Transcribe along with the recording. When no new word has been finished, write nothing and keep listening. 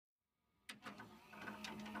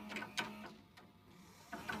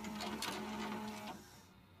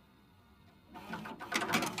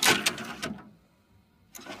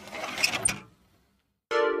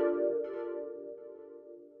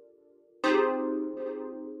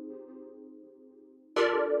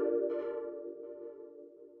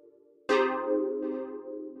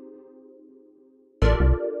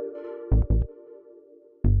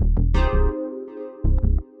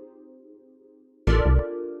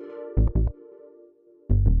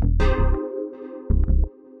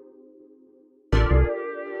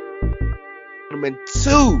Gentlemen,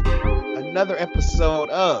 to another episode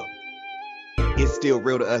of It's Still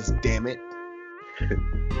Real to Us, damn it.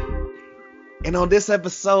 And on this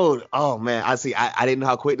episode, oh man, I didn't know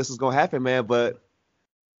how quick this was gonna happen, man, but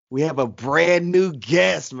we have a brand new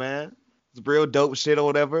guest, man. It's real dope shit or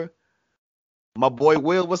whatever. My boy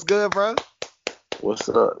Will, what's good, bro? What's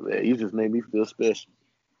up, man? You just made me feel special.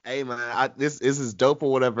 Hey man, this is dope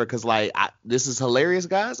or whatever, cause this is hilarious,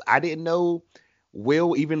 guys. I didn't know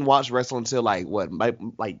Will even watch wrestling until like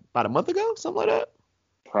about a month ago, something like that.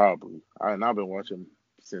 Probably. I've been watching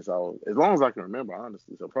since I was, as long as I can remember,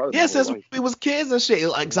 honestly. So probably Yeah, since we was kids and shit.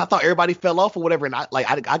 Like, 'cause I thought everybody fell off or whatever, and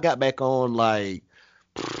I got back on like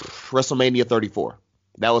WrestleMania 34.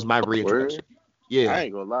 That was my reintroduction. Yeah. I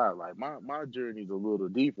ain't gonna lie, like my journey's a little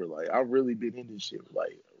deeper. Like I've really been in this shit.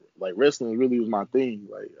 Like wrestling really was my thing.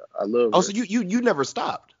 Like I love. Oh, wrestling. So you never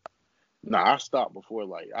stopped? Nah, I stopped before.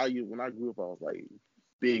 Like when I grew up, I was like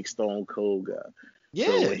big Stone Cold guy. Yeah.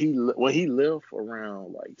 So when he left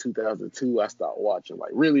around like 2002, I stopped watching.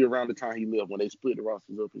 Like really around the time he left, when they split the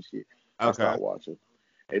rosters up and shit, okay. I stopped watching.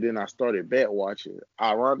 And then I started back watching.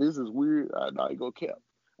 This is weird. I ain't gonna cap.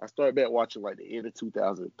 I started back watching like the end of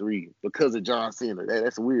 2003 because of John Cena.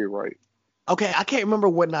 That's weird, right? Okay, I can't remember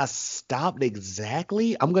when I stopped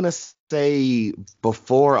exactly. I'm gonna say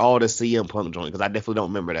before all the CM Punk joint, because I definitely don't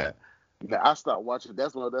remember that. Now, I stopped watching.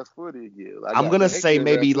 That's funny again. I'm gonna say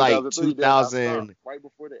maybe like 2000. Right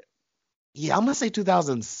before that. Yeah, I'm gonna say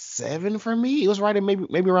 2007 for me. It was right in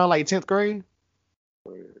maybe around like 10th grade.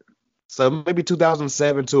 So maybe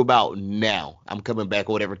 2007 to about now. I'm coming back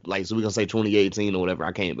or whatever. Like, so we're gonna say 2018 or whatever.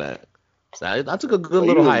 I came back. So I took a good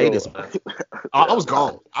little hiatus, man. I was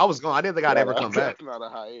gone. I didn't think I'd ever come back. That's not a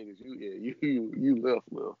hiatus. You left,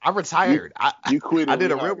 Lil. I retired. You quit. I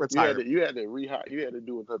did a real retirement. You had to rehire. You had to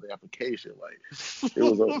do another application. Like it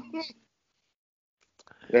was over.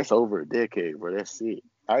 That's over a decade, bro. That's it.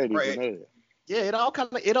 I didn't even know that. Yeah, it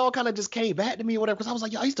all kind of just came back to me or whatever. Because I was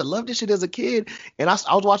like, yo, I used to love this shit as a kid, and I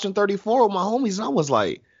was watching 34 with my homies, and I was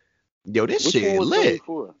like, yo, this Which shit one was lit.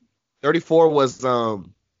 34? 34 was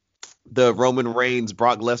the Roman Reigns,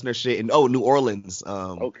 Brock Lesnar shit, and New Orleans.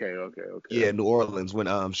 Okay. Yeah, New Orleans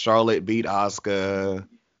when Charlotte beat Asuka.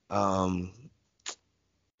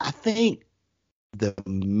 I think did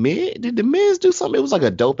the Miz do something? It was like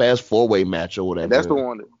a dope ass 4-way match or whatever. And that's the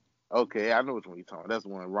one. Okay, I know which one you're talking. That's the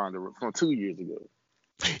one Ronda from 2 years ago.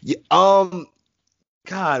 Yeah.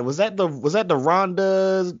 God, was that the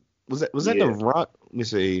Ronda? Was that the Ronda? Let me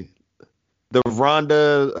see. The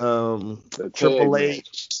Ronda, the Triple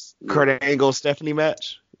H, Kurt Angle, Stephanie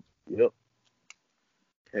match. Yep.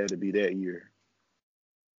 Had to be that year.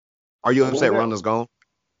 Are you upset Ronda's gone?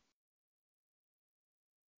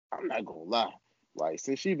 I'm not gonna lie. Like,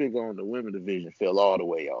 since she been going, the women division fell all the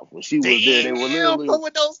way off. When she was there, they were literally. Come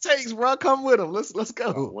with those takes, bro. Come with them. Let's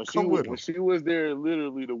go. When she was there,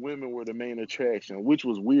 literally the women were the main attraction, which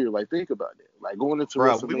was weird. Like, think about that. Like going into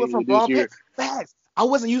WrestleMania we went from this year. Facts. I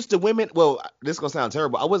wasn't used to women. Well, this is gonna sound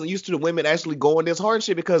terrible. I wasn't used to the women actually going this hard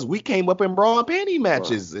shit because we came up in bra and panty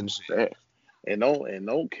matches and shit. And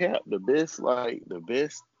don't cap, the best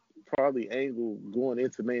probably angle going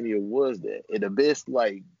into Mania was that, and the best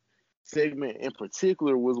like segment in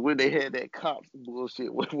particular was when they had that cops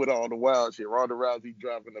bullshit with all the wild shit. Ronda Rousey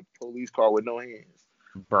driving a police car with no hands.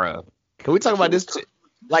 Bruh. Can we talk about this shit?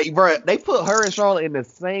 Like, bruh, they put her and Charlotte in the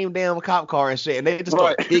same damn cop car and shit, and they just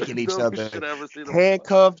start kicking each other.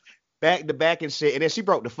 Handcuffed, back to back and shit, and then she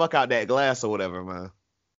broke the fuck out that glass or whatever, man.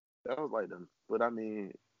 That was like them. But I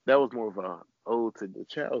mean, that was more of a ode to the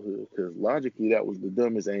childhood, because logically that was the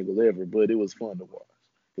dumbest angle ever, but it was fun to watch.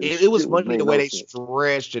 It was funny the way they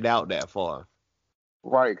stretched it out that far.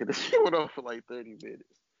 Right, because she went on for like 30 minutes.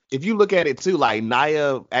 If you look at it too, like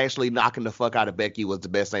Nia actually knocking the fuck out of Becky was the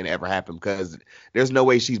best thing that ever happened, because there's no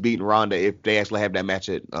way she's beating Ronda if they actually have that match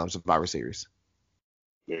at Survivor Series.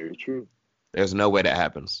 Very true. There's no way that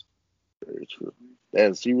happens. Very true.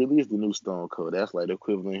 She released the new Stone Cold. That's like the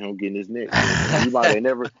equivalent of him getting his neck. He might have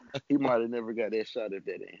never got that shot if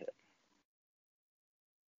that ain't happened.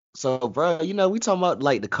 So, bro, we talking about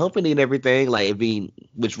like the company and everything, like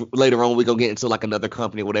which later on we gonna get into like another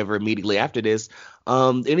company or whatever immediately after this.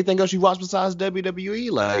 Anything else you watched besides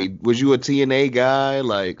WWE? Like, was you a TNA guy?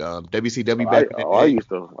 Like, WCW back in the day? I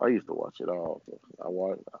used to watch it all. I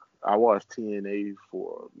watched TNA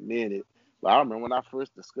for a minute. Like, I remember when I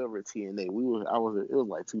first discovered TNA, it was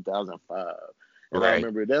like 2005. And I Right.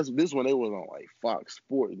 remember this when they was on like Fox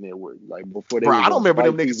Sport Network, like before they Bro, was I don't on remember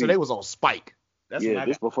them Spike niggas, so TV. they was on Spike. That's when Yeah, I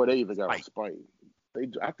this got before they even got on Spike.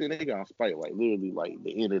 Spike. I think they got on Spike like literally like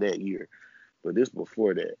the end of that year, but this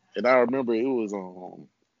before that. And I remember it was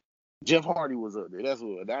Jeff Hardy was up there. That's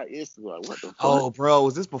what I instantly like. What the fuck? Oh, bro,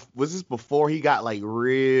 was this before he got like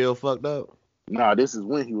real fucked up? Nah, this is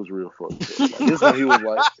when he was real fucked up. Like, this when he was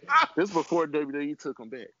like, this before WWE took him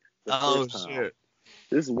back the first time. Shit.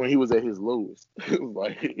 This is when he was at his lowest. It was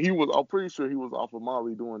like I'm pretty sure he was off of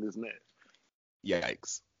Molly doing this match.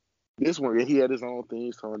 Yikes. This one, he had his own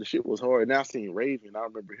thing, so the shit was hard. Now seeing Raven, I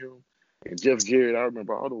remember him. And Jeff Jarrett, I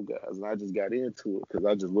remember all those guys. And I just got into it because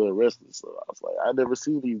I just love wrestling. So I was like, I never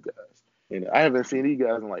seen these guys. And I haven't seen these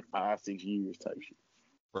guys in like 5-6 years type shit.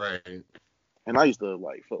 Right. And I used to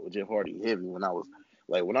like fuck with Jeff Hardy heavy when I was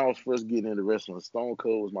first getting into wrestling. Stone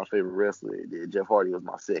Cold was my favorite wrestler. And Jeff Hardy was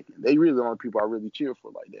my second. They really the only people I really cheer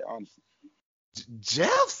for like that, honestly.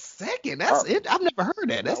 Jeff second? That's it. I've never heard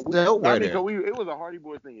that. That's dope. I mean, it was a Hardy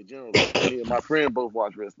Boy thing in general. Like, me and my friend both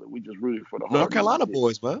watched wrestling. We just rooted for the Hardy North Carolina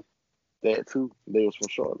boys, man. That too. They was from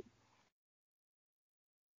Charlotte.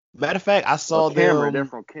 Matter of fact, I saw them. They're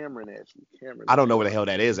from Cameron, actually. Cameron. I don't know where the hell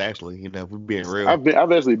that is, actually. You know, if we're being real.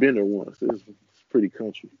 I've actually been there once. It's pretty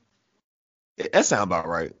country. That sounds about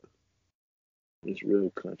right. It's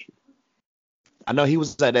real country. I know he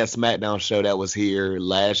was at that SmackDown show that was here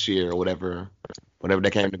last year or whatever, whenever they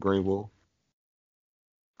came to Greenville.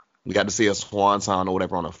 We got to see a Swanton or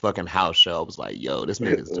whatever on a fucking house show. I was like, yo, this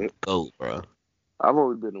nigga's the GOAT, bro. I've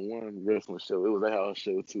only been to one wrestling show. It was a house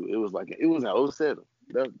show, too. It was in 07.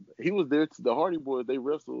 He was there. The Hardy Boys, they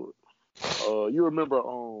wrestled. You remember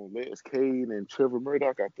Lance Cade and Trevor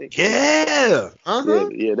Murdoch, I think? Yeah. Uh-huh.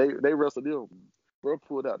 Yeah, they wrestled them. Bro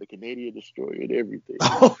pulled out the Canadian Destroyer and everything.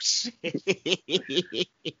 Oh, shit.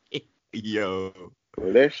 Yo.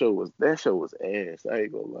 Well, that show was ass. I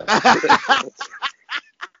ain't gonna lie.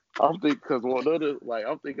 I'm thinking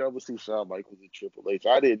I'm thinking I would see Shawn Michaels and Triple H.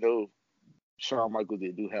 I didn't know Shawn Michaels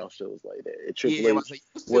didn't do house shows like that. And Triple H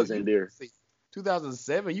wasn't there.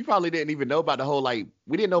 2007. You probably didn't even know about the whole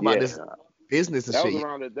we didn't know about this business and shit.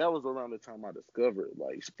 That was around the time I discovered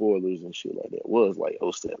like spoilers and shit like that. It was like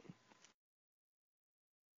 07.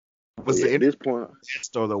 Was at this point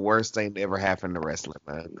still the worst thing that ever happened to wrestling,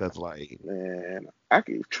 man? Because man,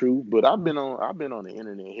 true, but I've been on the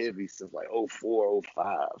internet heavy since like 04,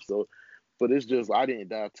 05. So, but it's just I didn't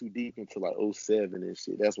dive too deep into like 07 and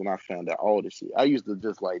shit. That's when I found out all this shit. I used to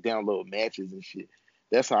just like download matches and shit.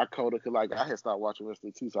 That's how I caught it. Cause like I had started watching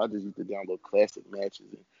wrestling too, so I just used to download classic matches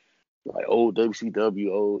and like old WCW,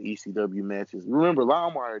 old ECW matches. Remember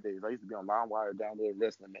LimeWire days? I used to be on LimeWire download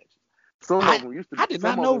wrestling matches. Some of them used to be. I did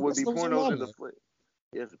not know would be pornos in the flesh.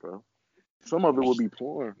 Yes, bro. Some of it would be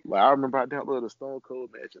porn. Like I remember I downloaded a Stone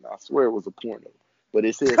Cold match and I swear it was a porno, but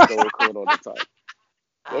it said Stone Cold on the top.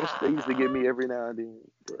 They used to get me every now and then.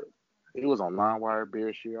 But it was on LimeWire,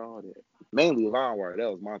 BearShare, all that. Mainly LimeWire.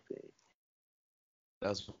 That was my thing.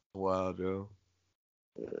 That's wild, Joe.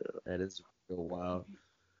 Yeah. That is real wild.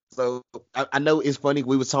 So I know it's funny.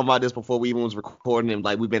 We was talking about this before we even was recording, and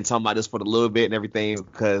like we've been talking about this for a little bit and everything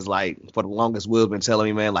because like for the longest Will's been telling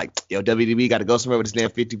me, man, like yo, WWE got to go somewhere with this damn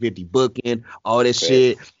 50-50 booking, all this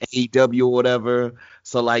shit, AEW or whatever.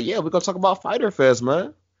 So like yeah, we're gonna talk about Fyter Fest,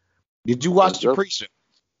 man. Did you watch the pre-show?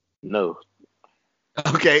 No.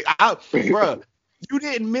 Okay, bro, you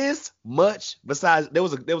didn't miss much. Besides, there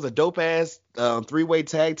was a dope ass 3-way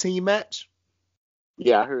tag team match.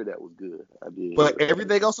 Yeah, I heard that was good. I did. But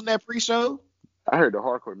everything else on that pre-show? I heard the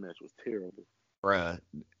hardcore match was terrible. Bruh.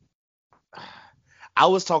 I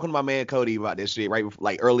was talking to my man Cody about this shit right before,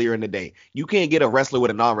 like earlier in the day. You can't get a wrestler with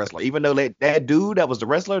a non-wrestler. Even though that dude that was the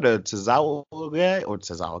wrestler, the Tozawa guy, or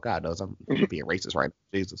Tozawa, God knows, I'm being racist right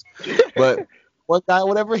now. Jesus. But one guy,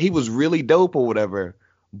 whatever, he was really dope or whatever.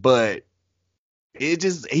 But it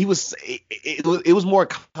was more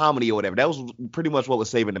comedy or whatever. That was pretty much what was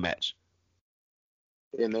saving the match.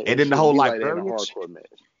 And then the whole librarian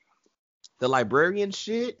shit. The librarian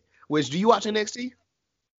shit. Which do you watch NXT?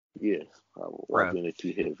 Yes, I watch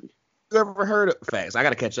NXT heavy. You ever heard of facts? I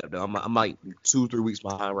gotta catch up though. I'm like 2-3 weeks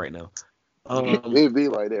behind right now. It be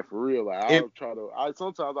like that for real. Like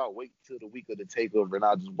sometimes I'll wait till the week of the takeover and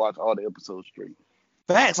I'll just watch all the episodes straight.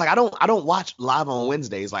 Facts. Like I don't watch live on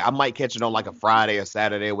Wednesdays. Like I might catch it on like a Friday or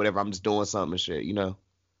Saturday or whatever. I'm just doing something and shit, you know.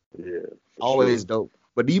 Yeah. Always dope.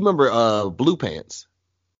 But do you remember Blue Pants?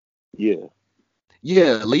 Yeah.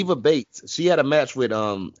 Yeah, Leva Bates. She had a match with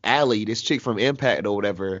Allie, this chick from Impact or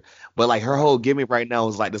whatever. But like her whole gimmick right now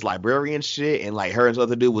is like this librarian shit, and like her and this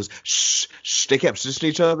other dude was shh. They kept shishing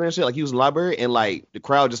each other and shit. Like he was a library, and like the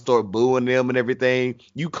crowd just started booing them and everything.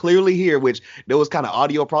 You clearly hear, which there was kind of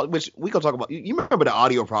audio problems, which we gonna talk about. You remember the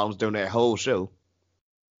audio problems during that whole show?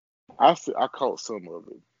 I caught some of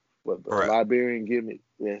it, but the Right. librarian gimmick,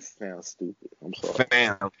 that sounds stupid. I'm sorry.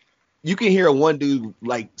 Fam, you can hear one dude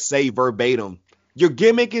like say verbatim, "Your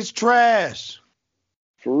gimmick is trash."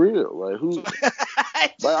 For real, like who?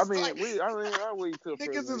 But I mean, like, I wait till niggas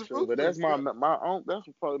President is show, but that's my own. That's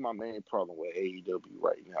probably my main problem with AEW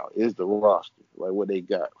right now is the roster, like what they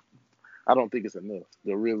got. I don't think it's enough.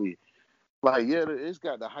 They're really like, yeah, it's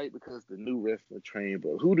got the hype because the new wrestling train,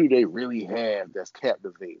 but who do they really have that's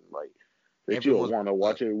captivating, like that you'll Everyone's want to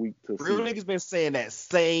watch every week to real see? niggas been saying that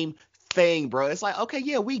same thing, bro. It's like, okay,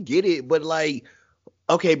 yeah, we get it, but like,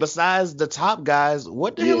 okay, besides the top guys,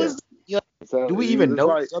 what the hell Yeah, is? You know, so do we even it's know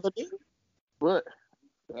like, this other dude? but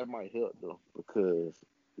that might help though because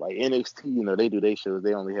like NXT, they do their shows.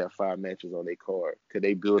 They only have 5 matches on their card because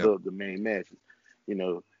they build Yeah. up the main matches.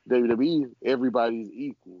 WWE, everybody's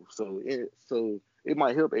equal, so it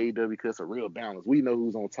might help AEW because it's a real balance. We know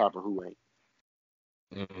who's on top and who ain't.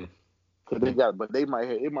 Mm-hmm. Cause but they might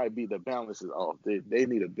it might be the balance is off. They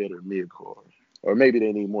need a better mid card, or maybe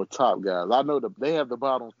they need more top guys. I know they have the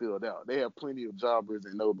bottom filled out. They have plenty of jobbers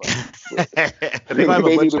and nobody. They might have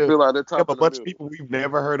They need to fill out the have top a and the bunch of middle. people we've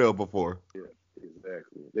never heard of before. Yeah,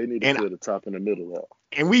 exactly. They need to And fill the top and the middle out.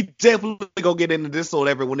 and we definitely gonna get into this or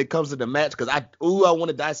whatever when it comes to the match because I want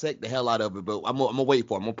to dissect the hell out of it, but I'm gonna wait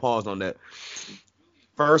for it. I'm gonna pause on that.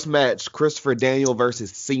 First match, Christopher Daniel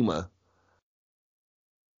versus SEMA.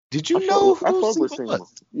 Did you know I who fuck with SEMA Sema.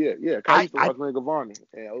 was? Yeah. I used to watch Ring of Honor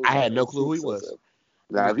and I had no clue who he was. 06, 07.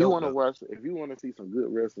 He Now, was if you dope, want to though. watch, if you want to see some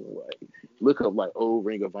good wrestling, like look up like old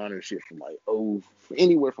Ring of Honor shit from like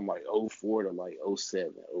anywhere from like 04 to like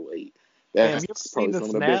 07, 08. Damn, That's you ever seen probably the some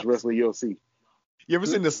of the best snaps? wrestling you'll see. You ever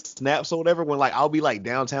seen the snaps or whatever when like I'll be like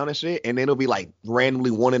downtown and shit, and then it'll be like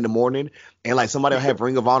randomly 1 a.m. and like somebody will have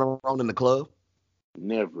Ring of Honor on in the club.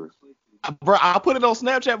 Never. Bro, I put it on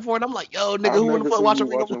Snapchat before, and I'm like, yo, nigga, I've who in the never fuck seen you watching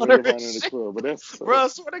Ring of watching Ring Honor of and Honor in the shit? club, but that's Bro, I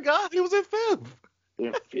swear to God, he was in fifth.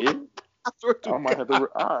 in fifth. I swear to I might have God. to.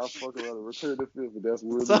 I fuck around and return to fifth, but that's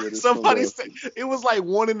really So, what it's somebody from. said it was like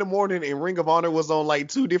 1 a.m. and Ring of Honor was on like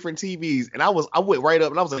 2 different TVs, and I went right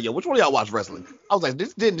up and I was like, yo, which one of y'all watch wrestling? I was like,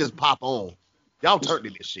 this didn't just pop on. Y'all turned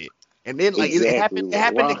to this shit. And then like it Exactly. happened, it Like,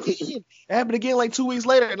 happened wow. again. It happened again like 2 weeks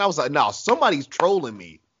later, and I was like, no, somebody's trolling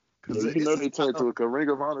me. Yeah, Cause this is they turned to a Ring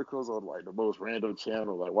of Honor comes on like the most random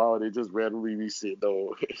channel. Like, why would they just randomly be sitting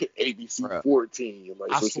on ABC Bruh. 14?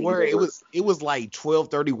 Like, I so swear it was like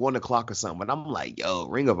 12:30, 1 o'clock or something. And I'm like, yo,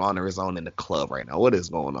 Ring of Honor is on in the club right now. What is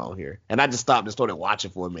going on here? And I just stopped and started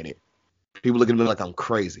watching for a minute. People looking at me like I'm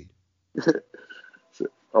crazy.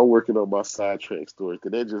 I'm working on my sidetrack story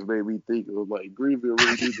because that just made me think of like Greenville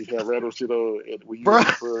really do just have random shit on and when you at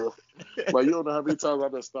the club. Like, you don't know how many times I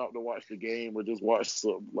just stopped to watch the game or just watch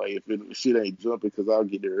something. Like, if shit ain't jumping because I'll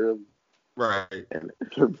get there early. Right. And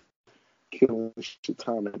killing shit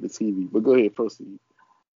time at the TV. But go ahead, proceed.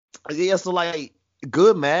 Yeah, so like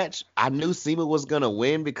good match. I knew SEMA was gonna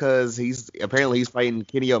win because he's fighting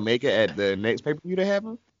Kenny Omega at the next pay-per-view they have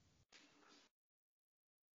him.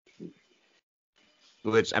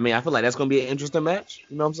 Which I mean, I feel like that's gonna be an interesting match.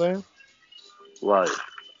 You know what I'm saying? Right.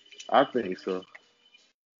 I think so.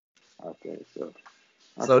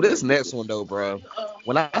 So this next one though, bro.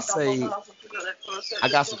 When I say I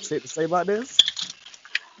got some shit to say about this,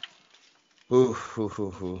 ooh.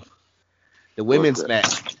 The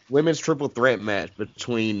women's triple threat match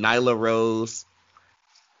between Nyla Rose,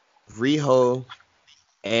 Riho,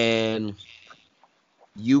 and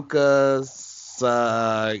Yuka.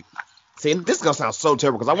 See, this is gonna sound so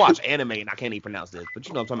terrible because I watch anime and I can't even pronounce this, but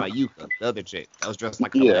you know I'm talking about Yuka, the other chick that was dressed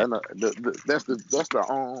like a I know. That's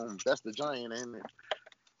the giant, ain't it?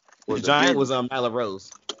 The giant was Nyla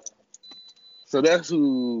Rose. So that's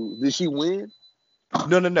who did she win?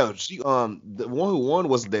 No. She the one who won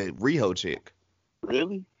was the Riho chick.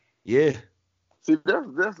 Really? Yeah. See,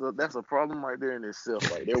 that's a problem right there in itself.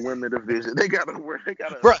 Like their women division, they gotta.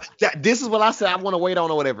 Bro, this is what I said. I want to wait on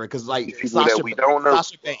or whatever, because like Sasha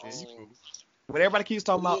Banks. When everybody keeps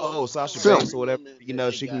talking about Sasha Banks or whatever, you know,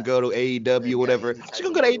 she can go to AEW or whatever. She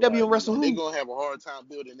can go to AEW and wrestle who? They're gonna have a hard time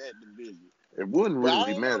building that division. It wouldn't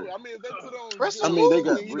really matter. I mean, if they put on, Wrestle who?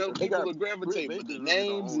 people will gravitate, but the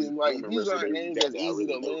names and like these aren't names that's easy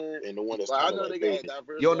to learn. And the one that's I know they got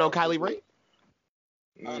diversity. You don't know Kylie Ray?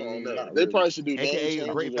 I don't know. They probably should do name AKA changes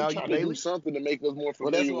Great or Value try to Bailey. do something to make us more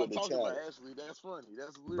familiar with the talent. About, Ashley. That's funny.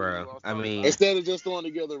 That's literally Bro, what I mean, instead of just throwing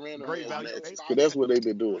together random Great Value matches, Bailey. because that's what they've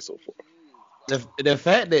been doing so far. The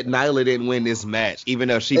fact that Nyla didn't win this match, even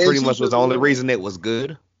though she pretty much was the only reason it was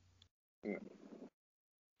good,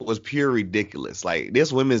 was pure ridiculous. Like,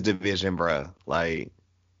 this women's division, bro. Like,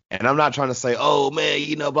 and I'm not trying to say, oh man,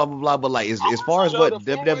 you know, blah blah blah, but like, as far as what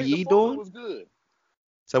WWE doing, was good.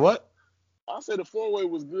 So what? I said the 4-way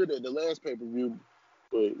was good at the last pay-per-view,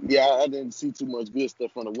 but yeah, I didn't see too much good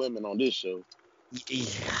stuff from the women on this show.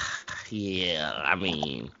 Yeah, I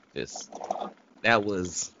mean, that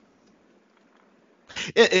was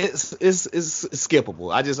it's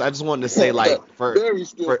skippable. I just wanted to say, like, very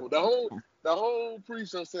skippable. The whole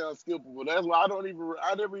pre-show sounds skippable. That's why I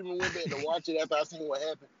never even went back to watch it after I seen what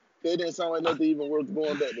happened. They didn't sound like nothing even worth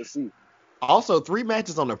going back to see. Also, 3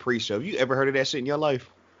 matches on the pre-show. You ever heard of that shit in your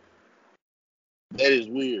life? That is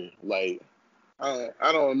weird. Like, I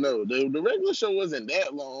don't know. The regular show wasn't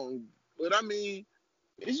that long, but I mean,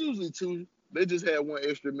 it's usually 2. They just had 1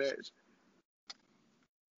 extra match.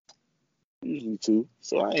 Usually 2.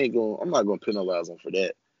 So I'm not gonna penalize them for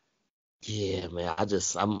that. Yeah, man.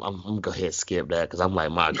 I'm gonna go ahead and skip that because I'm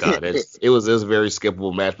like, my God, it was a very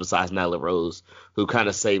skippable match. Besides Nyla Rose, who kind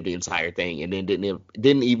of saved the entire thing and then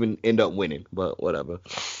didn't even end up winning. But whatever.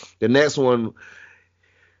 The next one,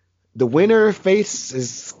 the winner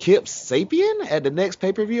faces Kip Sapien at the next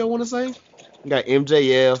pay-per-view. I want to say, we got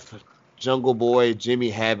MJF, Jungle Boy, Jimmy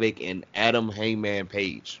Havoc, and Adam Hangman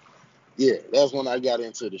Page. Yeah, that's when I got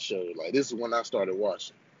into the show. Like, this is when I started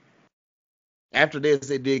watching. After this,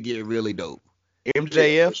 it did get really dope.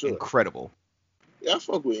 MJF, incredible. Yeah, I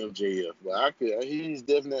fuck with MJF, but he's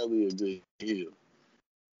definitely a good heel.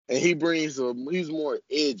 And he brings he's more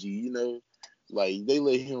edgy, you know. Like, they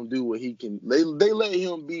let him do what he can. They let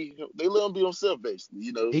him be himself, basically,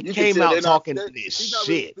 you know. He came out talking this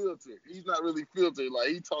shit. He's not really filtered. Like,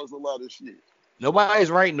 he talks a lot of shit. Nobody's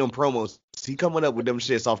writing them promos. He coming up with them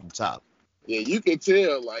shits off the top. Yeah, you can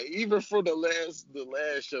tell, like, even for the last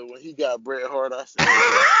show when he got Bret Hart, I said,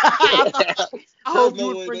 I hope you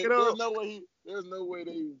would bring it up. There's no way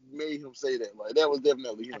they made him say that. Like, that was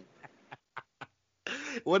definitely him.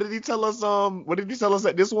 What did he tell us?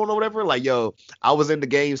 At this one or whatever? Like, yo, I was in the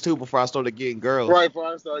games too before I started getting girls. Right, before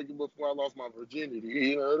I lost my virginity.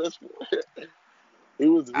 You know, that's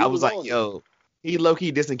I was like, yo, he low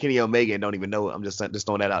key dissing Kenny Omega and don't even know it. I'm just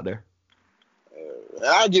throwing that out there.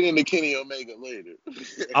 I'll get into Kenny Omega later.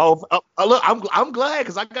 Look, I'm glad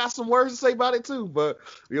because I got some words to say about it too. But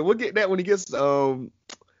yeah, we'll get that when he gets.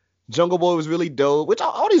 Jungle Boy was really dope, which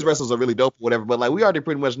all these wrestlers are really dope or whatever. But like, we already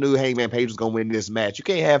pretty much knew Hangman Page was gonna win this match. You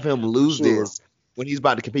can't have him lose this when he's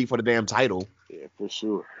about to compete for the damn title. Yeah, for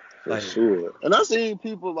sure. Sure. And I seen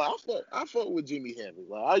people like I fuck with Jimmy Havoc.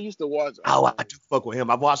 Like, I used to watch. I do fuck with him.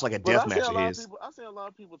 I've watched like a death match of his. I see a lot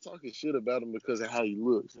of people talking shit about him because of how he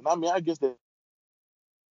looks, and I mean, I guess that.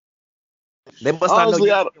 They must not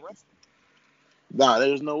know. Nah,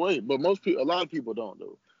 there's no way. But a lot of people don't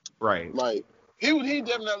though. Right. Like, he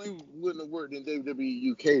definitely wouldn't have worked in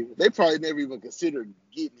WWE UK. They probably never even considered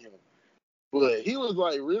getting him. But he was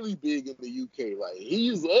like really big in the UK. Like,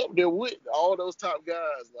 he's up there with all those top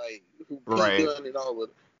guys, like, who done and all of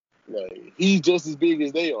it. Like, he's just as big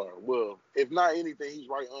as they are. Well, if not anything, he's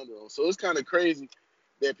right under them. So it's kind of crazy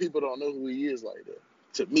that people don't know who he is like that,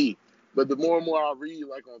 to me. But the more and more I read,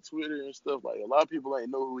 like, on Twitter and stuff, like, a lot of people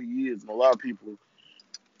ain't know who he is, and a lot of people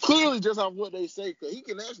clearly just off what they say, because he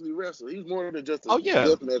can actually wrestle. He's more than just a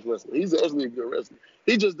deathmatch wrestler. He's actually a good wrestler.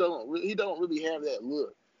 He just don't really have that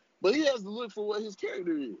look. But he has to look for what his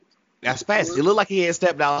character is. That's fast. He looked like he had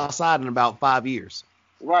stepped outside in about 5 years.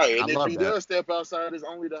 Right, and if he does step outside, it's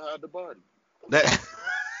only to hide the body.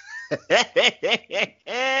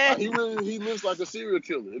 He looks like a serial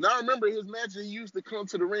killer. And I remember his matches, he used to come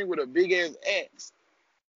to the ring with a big ass axe.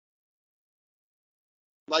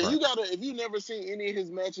 Like, you gotta, if you never seen any of his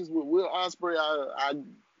matches with Will Ospreay, I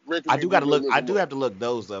recommend. I do have to look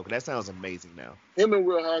those up, because that sounds amazing now. Him and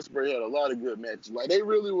Will Ospreay had a lot of good matches. Like, they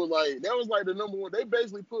really were like, that was like the number one. They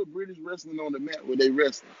basically put British wrestling on the map where they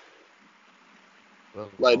wrestling.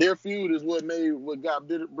 Like, their feud is what got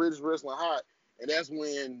British wrestling hot. And that's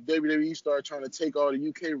when WWE started trying to take all the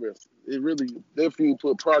UK wrestlers. Their feud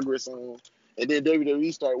put Progress on. And then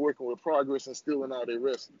WWE started working with Progress and stealing all their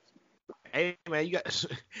wrestlers. Hey, man, you got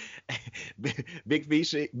big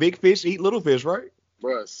fish eat little fish, right?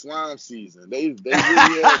 Bruh, slime season. They really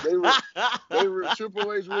had,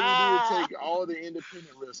 Triple H really did take all the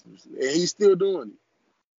independent wrestlers. And he's still doing it.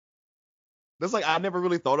 That's like, I never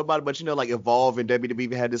really thought about it, but, you know, like, Evolve and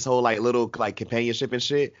WWE had this whole, like, little, like, companionship and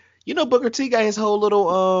shit. You know Booker T got his whole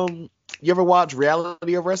little you ever watch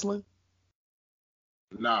Reality of Wrestling?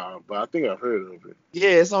 Nah, but I think I've heard of it. Yeah,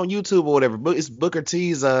 it's on YouTube or whatever. But it's Booker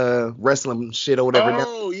T's wrestling shit or whatever.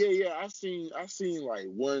 Oh yeah. I seen like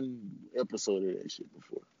one episode of that shit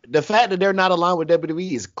before. The fact that they're not aligned with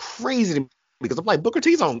WWE is crazy to me because I'm like Booker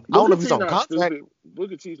T's on. I don't know if he's on contract. Stupid.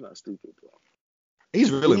 Booker T's not stupid, bro.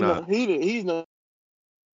 He's really not. He's not.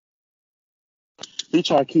 He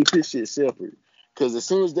try to keep his shit separate because as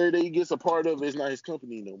soon as he gets a part of it, it's not his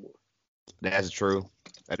company no more. That's true.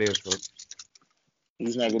 That is true.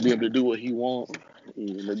 He's not gonna be able to do what he wants.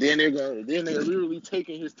 But then they're literally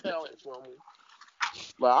taking his talent from him.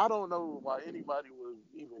 Like I don't know why anybody would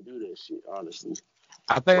even do that shit, honestly.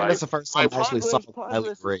 I think that's the first time I actually saw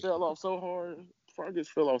Progress fell off so hard. Progress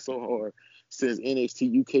fell off so hard since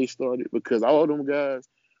NXT UK started because all them guys,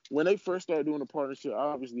 when they first started doing the partnership,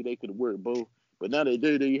 obviously they could work both. But now that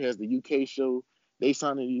WWE has the UK show, they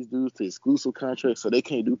signing these dudes to exclusive contracts, so they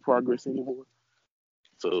can't do Progress anymore.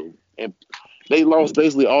 So, and they lost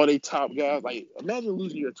basically all their top guys. Like, imagine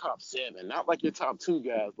losing your top 7, not like your top 2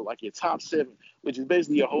 guys, but like your top 7, which is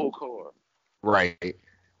basically your whole card. Right.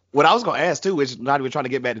 What I was gonna ask too, which not even trying to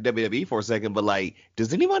get back to WWE for a second, but like,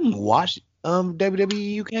 does anyone watch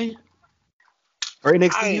WWE UK or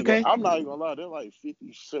NXT UK? I'm not even gonna lie, they're like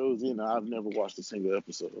 50 shows in, and I've never watched a single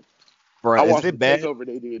episode. Bro, I watched the takeover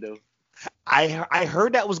they did though. I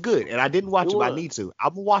heard that was good, and I didn't watch it. But I need to.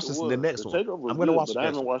 I'm gonna watch this in the next one. I'm gonna watch. But I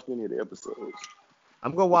haven't watched any of the episodes.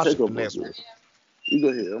 I'm gonna watch the next one. You go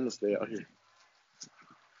ahead. I'm gonna stay out here.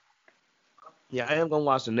 Yeah, I am gonna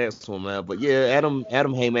watch the next one, man. But yeah, Adam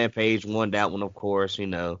Heyman Page won that one, of course. You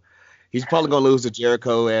know, he's probably gonna lose to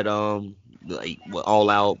Jericho at All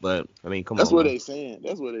Out. But I mean, come on. That's what they saying.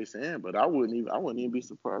 But I wouldn't even be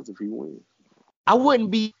surprised if he wins. I wouldn't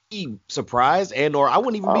be surprised, or I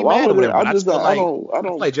wouldn't even be mad or whatever. I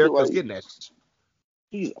don't like Jericho's getting that.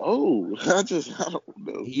 He's old. I don't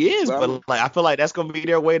know. He is, but like I feel like that's gonna be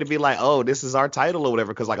their way to be like, oh, this is our title or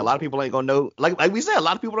whatever. Because like a lot of people ain't gonna know. Like we said, a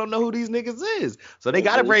lot of people don't know who these niggas is. So they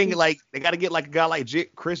gotta bring they gotta get like a guy like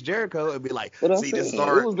Chris Jericho and be like, see, this is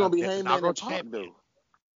our. It was gonna be Heyman and Pac though.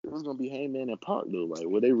 It was gonna be Heyman and Pac though. Like,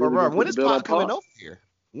 were they really? When is Pac coming over here?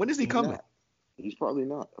 When is he coming? He's probably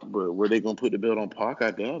not. But were they gonna put the belt on Pac?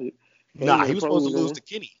 I doubt it. Nah, he was supposed to lose to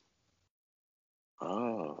Kenny.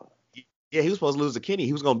 Ah. Yeah, he was supposed to lose to Kenny.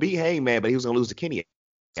 He was gonna beat Heyman, but he was gonna lose to Kenny.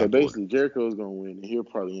 So basically, Jericho's gonna win, and he'll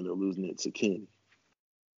probably end up losing it to Kenny.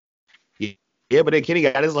 Yeah, but then Kenny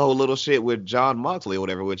got his whole little shit with John Moxley or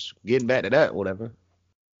whatever. Which getting back to that, whatever.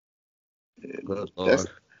 Yeah,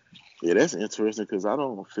 that's interesting because I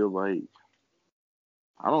don't know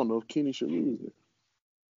if Kenny should lose it.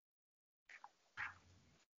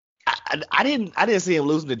 I didn't see him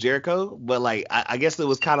losing to Jericho, but like I guess it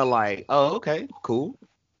was kind of like, oh, okay, cool.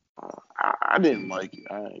 I didn't like it.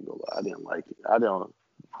 I ain't gonna lie, I didn't like it.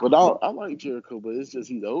 But I like Jericho, but it's just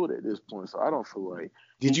he's old at this point, so I don't feel like.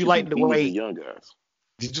 Did you like the way young guys?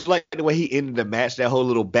 Did you like the way he ended the match? That whole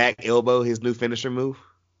little back elbow, his new finisher move.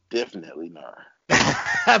 Definitely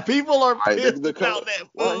not. People are pissed about that move.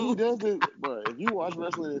 Well, he does it, but if you watch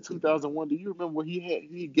wrestling in 2001, do you remember what he had?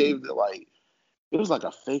 He gave it like. It was like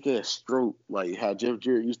a fake ass stroke, like how Jeff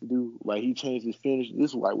Jarrett used to do. Like he changed his finish.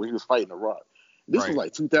 This was like when he was fighting The Rock. This was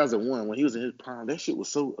like 2001 when he was in his prime. That shit was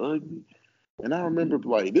so ugly. And I remember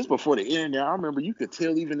like this before the internet. I remember you could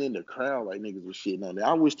tell even in the crowd like niggas was shitting on that.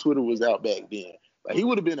 I wish Twitter was out back then. Like he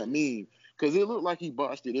would have been a meme because it looked like he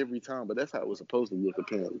botched it every time, but that's how it was supposed to look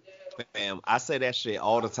apparently. Fam, I say that shit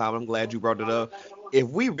all the time. I'm glad you brought it up. If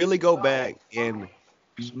we really go back and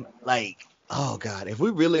like, oh god, if we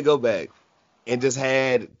really go back and just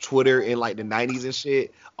had Twitter in like the 90s and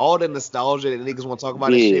shit, all the nostalgia that niggas want to talk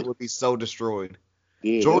about this shit would be so destroyed.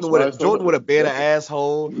 Yeah, Jordan would have been an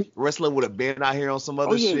asshole. Wrestling would have been out here on some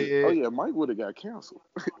other shit. Oh yeah, Mike would have got canceled.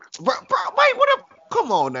 bro, Mike would have.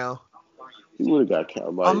 Come on now. He would have got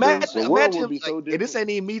canceled. Like, imagine like, so and this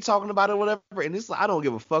ain't even me talking about it or whatever. And it's like, I don't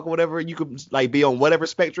give a fuck or whatever. You could like be on whatever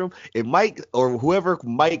spectrum. If Mike or whoever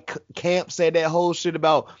Mike Camp said that whole shit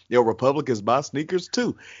about Republicans buy sneakers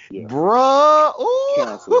too, bruh.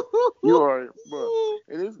 You are, bro.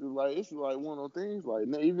 And it's like one of those things. Like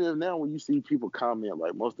even now, when you see people comment,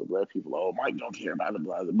 like most of the black people, oh, Mike don't care about the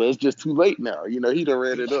blah, but it's just too late now. You know, he done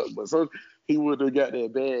ran it up, but so. He would have got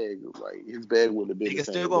that bag. Like his bag would have been. Niggas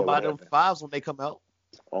still gonna buy them 5s when they come out.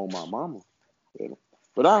 Oh my mama. Yeah.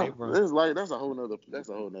 But it's like that's a whole nother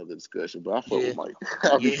discussion. But I fuck with Mike.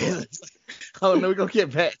 Oh no, we're gonna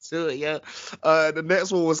get back to it. Yeah. The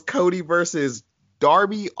next one was Cody versus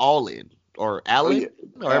Darby Allin or Allen.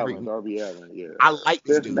 Darby Allin. Yeah. I like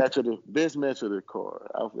this best match of the card.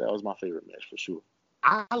 That was my favorite match for sure.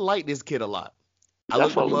 I like this kid a lot. I I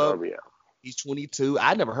looked fuck him with up. Darby Allin. He's 22.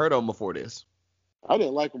 I never heard of him before this. I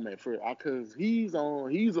didn't like him at first because he's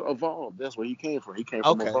Evolve. That's where he came from. He came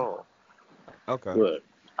from Okay. Evolve. Okay. But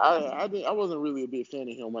I wasn't really a big fan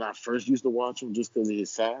of him when I first used to watch him just because of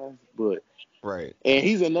his size. But Right. and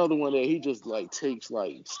he's another one that he just like takes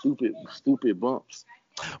like stupid bumps.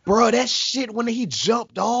 Bro, that shit when he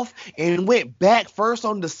jumped off and went back first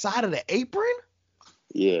on the side of the apron.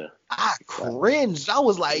 Yeah. I cringed. I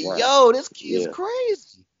was like, Right. yo, this kid's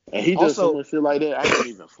crazy. And he does so much shit like that, I didn't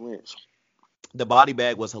even flinch. The body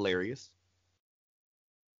bag was hilarious.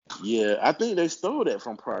 Yeah, I think they stole that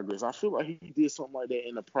from Progress. I feel like he did something like that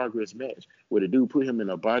in the Progress match where the dude put him in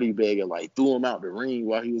a body bag and like threw him out the ring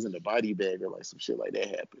while he was in the body bag or like some shit like that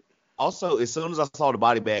happened. Also, as soon as I saw the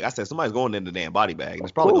body bag, I said, somebody's going in the damn body bag. And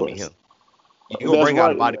it's probably going to be him. You're going to bring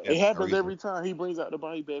out a body bag. It happens every time. He brings out the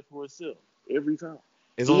body bag for himself. Every time.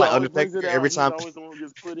 It's like Undertaker every time. He's always the one who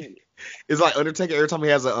gets put in it. It's like Undertaker every time he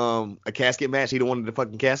has a casket match, he the one in the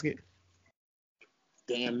fucking casket.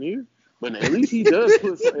 Damn near. But at least he does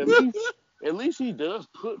put at least he does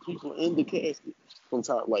put people in the casket from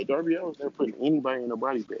time. Like Darby Allin's never putting anybody in a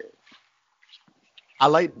body bag. I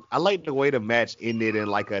like the way the match ended in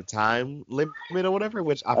like a time limit or whatever,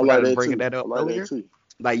 which I forgot to bring that up earlier.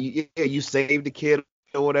 Like you saved the kid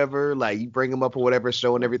or whatever, like you bring him up or whatever,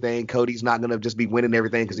 showing everything. Cody's not gonna just be winning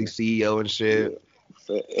everything because he's CEO and shit. Yeah.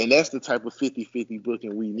 And that's the type of 50-50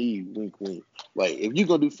 booking we need, wink wink. Like if you're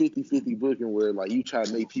gonna do 50-50 booking where like you try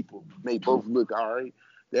to make both look all right,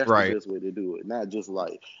 that's the best way to do it. Not just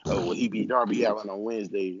like, oh well, he beat Darby Allin on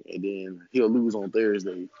Wednesday and then he'll lose on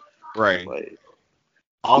Thursday. Right. Like,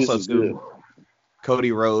 also too,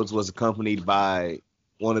 Cody Rhodes was accompanied by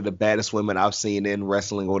one of the baddest women I've seen in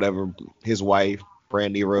wrestling or whatever, his wife,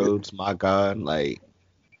 Brandy Rhodes. My God, like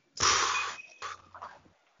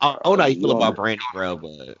I don't know how you feel about Brandy, bro,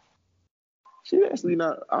 but she actually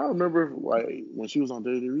not. I remember like when she was on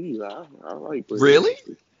WWE. I like Brandy. Really?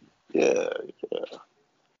 Yeah.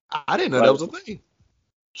 I didn't know that was a thing.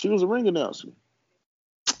 She was a ring announcer.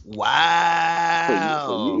 Wow.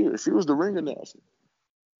 For years, she was the ring announcer.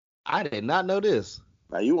 I did not know this.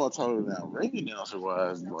 Now you want to talk about ring announcer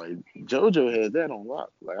wise? Like JoJo has that on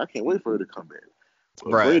lock. Like I can't wait for her to come back.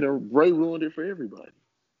 Right. Bray ruined it for everybody.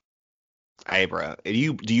 Hey, bro, do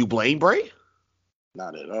you blame Bray?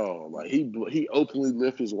 Not at all. Like he openly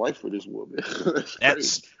left his wife for this woman.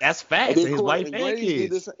 that's facts. And his wife and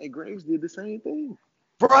kids. And Graves did the same thing.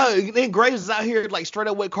 Bro, then Graves is out here like straight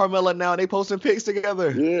up with Carmella now, and they posting pics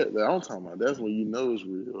together. Yeah, I'm talking about. That's when you know it's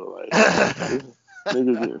real. Like.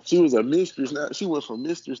 Nigga, she was a mistress. Now she went from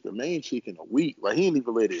mistress to main chick in a week. Like he didn't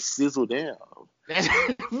even let it sizzle down.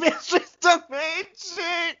 Mistress to main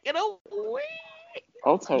chick in a week.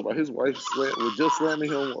 I'm talking about his wife was just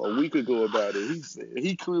slamming him a week ago about it. He said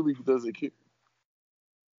he clearly doesn't care.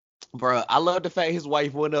 Bro, I love the fact his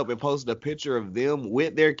wife went up and posted a picture of them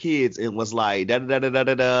with their kids and was like da da da da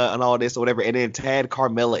da da and all this or whatever, and then tagged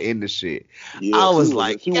Carmella in the shit. Yeah, I was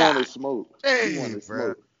like, she wanted smoke. Dang, she wanted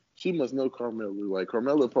smoke. She must know Carmella. Like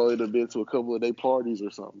Carmella probably have been to a couple of their parties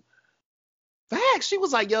or something. Facts. She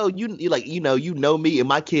was like, "Yo, you know me, and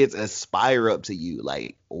my kids aspire up to you."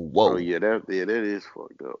 Like, whoa. Oh yeah, that is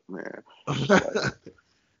fucked up, man. Like,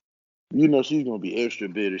 you know she's gonna be extra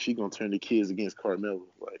bitter. She's gonna turn the kids against Carmella.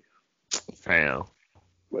 Like, fam.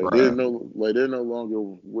 Like they're no longer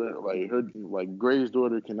wear like her like Gray's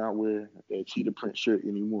daughter cannot wear that cheetah print shirt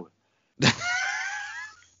anymore.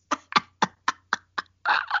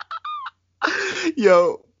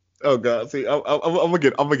 Yo, oh god, see, I'm gonna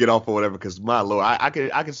get off or whatever because my lord, I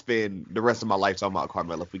can spend the rest of my life talking about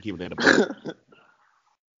Carmella if we keep it in the book.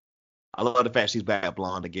 I love the fact she's back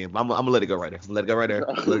blonde again. I'm gonna let it go right there. Let it go right there.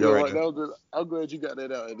 I'm glad you got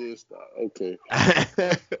that out and then stop. Okay.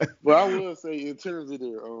 But I will say in terms of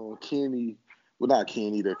the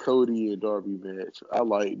the Cody and Darby match, I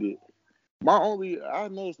liked it. I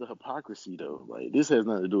noticed the hypocrisy though. Like this has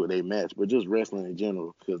nothing to do with a match, but just wrestling in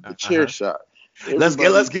general. Because the chair shot. Let's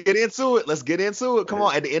get into it. Let's get into it. Come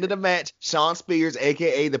on. At the end of the match, Shawn Spears,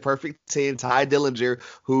 aka the Perfect 10, Ty Dillinger,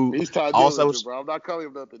 who he's Ty also Dillinger, bro. I'm not calling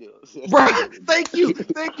him nothing else. Bro, thank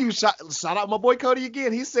you. Shout out my boy Cody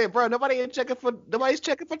again. He said, bro, nobody's checking for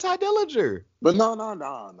Ty Dillinger. But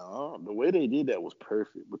no. The way they did that was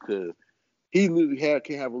perfect because he literally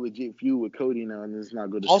can have a legit feud with Cody now, and it's not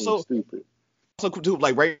going to seem stupid. Also, too,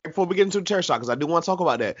 like right before we get into the chair shot, because I do want to talk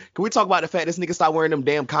about that. Can we talk about the fact this nigga stopped wearing them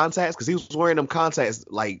damn contacts? Because he was wearing them contacts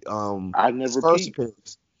like I never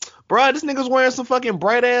peeped. Bro, this nigga was wearing some fucking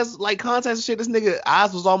bright ass like contacts and shit. This nigga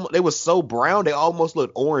eyes was so brown they almost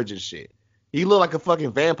looked orange and shit. He looked like a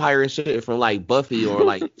fucking vampire and shit from like Buffy or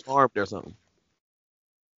like Charmed or something.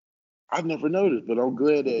 I never noticed, but I'm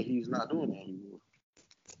glad that he's not doing that anymore.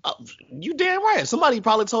 You damn right. Somebody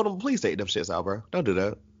probably told him, please take them shits out, bro. Don't do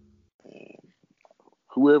that. And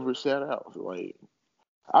whoever sat out, like,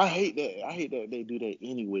 I hate that. I hate that they do that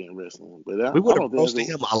anyway in wrestling. But We would I have don't roasted think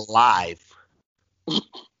him alive.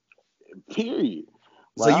 period.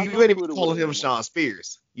 So Like, you ain't even calling him Sean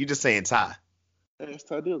Spears. You just saying Ty. That's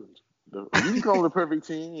Ty Dillinger. You can call him the Perfect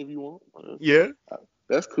 10 if you want. Yeah.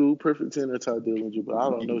 That's cool. Perfect 10 or Ty Dillinger, but I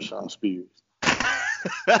don't know Sean Spears.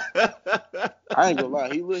 I ain't gonna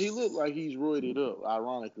lie. He looked like he's roided up.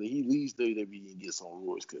 Ironically, he leaves WWE and gets on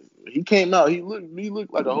roids because he came out. He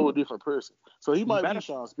looked like a whole different person. So he might be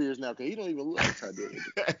Sean Spears now because he don't even look like Ty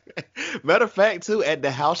Dillinger. Matter of fact, too, at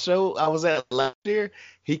the house show I was at last year,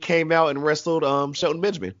 he came out and wrestled Shelton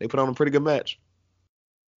Benjamin. They put on a pretty good match.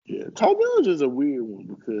 Yeah, Ty Dillinger's a weird one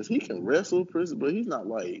because he can wrestle, but he's not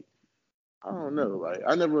like, I don't know. Like,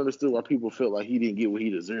 I never understood why people felt like he didn't get what he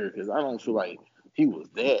deserved because I don't feel like he was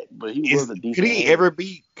that, but he was a decent.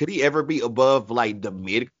 Could he ever be above like the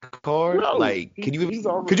mid card? No, like, could you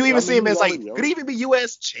even see him as like? Could he even be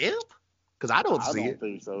U.S. champ? Because I don't see it. I don't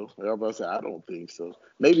think so. I was about to say I don't think so.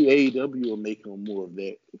 Maybe AEW will make him more of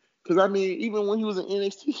that. Because I mean, even when he was in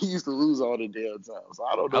NXT, he used to lose all the damn time. So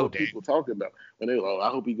I don't know what people talking about when they I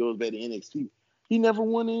hope he goes back to NXT. He never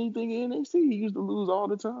won anything in NXT. He used to lose all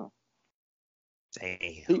the time.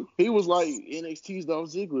 Damn. He was like NXT's Dolph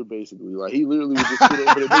Ziggler, basically. Like, he literally was just put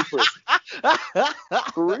over the new person.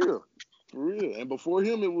 For real. And before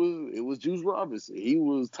him, it was Juice Robinson. He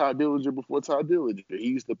was Ty Dillinger before Ty Dillinger. He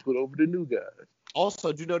used to put over the new guys.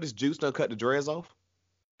 Also, did you notice Juice done cut the dreads off?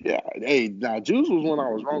 Yeah. Hey, now Juice was one I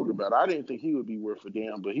was wrong about. I didn't think he would be worth a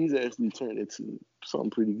damn, but he's actually turned into something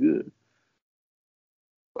pretty good.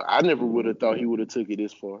 But I never would have thought he would have took it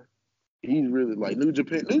this far. He's really like New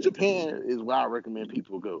Japan. New Japan is where I recommend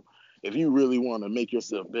people go if you really want to make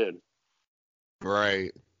yourself better.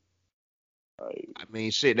 Right. I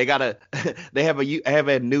mean, shit. They got they have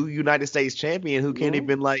a new United States champion who can't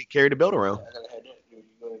even like carry the belt around.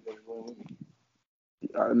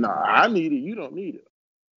 Nah, I need it. You don't need it.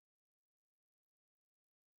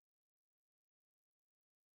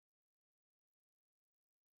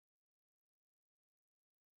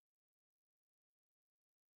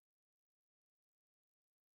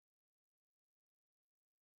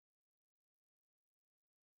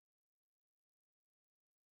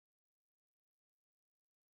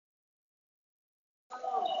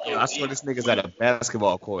 Yeah, I saw this nigga's at a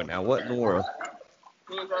basketball court now. What in the world?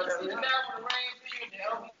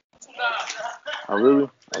 I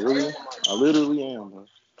literally am, bro.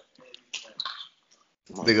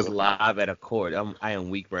 This nigga's live at a court. I am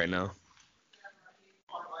weak right now.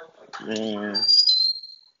 Man,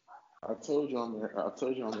 I told you I'm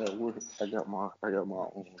at work. I got my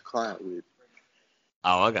own client with.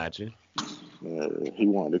 Oh, I got you. He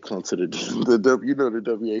wanted to come to the you know,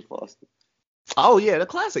 the WA Foster. Oh yeah, the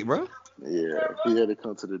classic, bro. Yeah, he had to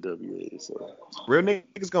come to the WA. So real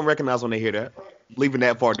niggas gonna recognize when they hear that. Leaving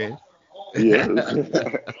that part in. Yeah.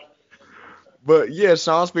 But yeah,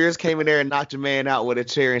 Sean Spears came in there and knocked your man out with a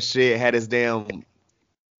chair and shit. Had his damn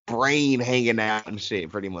brain hanging out and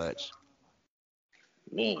shit, pretty much.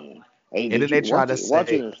 Man, hey, and then they tried to watch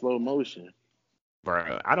it in slow motion.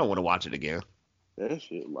 Bro, I don't want to watch it again. That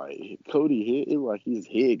shit, like Cody hit it, like his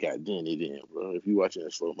head got dented in, bro. If you watch it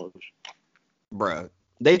in slow motion, bro.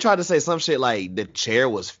 They tried to say some shit like the chair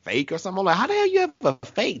was fake or something. I'm like, how the hell you have a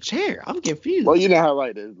fake chair? I'm confused. Well, you know how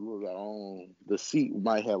like the seat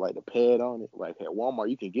might have like the pad on it, like at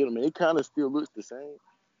Walmart you can get them, and it kind of still looks the same.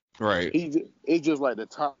 Right. It's just like the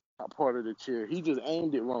top part of the chair. He just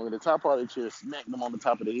aimed it wrong, and the top part of the chair smacked him on the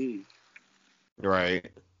top of the head.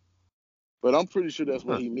 Right. But I'm pretty sure that's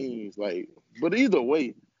what he means. Like, but either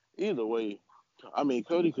way, I mean,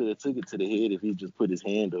 Cody could have took it to the head if he just put his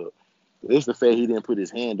hand up. It's the fact he didn't put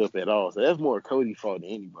his hand up at all. So that's more Cody's fault than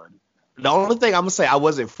anybody. The only thing I'm gonna say I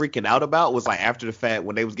wasn't freaking out about was like after the fact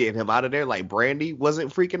when they was getting him out of there, like Brandy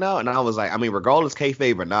wasn't freaking out, and I was like, I mean, regardless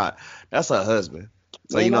kayfabe or not, that's her husband.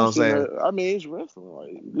 So man, you know what I'm saying? I mean, it's wrestling.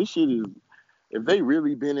 Like, this shit is, if they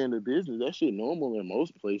really been in the business, that shit normal in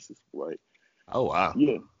most places. Like, oh wow.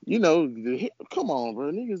 Yeah, you know, come on,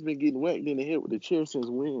 bro. Niggas been getting whacked in the head with the chair since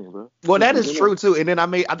when, bro? Well, that is true too. And then I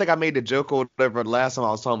think I made the joke or whatever the last time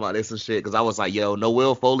I was talking about this and shit because I was like, yo,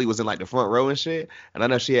 Noelle Foley was in like the front row and shit, and I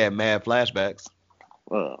know she had mad flashbacks.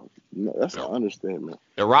 No, that's an understatement.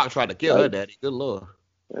 The Rock tried to kill her daddy. Good lord.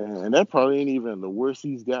 And that probably ain't even the worst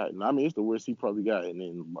he's gotten. I mean, it's the worst he probably gotten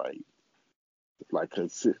in like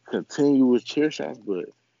continuous chair shots, but.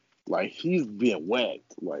 Like, he's being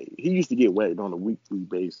whacked. Like, he used to get whacked on a weekly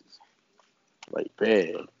basis. Like,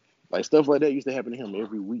 bad. Like, stuff like that used to happen to him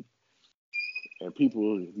every week. and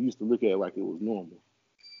people used to look at it like it was normal.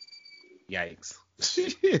 Yikes.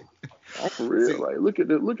 Oh, for real. See, Like, look at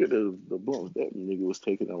the bumps that nigga was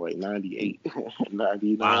taking in like 98,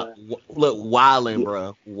 99. look, wildin',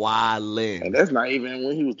 bro. Wildin'. And that's not even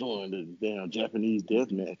when he was doing the damn Japanese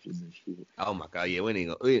death matches and shit. Oh my god, yeah, we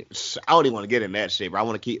ain't gonna. I don't even want to get in that shit, bro. I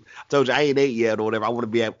want to keep. I told you I ain't ate yet or whatever. I want to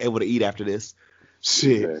be able to eat after this.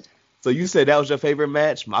 Shit. Exactly. So you said that was your favorite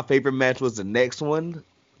match. My favorite match was the next one,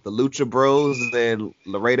 the Lucha Bros and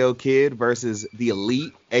Laredo Kid versus the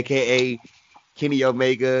Elite, aka Kenny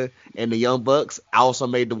Omega and the Young Bucks. I also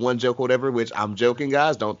made the one joke or whatever, which I'm joking,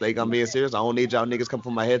 guys. Don't think I'm being serious. I don't need y'all niggas come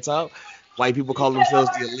from my head top. White people call themselves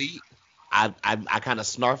the Elite. I kind of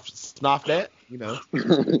snuffed that, you know.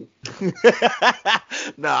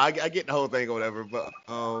 No, I get the whole thing or whatever. But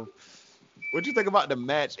what'd you think about the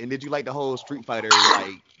match? And did you like the whole Street Fighter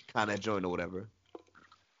like kind of joint or whatever?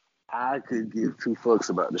 I could give two fucks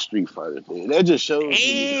about the Street Fighter thing. That just shows.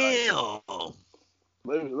 Damn.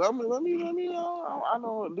 Let me. I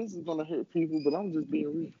know this is gonna hurt people, but I'm just being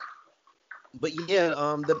real. But yeah,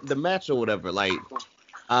 the match or whatever, like,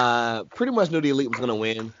 pretty much knew the Elite was gonna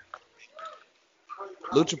win.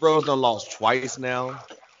 Lucha Bros done lost twice now.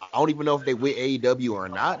 I don't even know if they with AEW or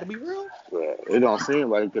not, to be real. Yeah, it don't seem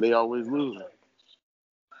like it. They always losing.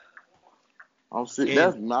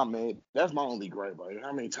 That's my man. That's my only gripe. Like,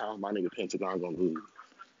 how many times my nigga Pentagon gonna lose?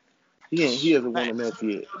 He hasn't won a match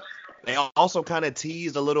yet. They also kind of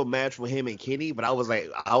teased a little match with him and Kenny, but I was like,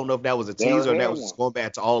 I don't know if that was a tease or that was just going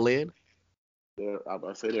back to All In. Yeah,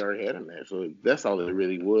 I say they already had a match, so that's all it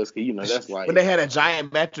really was. Cause you know that's like. But they had a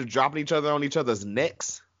giant match of dropping each other on each other's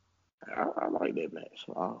necks. I like that match.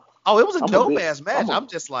 It was a dope ass match. I'm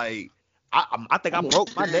just like, I think I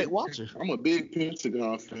broke my neck watching. I'm a big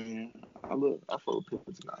Pentagon fan. I follow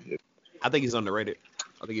Pentagon here. I think he's underrated.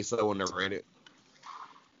 I think he's so underrated.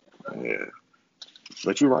 Yeah.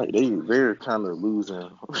 But you're right. They're kind of losing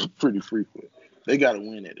pretty frequent. They got to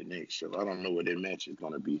win at the next show. I don't know what their match is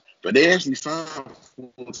going to be. But they actually signed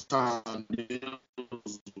full-time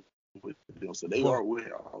deals with them, so they are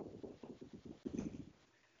well.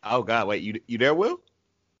 Oh, God. Wait, you there, Will?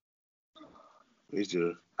 It's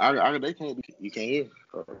just, they can't be, you can't hear.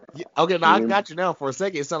 Yeah, okay, now I got you now. For a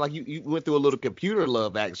second, it sounded like you went through a little computer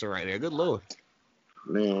love action right there. Good Lord.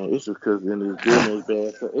 Man, it's just because in this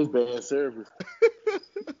business, it's bad service.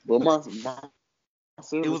 But my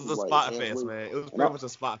service it was a spot fest, man. It was pretty much a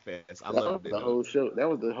spot fest. I loved it. The whole show. That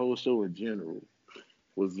was the whole show in general.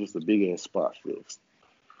 Was just a big ass spot fest.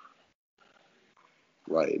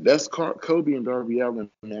 Like that's Kobe and Darby Allin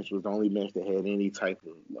match was the only match that had any type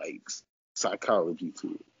of like psychology to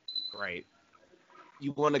it. Right.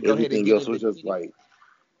 You want to go ahead and everything else was just like,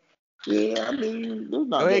 yeah. I mean, there's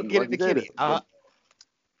not. Go ahead and get it to Kenny.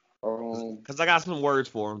 Because I got some words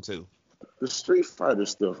for him too. The Street Fighter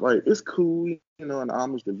stuff, like it's cool, you know, in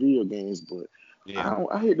homage to video games, but yeah.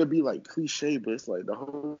 I hate to be like cliche, but it's like the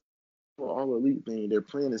whole All Elite thing. Their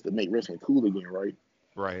plan is to make wrestling cool again, right?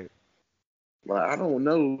 Right. Like I don't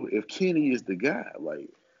know if Kenny is the guy. Like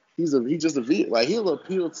he's just a video. Like he'll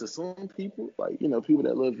appeal to some people, like you know, people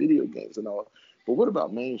that love video games and all. But what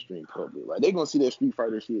about mainstream public? Like they're gonna see that Street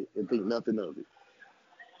Fighter shit and think nothing of it.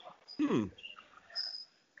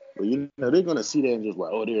 But you know, they're gonna see that and just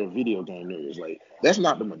like, oh, they're video game nerds. Like that's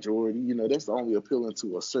not the majority. You know, that's only appealing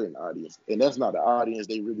to a certain audience, and that's not the audience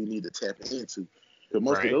they really need to tap into. Because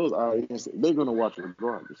most of those audiences, they're gonna watch it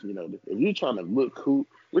regardless. You know, if you're trying to look cool,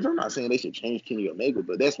 which I'm not saying they should change Kenny Omega,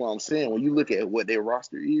 but that's what I'm saying. When you look at what their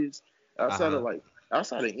roster is, outside of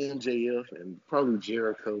MJF and probably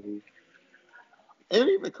Jericho, and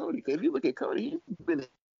even Cody. Because if you look at Cody, he's been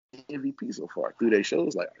MVP so far through their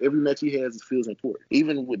shows. Like every match he has feels important.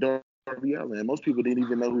 Even with Darby Allin, most people didn't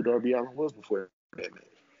even know who Darby Allin was before that match.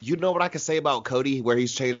 You know what I can say about Cody, where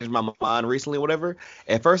he's changed my mind recently, or whatever.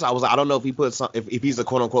 At first, I was like, I don't know if he puts if he's a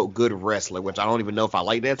quote unquote good wrestler, which I don't even know if I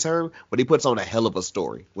like that term, but he puts on a hell of a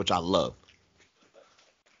story, which I love.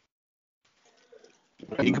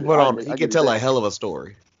 He can tell a hell of a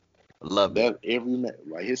story. Love that. Every match,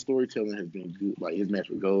 like his storytelling has been good. Like his match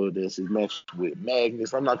with Goldust, his match with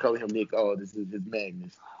Magnus. I'm not calling him Nick. Oh, this is his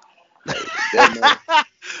Magnus. Like,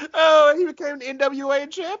 he became the NWA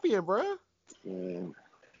champion, bro. Man.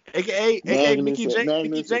 AKA Mickey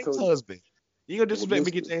James' husband. You gonna disrespect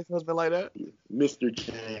Mickey James' husband like that? Mr.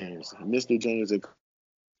 James and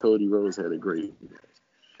Cody Rhodes had a great match,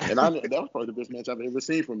 and that was probably the best match I've ever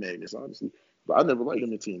seen from Magnus, honestly. But I never liked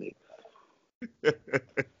him in TNA.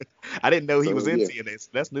 I didn't know he was in TNA. So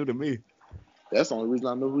that's new to me. That's the only reason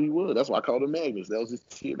I know who he was. That's why I called him Magnus. That was his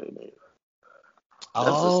TNA name.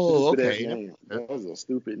 Okay. Name. That was a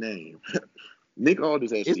stupid name. Nick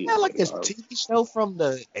Aldis actually Isn't that like a better. TV show from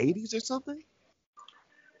the 80s or something?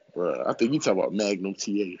 Bro, I think you talking about Magnum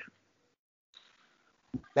TA.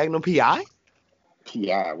 Magnum PI?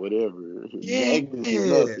 PI, whatever. Yeah. Magnus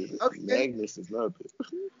is nothing. Okay. Magnus is nothing.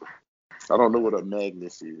 I don't know what a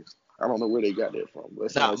Magnus is. I don't know where they got that from.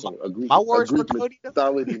 That sounds like a Greek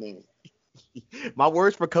mythology name. My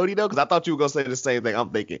words for Cody though, because I thought you were gonna say the same thing. I'm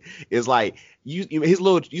thinking is like you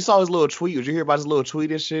saw his little tweet. Did you hear about his little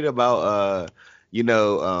tweet and shit about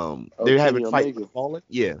they're having fight falling?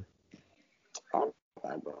 Yeah.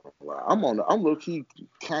 I'm low key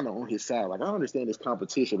kind of on his side. Like I understand this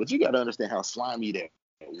competition, but you got to understand how slimy that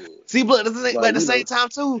was. See, but at the same time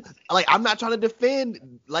too, like I'm not trying to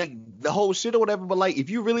defend like the whole shit or whatever, but like if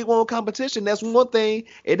you really want competition, that's one thing.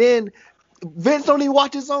 And then Vince don't even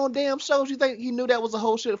watch his own damn shows. You think he knew that was a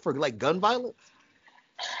whole shit for like gun violence?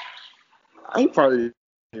 I probably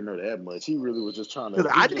didn't know that much. He really was just trying to.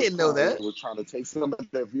 I didn't know that. Was trying to take some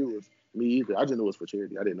of their viewers. Me either. I just knew it was for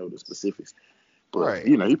charity. I didn't know the specifics. But right.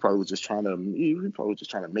 He probably was just trying to. He probably was just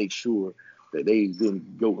trying to make sure that they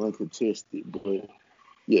didn't go uncontested. But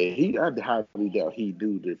yeah, I highly doubt he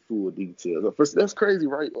do the full details. First, that's crazy,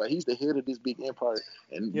 right? Like he's the head of this big empire,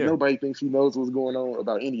 and nobody thinks he knows what's going on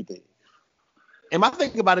about anything. And my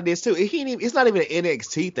thing about it is too, it's not even an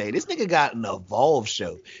NXT thing. This nigga got an Evolve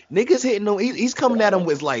show. Niggas hitting him. He's coming at him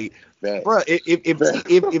with like, bro. If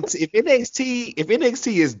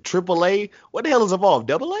NXT is AAA, what the hell is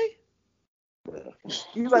Evolve? AA?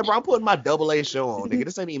 He's like, bro, I'm putting my AA show on, nigga.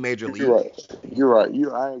 This ain't even Major League. You're right.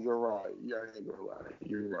 I ain't gonna lie.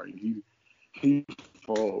 You're right. He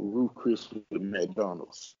fought Ruth Chris with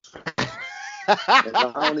McDonald's.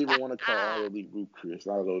 I don't even want to call All Elite Ruth Chris.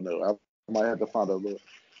 I don't know. I might have to find a little.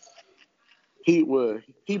 He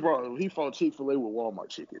fought Chick-fil-A with Walmart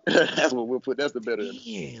chicken. That's what we'll put. That's the better.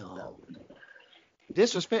 Damn.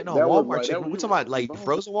 Disrespecting on Walmart chicken. We're talking about like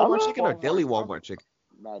frozen Walmart chicken or deli Walmart chicken.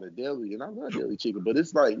 Not a deli, and I love deli chicken, but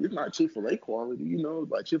it's not Chick-fil-A quality.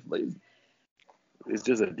 Like Chick-fil-A, it's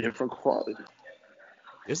just a different quality.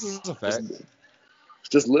 This is a fact. It's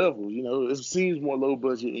just level. It seems more low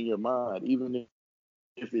budget in your mind, even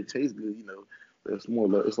if it tastes good. It's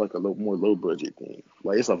like a more low budget thing.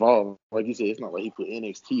 Like it's Evolve. Like you said, it's not like he put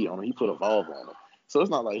NXT on him. He put Evolve on him. So it's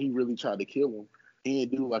not like he really tried to kill him. He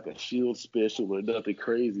didn't do like a Shield special or nothing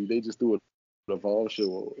crazy. They just do an Evolve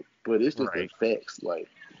show. But it's just the facts. Like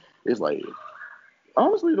it's like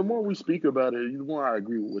honestly, the more we speak about it, the more I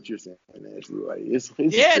agree with what you're saying. Actually, like it's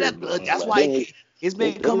that's why it's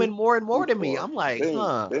been coming more and more to me. I'm like, They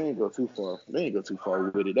ain't go too far. They ain't go too far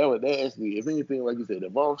with it. That actually, if anything, like you said, the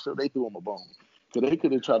Evolve show, they threw him a bone. So they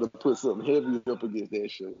could have tried to put something heavy up against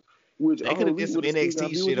that show. Which they could have did some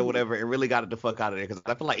NXT shit or whatever and really got it the fuck out of there. Because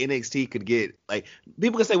I feel like NXT could get, like,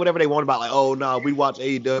 people can say whatever they want about, like, oh, no, we watch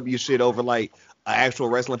AEW shit over, like, an actual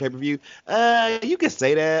wrestling pay-per-view. You can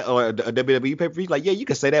say that. Or a WWE pay-per-view. Like, yeah, you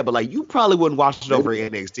can say that. But, like, you probably wouldn't watch it over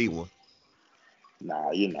an NXT one.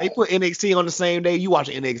 Nah, you're not. They put NXT on the same day. You watch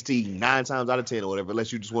NXT 9 times out of 10 or whatever,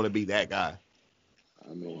 unless you just want to be that guy.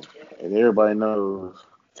 I mean, and everybody knows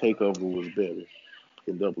TakeOver was better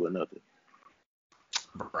than Double or Nothing.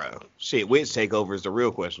 Bro, shit, which TakeOver is the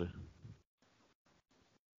real question?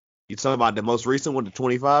 You talking about the most recent one, the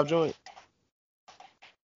 25 joint?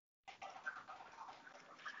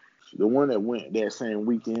 The one that went that same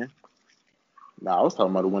weekend. Nah, I was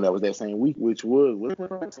talking about the one that was that same week, which was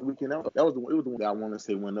that weekend. It was the one that I want to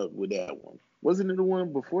say went up with that one. Wasn't it the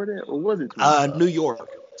one before that, or was it? New York.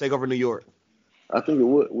 TakeOver New York. I think it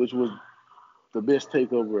was, which was the best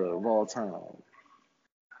TakeOver of all time.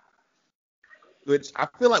 Which I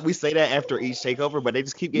feel like we say that after each TakeOver, but they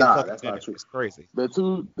just keep getting fucking that's better. Not true. It's crazy. The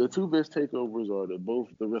two best TakeOvers are both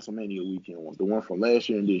the WrestleMania weekend ones. The one from last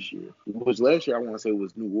year and this year. Which last year I want to say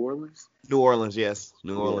was New Orleans. New Orleans, yes.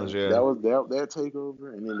 New Orleans, yeah. That was that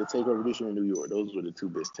TakeOver, and then the TakeOver this year in New York. Those were the two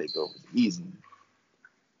best TakeOvers. Easy.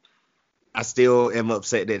 I still am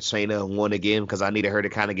upset that Shayna won again because I needed her to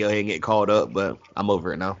kind of go ahead and get called up, but I'm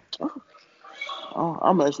over it now.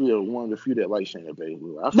 I'm actually one of the few that like Shayna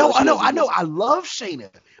Baszler. I know. I love Shayna,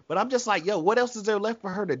 but I'm just like, yo, what else is there left for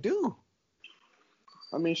her to do?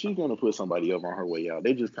 I mean, she's gonna put somebody up on her way out.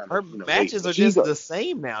 They just kind of her matches are just the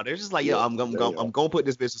same now. They're just like, yo, I'm gonna put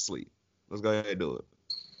this bitch to sleep. Let's go ahead and do it.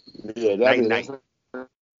 Yeah, that's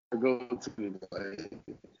go to.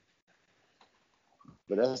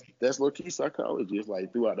 But that's low key psychology. It's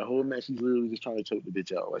like throughout the whole match, she's literally just trying to choke the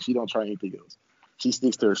bitch out. Like she don't try anything else. She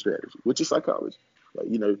sticks to her strategy, which is psychology. Like,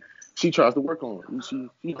 you know, she tries to work on it. She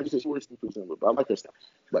like you said, she works in December, but I like her style.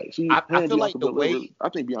 Like I and feel like Bianca the Belair. way. I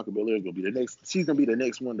think Bianca Belair is gonna be the next. She's gonna be the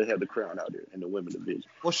next one to have the crown out there in the women's division.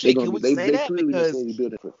 Well, shit, can we say They that? clearly just Because say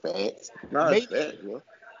building for facts. Not maybe, facts, bro.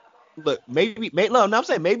 look, no, I'm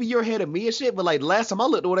saying maybe you're ahead of me and shit, but like last time I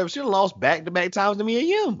looked or whatever, she lost back-to-back times to Mia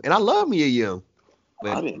Yim, and I love Mia Yim.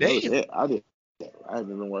 But I didn't know damn, that. I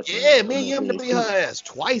haven't been watching yeah, Mia enough Yim to beat NXT. her ass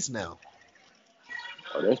twice now.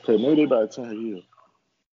 Oh, that's crazy. Maybe they about to turn her heel.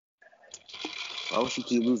 Why would she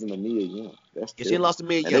keep losing to Mia Yim? That's Yeah, she lost to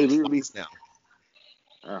Mia and they Yim literally twice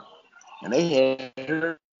now. and they had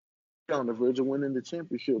her on the verge of winning the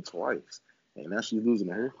championship twice, and now she's losing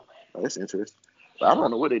to her. Oh, that's interesting. But I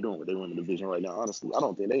don't know what they're doing with their women's division right now. Honestly, I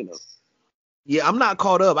don't think they know. Yeah, I'm not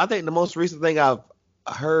caught up. I think the most recent thing I've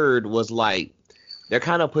heard was like they're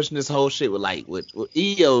kind of pushing this whole shit with like with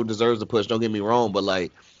EO deserves a push. Don't get me wrong, but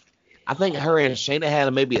like I think her and Shayna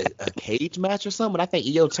had maybe a cage match or something. I think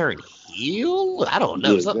EO turned heel. I don't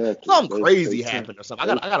know. Yeah, exactly. Something crazy happened or something.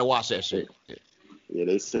 I gotta watch that shit. Yeah,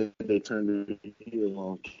 they said they turned her heel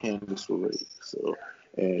on Candice LeRae. So,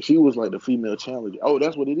 and she was like the female challenger. Oh,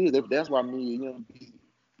 that's what it is. That's why Mia Yim beat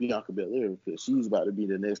Bianca Belair, because she's about to be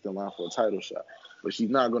the next in line for a title shot, but she's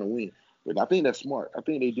not gonna win. But I think that's smart. I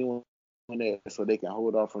think they're doing that so they can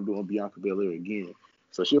hold off from doing Bianca Belair again.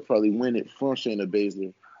 So she'll probably win it from Shayna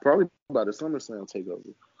Baszler, probably by the SummerSlam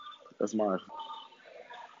takeover. That's my.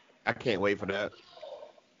 I can't wait for that.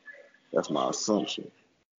 That's my assumption.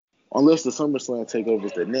 Unless the SummerSlam takeover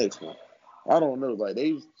is the next one. I don't know. Like,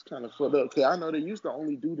 they kind of fucked up. Because I know they used to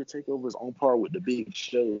only do the takeovers on par with the big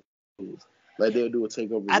shows. Like, they'll do a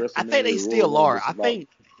takeover WrestleMania. I think they still are. I think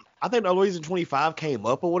the only reason 25 came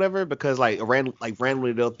up or whatever because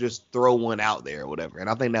randomly they'll just throw one out there or whatever. And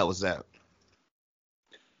I think that was that.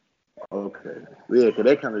 Okay. Yeah, because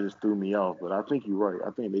that kind of just threw me off. But I think you're right.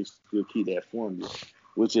 I think they still keep that formula.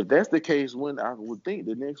 Which, if that's the case, when I would think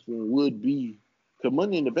the next one would be. Because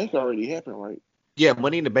Money in the Bank already happened, right? Yeah,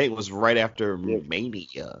 Money in the Bank was right after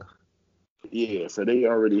Mania. Yeah, so they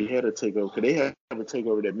already had a takeover. Because they have a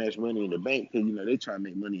takeover that matched Money in the Bank. Because, you know, they try to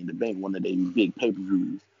make Money in the Bank one of their big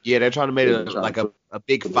pay-per-views. Yeah, they're trying to make it like a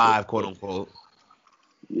big five, quote unquote.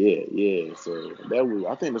 Yeah. So that was,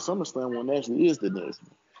 I think the SummerSlam one actually is the next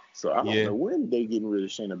one. So I don't know when they getting rid of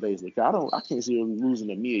Shayna Baszler. I can't see her losing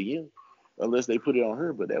to Mia Yim unless they put it on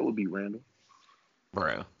her, but that would be random.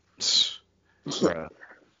 Bro.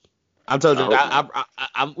 I told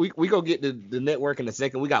you, we go get the network in a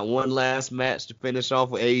second. We got one last match to finish off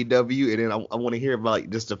with AEW, and then I want to hear about like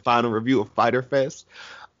just the final review of Fyter Fest.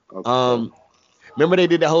 Okay. Remember they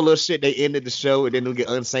did that whole little shit. They ended the show, and then they get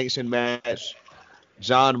unsanctioned match.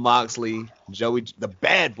 John Moxley, the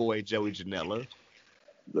bad boy Joey Janela.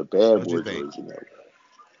 The bad boy Joey Janela.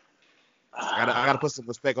 I gotta put some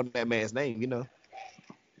respect on that man's name, you know.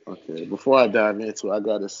 Okay, before I dive into it, I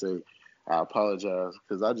gotta say I apologize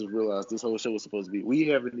because I just realized this whole show was supposed to be. We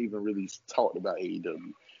haven't even really talked about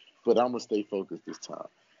AEW, but I'm gonna stay focused this time.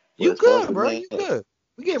 But you good, bro? You good?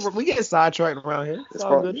 We get sidetracked around here. It's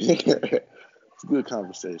all good. It's a good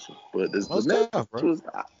conversation, but the match was.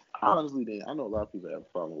 I honestly didn't. I know a lot of people have a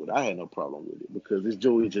problem with it. I had no problem with it because it's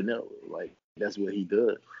Joey Janela. Like, that's what he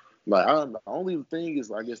does. Like, the only thing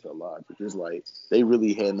is, I guess, the logic is like they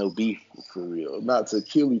really had no beef for real, not to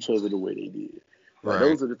kill each other the way they did. Like,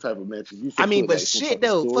 those are the type of matches you should put, but like, shit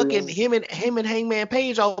though, fucking him and Hangman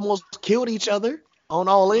Page almost killed each other on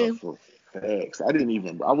All In. Facts. I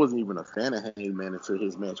wasn't even a fan of Hangman until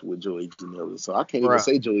his match with Joey Janela. So I can't even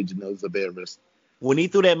say Joey Janela's a bad wrestler. When he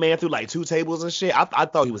threw that man through like 2 tables and shit, I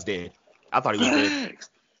thought he was dead. I thought he was dead.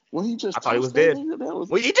 When he just I thought he was dead.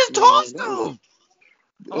 He just tossed him.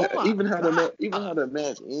 Even how the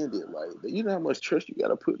match ended, like, you know how much trust you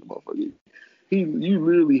gotta put in the motherfucker. You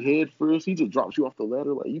literally head first. He just drops you off the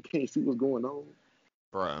ladder, like you can't see what's going on,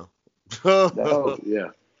 bro. Yeah.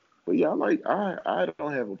 But yeah, I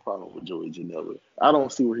don't have a problem with Joey Janela. I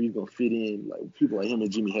don't see where he's gonna fit in. Like, people like him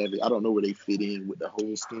and Jimmy Havoc, I don't know where they fit in with the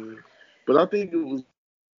whole scheme. But I think it was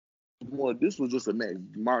more. This was just a match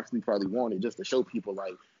Moxley probably wanted just to show people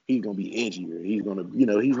like he's gonna be edgier. He's gonna,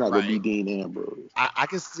 he's not gonna be Dean Ambrose. I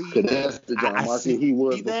can see. Because that's the John Moxley he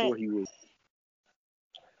was before he was.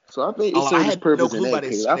 So I think it served its purpose in that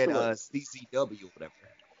case. I feel like CCW or whatever.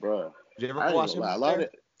 Bro, did you ever watch him?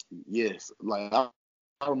 Yes, like I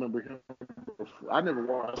remember him. I never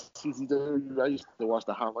watched CCW. I used to watch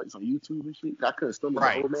the highlights on YouTube and shit. I couldn't stomach the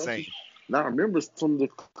whole match. Same. Now I remember some of the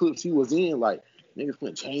clips he was in, like niggas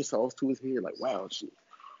putting chainsaws to his head, like wild shit.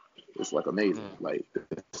 It's like amazing, like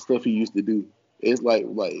the stuff he used to do. It's like I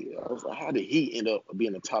was like, how did he end up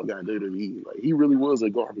being a top guy in WWE? Like, he really was a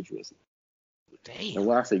garbage wrestler. Damn. And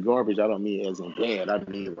when I say garbage, I don't mean as in bad. I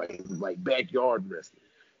mean like backyard wrestling,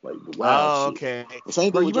 like the wild shit. Okay. The same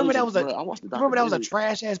thing Bro, you with remember Jason. that was a Bro, I watched the you remember that was a documentary.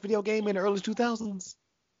 trash ass video game in the early 2000s?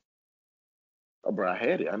 Oh, bro, I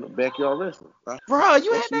had it. I know backyard wrestling. Bro,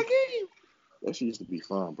 you That had that shit, game? that shit used to be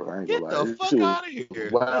fun, bro. I ain't Get gonna the lie. That fuck shit was out of here.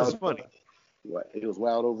 That's wild. funny. It was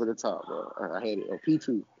wild over the top, bro. I had it on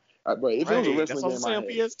P2. Bro, if it was a Right. That's wrestling what I'm game, I saying, had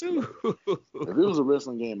it. PS2. If it was a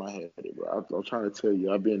wrestling game, I had it, bro. I'm trying to tell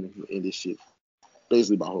you, I've been in this shit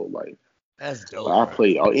basically my whole life. That's dope. I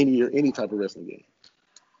played any type of wrestling game.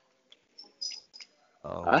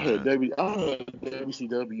 Oh, I had man.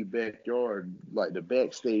 WCW backyard, like the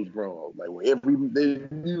backstage brawl, like where you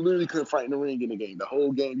literally couldn't fight in the ring in the game. The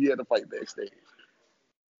whole game you had to fight backstage.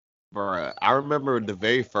 Bruh, I remember the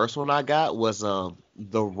very first one I got was the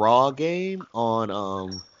Raw game on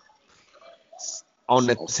Nintendo On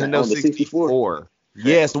the 64. 64.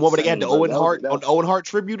 Yes, the one where they had the Same, bro. Owen Hart on the Owen Hart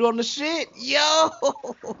tribute on the shit. Yo.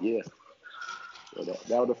 Yeah. That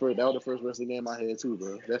was the first wrestling game I had too,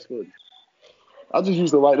 bro. That's good. I just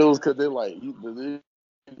used to like those because they're like the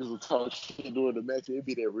niggas will talk shit during the match. It'd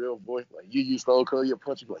be that real voice, like you Stone Cold, you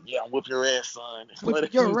punch, you like, yeah, I'm whooping your ass, son. Whip That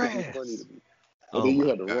used your to be ass. funny to me. And Oh then you my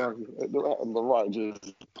had the God. Rock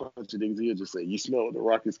just punching niggas. He'd just say, "You smell what the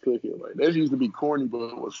Rock is cooking." Like that used to be corny, but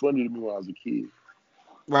it was funny to me when I was a kid.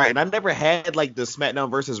 Right, and I never had like the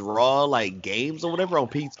SmackDown versus Raw like games or whatever on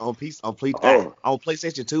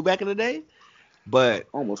PlayStation 2 back in the day, but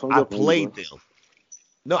I almost hung I up on you, bro. played them.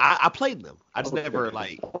 No, I played them. I just Okay. never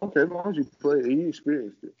like. Okay, as long as you play it, you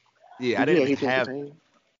experienced it. Yeah, I Did you didn't Here Comes have. the Pain?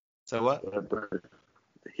 So what?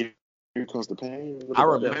 Here Comes the Pain. What I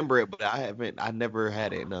about that? remember it, but I never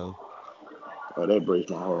had it. No. Oh, that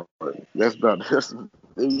breaks my heart. You're not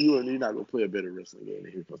gonna play a better wrestling game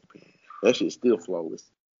than Here Comes the Pain. That shit's still flawless.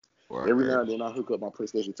 Every now and then I hook up my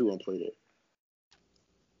PlayStation 2 and play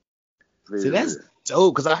that. See, that's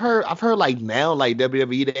dope because I've heard like now like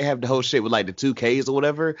WWE they have the whole shit with like the 2Ks or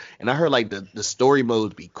whatever, and I heard like the story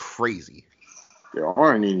modes be crazy. There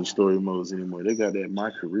aren't any story modes anymore. They got that My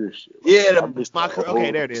Career shit. Like, Yeah,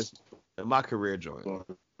 okay, there it is. My career joint.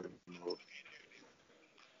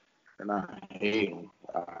 And I hate them.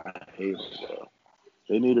 Bro.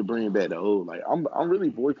 They need to bring back the old. Like I'm really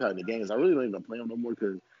boycotting the games. I really don't even play them no more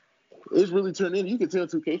because it's really turned in. You can tell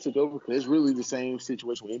 2K took over because it's really the same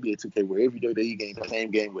situation with NBA 2K where every day you game the same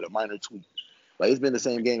game with a minor tweak. Like it's been the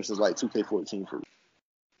same game since like 2K14 for me.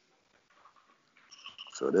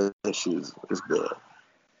 So that shit is bad.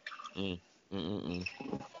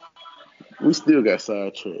 We still got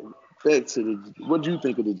sidetracked. Back to what do you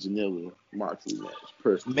think of the Janela Moxley match,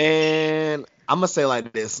 personally? Man, I'm gonna say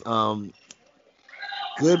like this.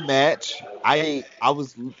 Good match. I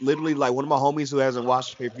was literally like one of my homies who hasn't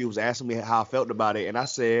watched the pay-per-view was asking me how I felt about it, and I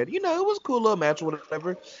said, it was a cool little match or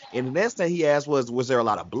whatever. And the next thing he asked was there a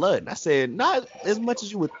lot of blood? And I said, not as much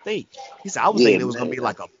as you would think. He said, I was thinking it was gonna be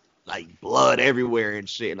like blood everywhere and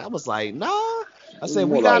shit. And I was like, nah. I said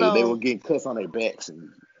we got they were getting cuts on their backs and.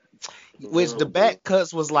 Which the back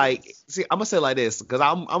cuts was like, see, I'm gonna say it like this because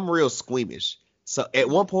I'm real squeamish. So at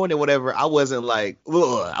one point or whatever, I wasn't like,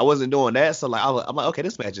 ugh, I wasn't doing that. So like, I'm like, okay,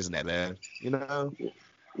 this match isn't that bad, Yeah,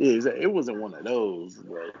 it wasn't one of those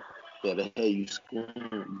like that had you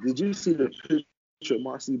scream. Did you see the picture of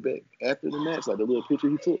Moxley back after the match, like the little picture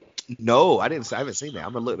he took? No, I haven't seen that.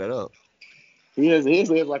 I'm gonna look that up. He has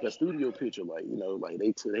like a studio picture, like like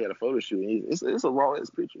they had a photo shoot. And it's a raw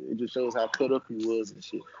ass picture. It just shows how cut up he was and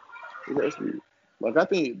shit. That's weird. Like I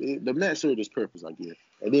think the match served its purpose, I guess.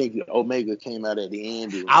 And then Omega came out at the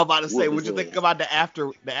end. I was about to say, what you think about the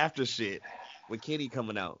after shit with Kenny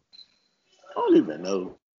coming out? I don't even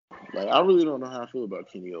know. Like I really don't know how I feel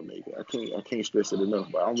about Kenny Omega. I can't stress it enough.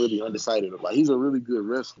 But I'm really undecided. Like he's a really good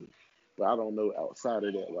wrestler, but I don't know outside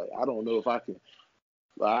of that. Like I don't know if I can.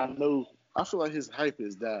 Like I feel like his hype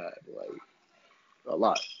has died like a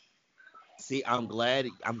lot. See, I'm glad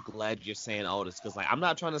you're saying all this because like I'm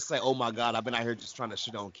not trying to say, oh my God, I've been out here just trying to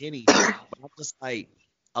shit on Kenny, but I'm just like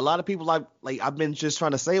a lot of people like I've been just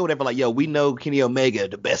trying to say whatever like, yo, we know Kenny Omega,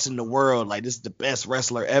 the best in the world, like this is the best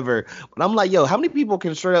wrestler ever. But I'm like, yo, how many people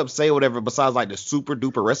can straight up say whatever besides like the super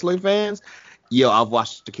duper wrestling fans? Yo, I've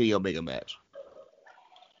watched the Kenny Omega match.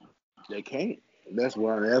 They can't. That's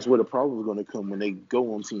where the problem is going to come when they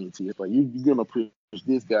go on TNT. It's like you're going to push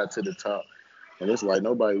this guy to the top. And it's like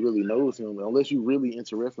nobody really knows him unless you really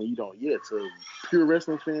into wrestling. You don't yet. To pure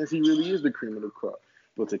wrestling fans, he really is the cream of the crop.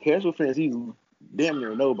 But to casual fans, he's damn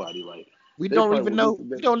near nobody. Like we don't know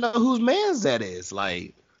whose man's that is.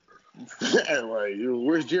 Like, like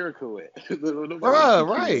where's Jericho at?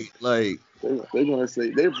 Right? Like they're gonna say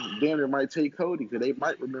they damn near might take Cody because they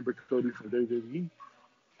might remember Cody from WWE.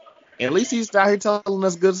 At least he's out here telling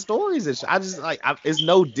us good stories. And I just like, it's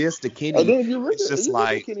no diss to Kenny. And then if you look it's at, just you look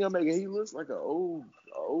like at Kenny Omega, he looks like an old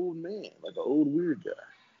man, like an old weird guy.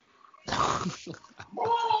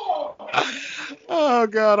 Oh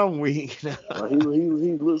God, I'm weak.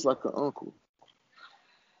 He looks like an uncle.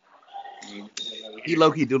 He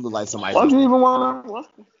low key do look like somebody. Why do you even want to?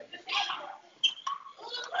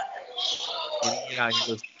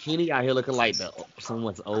 Kenny out here looking like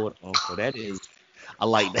someone's old uncle. That is, I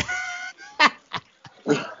like that.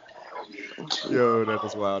 Yo, that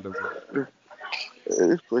was wild.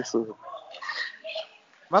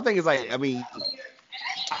 My thing is like, I mean,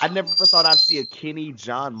 I never thought I'd see a Kenny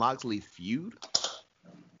John Moxley feud.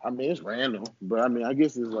 I mean, it's random, but I mean, I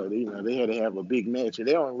guess it's like, you know, they had to have a big match, and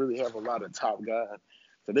they don't really have a lot of top guys,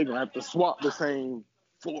 so they're gonna have to swap the same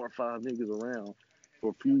 4 or 5 niggas around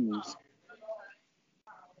for feuds.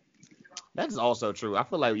 That's also true. I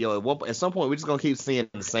feel like, yo, at some point we're just gonna keep seeing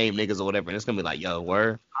the same niggas or whatever, and it's gonna be like, yo,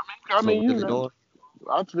 word. I mean, you know,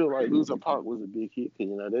 I feel like Losing Park was a big hit, you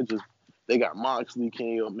know, they got Moxley,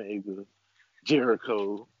 Kenny Omega,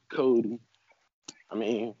 Jericho, Cody. I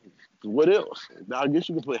mean, what else? I guess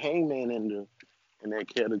you can put Hangman in that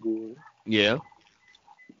category. Yeah.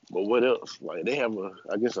 But what else? Like, they have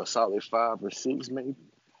I guess a solid 5 or 6 maybe.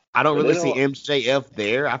 I don't really see MJF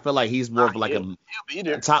there. I feel like he's more of like a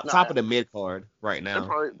top of the mid card right now.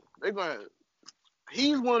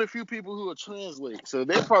 He's one of the few people who will translate. So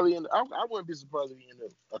they're probably I wouldn't be surprised if he ended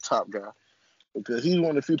up a top guy, because he's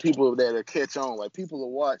one of the few people that will catch on. Like, people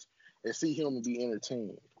will watch and see him and be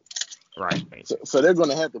entertained. Right. So they're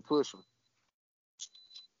gonna have to push him.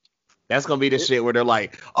 That's gonna be the shit where they're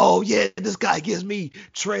like, oh yeah, this guy gives me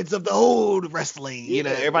treads of the old wrestling. You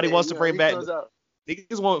know, everybody wants to bring back.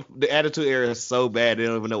 Niggas want the Attitude Era so bad they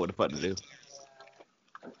don't even know what the fuck to do.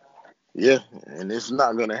 Yeah, and it's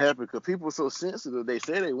not gonna happen because people are so sensitive. They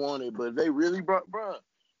say they want it, but they really brought, bro.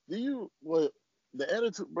 The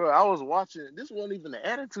Attitude, bro? I was watching. This wasn't even the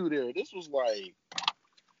Attitude Era. This was like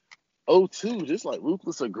 02. Just like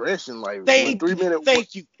Ruthless Aggression. Like, thank you.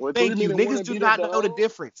 Niggas do not know the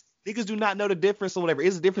difference. Niggas do not know the difference or whatever.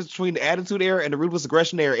 It's the difference between the Attitude Era and the Ruthless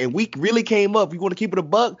Aggression Era. And we really came up. We want to keep it a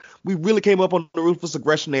buck. We really came up on the Ruthless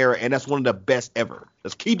Aggression Era, and that's one of the best ever.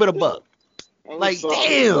 Let's keep it a buck. Like,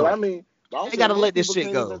 damn. But I mean, they gotta let this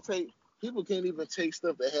shit go. People can't even take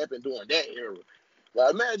stuff that happened during that era.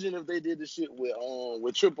 Like, imagine if they did the shit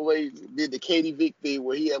with Triple H, did the Katie Vick thing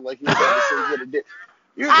where he had like he was about to say what it did.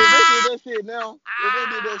 If they did that shit now,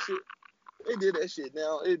 they did that shit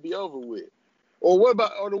now, it'd be over with. Or what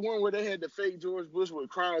about the one where they had the fake George Bush with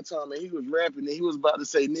Crying Time and he was rapping and he was about to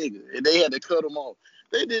say nigga and they had to cut him off.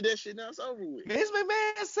 They did that shit now, it's over with. Vince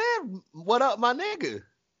McMahon said, "What up, my nigga?"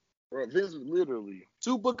 Bro, Vince literally.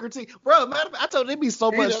 To Booker T. Bro, I told him there'd be so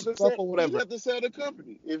much stuff or whatever. He'd have to sell the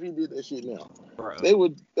company if he did that shit now. Bro. They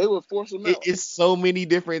would force him out. It's so many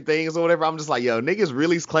different things or whatever. I'm just like, yo, niggas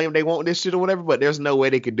really claim they want this shit or whatever, but there's no way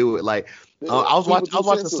they could do it. Like, I was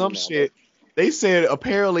watching some shit. They said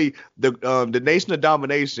apparently the Nation of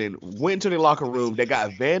Domination went into their locker room. They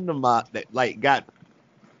got vandalized. It got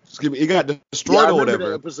destroyed or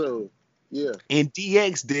whatever. That episode. Yeah. And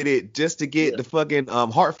DX did it just to get the fucking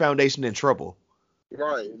Hart Foundation in trouble.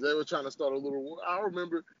 Right. They were trying to start a little war. I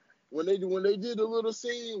remember when they did a little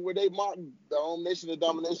scene where they mocked the Nation of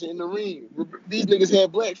Domination in the ring. These niggas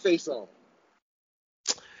had blackface on.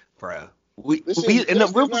 Bruh. In the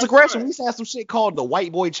Ruthless Aggression, we used to have some shit called the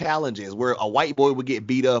White Boy Challenges, where a white boy would get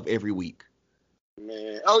beat up every week.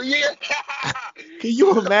 Man, oh yeah. Can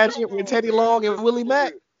you imagine with Teddy Long and Willie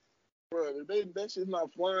Mack? Bro, that shit's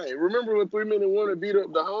not flying. Remember when 3 Minute Warner beat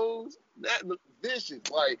up the hoes? That looked vicious,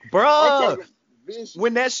 like, bro.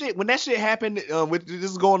 When that shit happened, this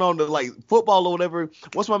is going on to like football or whatever.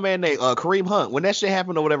 What's my man name? Kareem Hunt. When that shit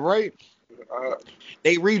happened or whatever, right?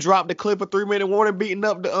 They redropped the clip of 3 Minute Warner beating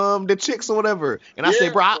up the chicks or whatever. And I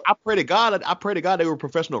said, bro, I pray to God they were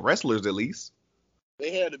professional wrestlers at least.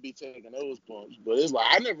 They had to be taking those bumps, but it's like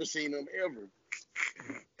I never seen them ever.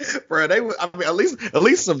 Bro, they were. I mean, at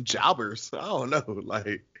least some jobbers. I don't know,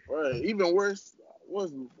 like. Right. Even worse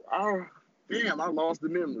was I lost the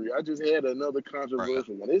memory. I just had another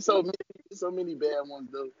controversial one. There's so many bad ones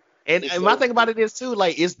though. And my thing about it is too,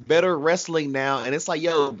 like, it's better wrestling now, and it's like,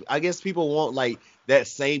 yo, I guess people want like that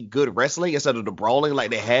same good wrestling instead of the brawling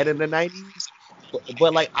like they had in the 90s.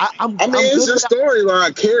 But like I'm it's good just without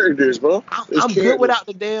storyline characters, bro. I'm good without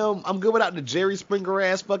the Jerry Springer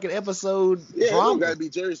ass fucking episode Yeah, it don't drama. gotta be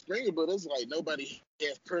Jerry Springer, but it's like nobody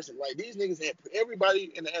has person. Like these niggas had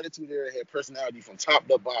everybody in the Attitude Era had personality from top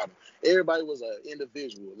to bottom. Everybody was an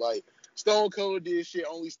individual. Like Stone Cold did shit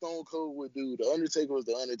only Stone Cold would do. The Undertaker was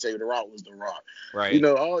the Undertaker. The Rock was the Rock. Right. You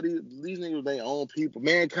know, all these niggas were their own people.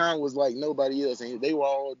 Mankind was like nobody else, and they were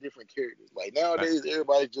all different characters. Like nowadays,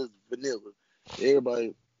 everybody's just vanilla.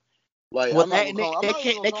 Everybody. Like well,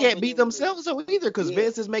 they can't beat themselves so either because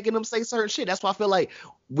Vince is making them say certain shit. That's why I feel like,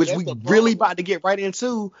 which we really about to get right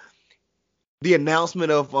into, the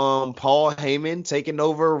announcement of Paul Heyman taking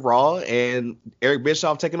over Raw and Eric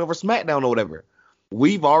Bischoff taking over SmackDown or whatever.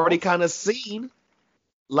 We've already kind of seen,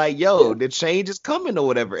 like, the change is coming or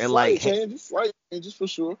whatever, and slight changes for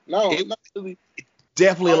sure. No, not really.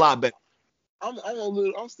 Definitely a lot better. I'm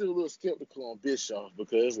still a little skeptical on Bischoff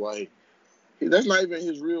because like. That's not even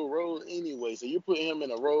his real role anyway. So you're putting him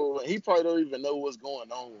in a role, and he probably don't even know what's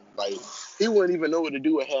going on. Like he wouldn't even know what to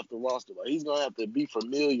do with half the roster. Like he's gonna have to be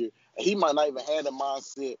familiar, and he might not even have the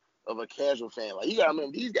mindset of a casual fan. Like you gotta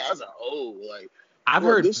remember, these guys are old. Like I've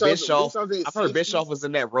heard Bischoff was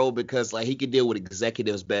in that role because like he could deal with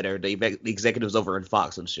executives better. The executives over in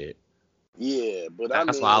Fox and shit. Yeah, but that's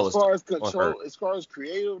as far as control, as far as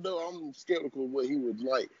creative though, I'm skeptical of what he would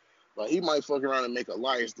like. Like he might fuck around and make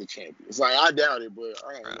Elias the champion. It's like I doubt it, but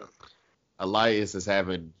I don't know. Elias is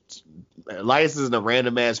in a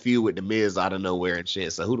random ass feud with the Miz out of nowhere and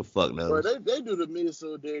shit. So who the fuck knows? But they do the Miz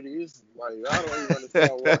so dirty. It's like I don't even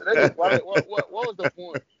understand what was the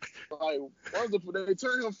point? Like they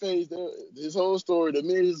turned him face. His whole story. The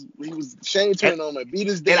Miz Shane turned on him and beat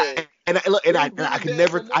his dad. I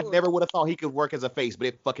never would have thought he could work as a face, but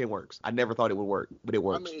it fucking works. I never thought it would work, but it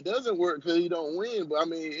works. I mean, it doesn't work because he don't win, but I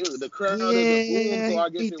mean, the crowd doesn't boom, so I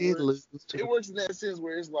guess it works. It works in that sense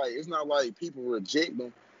where it's not like people reject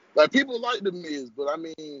him. Like people like the Miz, but I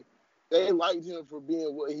mean, they liked him for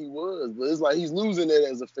being what he was. But it's like he's losing it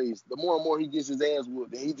as a face. The more and more he gets his ass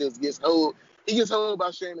whooped, and he just gets held. He gets held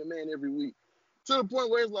by Shane McMahon every week to the point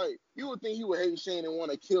where it's like you would think he would hate Shane and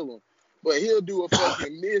want to kill him. But he'll do a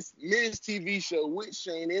fucking Miz TV show with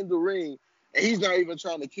Shane in the ring, and he's not even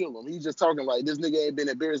trying to kill him. He's just talking like this nigga ain't been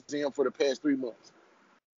embarrassing him for the past 3 months.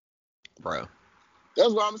 Bro.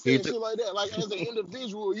 That's why I'm saying shit like that. Like, as an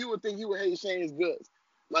individual, you would think he would hate Shane's guts.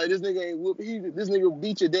 Like, this nigga ain't whoop. This nigga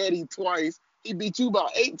beat your daddy twice. He beat you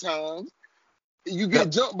about 8 times. You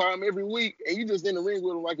get jumped by him every week, and you just in the ring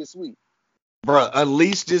with him like it's sweet. Bro,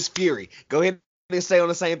 unleash this fury. Go ahead and say on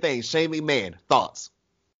the same thing. Shane McMahon, thoughts?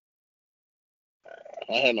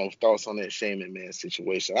 I had no thoughts on that Shane McMahon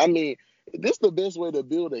situation. I mean, this the best way to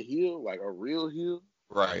build a heel, like a real heel.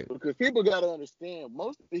 Right. Because people got to understand,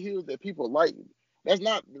 most of the heels that people like, that's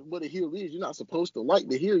not what a heel is. You're not supposed to like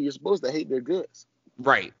the heel. You're supposed to hate their guts.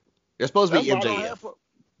 Right. They're supposed to be MJF.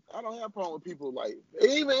 I don't have a problem with people like,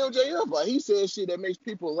 even MJF, like he says shit that makes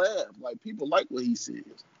people laugh. Like people like what he says.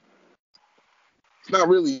 It's not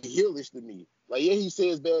really heelish to me. Like, yeah, he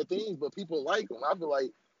says bad things, but people like him. I feel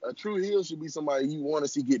like a true heel should be somebody you want to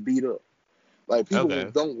see get beat up. Like,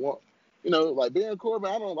 people don't want, like Baron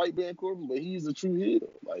Corbin. I don't like Baron Corbin, but he's a true heel.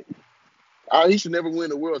 Like, he should never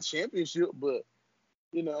win a world championship, but,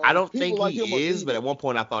 I don't think like he is, but at one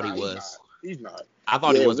point I thought he was. He's not. I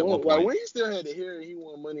thought he was at one point. Like, when he still had the hair and he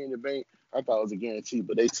won Money in the Bank, I thought it was a guarantee,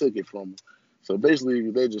 but they took it from him. So, basically,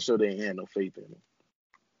 they just showed they ain't had no faith in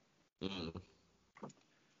him. Mm.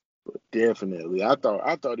 But definitely, I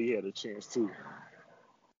thought he had a chance, too.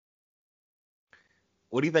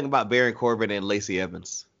 What do you think about Baron Corbin and Lacey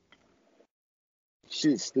Evans?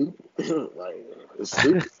 Shit's stupid. Like, it's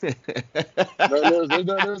stupid.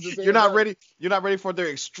 You're not ready. You're not ready for their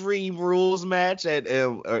Extreme Rules match at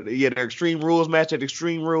their Extreme Rules match at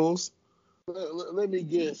Extreme Rules. Let me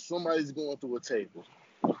guess. Somebody's going through a table.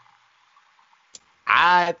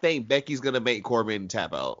 I think Becky's gonna make Corbin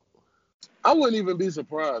tap out. I wouldn't even be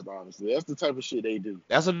surprised, honestly. That's the type of shit they do.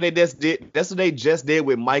 That's what they just did. That's what they just did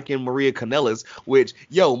with Mike and Maria Kanellis. Which,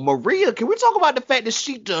 Maria, can we talk about the fact that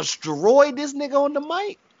she destroyed this nigga on the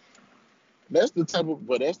mic? That's the type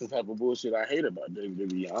of bullshit I hate about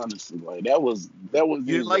WWE. Honestly, like that was. You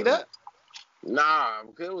didn't like that? Nah,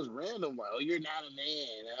 because it was random. Like, oh, you're not a man.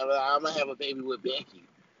 I'm gonna have a baby with Becky.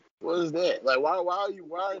 What is that? Like, why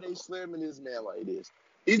are they slamming this man like this?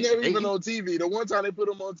 He's never even on TV. The one time they put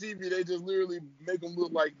him on TV, they just literally make him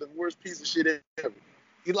look like the worst piece of shit ever.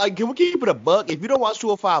 Like, can we keep it a buck? If you don't watch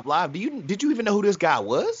 205 Live, did you even know who this guy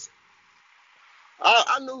was?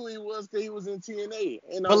 I knew who he was because he was in TNA.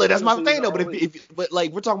 But like, that's my thing, though. But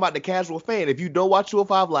we're talking about the casual fan. If you don't watch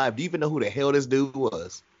 205 Live, do you even know who the hell this dude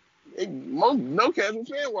was? no casual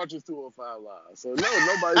fan watches 205 Live, so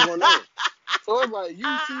nobody's gonna know. So it's like you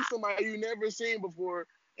see somebody you never seen before,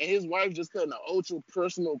 and his wife just cutting an ultra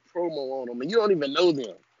personal promo on him, and you don't even know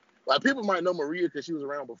them. Like people might know Maria because she was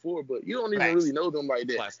around before, but you don't even really know them like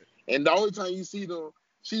that. Classic. And the only time you see them,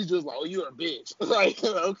 she's just like, "Oh, you're a bitch." Like,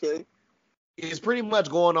 okay. It's pretty much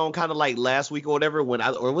going on kind of like last week or whatever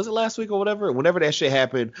or was it last week or whatever? Whenever that shit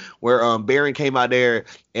happened where Baron came out there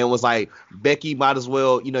and was like, Becky might as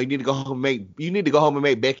well, you need to go home and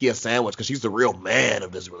make Becky a sandwich because she's the real man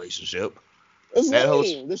of this relationship. It's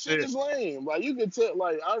lame. The shit is lame. Like you could tell,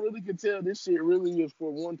 like I really could tell this shit really is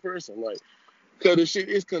for one person. Like, cause the shit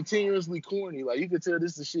is continuously corny. Like you could tell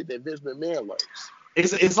this is shit that Vince McMahon likes.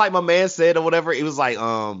 It's like my man said or whatever. It was like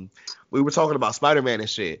we were talking about Spider-Man and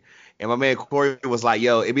shit, and my man Corey was like,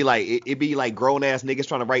 "Yo, it'd be like grown ass niggas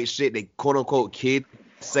trying to write shit that quote unquote kids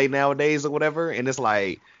say nowadays or whatever." And it's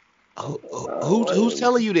like, who's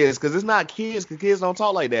telling you this? Because it's not kids. Because kids don't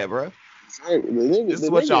talk like that, bro. This is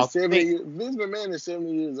what y'all think. Vince McMahon is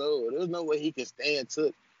 70 years old. There's no way he can stand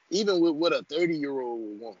to, even with what a 30-year-old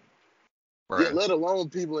would want. Right. Yeah, let alone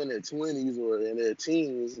people in their 20s or in their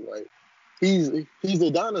teens. Like he's a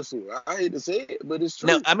dinosaur. I hate to say it, but it's true.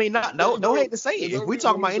 No, I mean, don't hate to say it. If we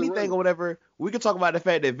talk about anything or whatever, we can talk about the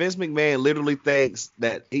fact that Vince McMahon literally thinks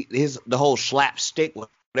that the whole slapstick,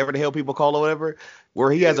 whatever the hell people call it, whatever,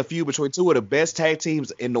 where he has a feud between two of the best tag teams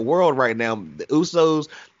in the world right now, the Usos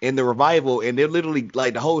and the Revival, and they're literally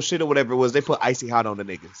like the whole shit or whatever was they put icy hot on the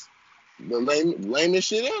niggas. The lamest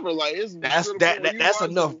shit ever. Like that's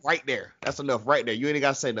enough right there. That's enough right there. You ain't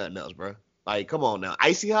gotta say nothing else, bro. Like, come on now,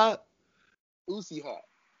 icy hot. Uzi hot.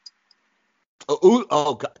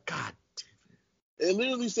 Oh God. It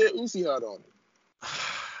literally said Uzi hot on it.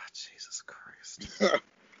 Jesus Christ.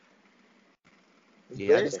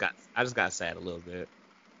 Yeah, I just got sad a little bit.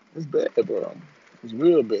 It's bad, bro. It's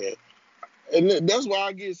real bad. And that's why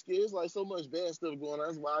I get scared. It's like so much bad stuff going on.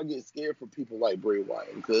 That's why I get scared for people like Bray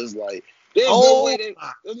Wyatt. Because like there's no way that shit's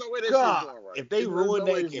going right. If they ruined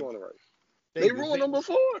that game, they ruined him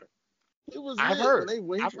before. He was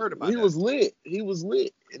lit. I've heard about it. He was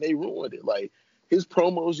lit. And they ruined it. Like his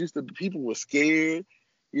promos people were scared.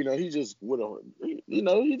 He just he just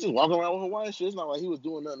walking around with Hawaiian shit. It's not like he was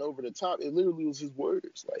doing nothing over the top. It literally was his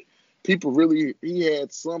words. Like people really, he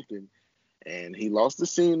had something, and he lost to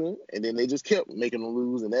Cena, and then they just kept making him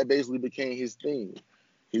lose, and that basically became his thing.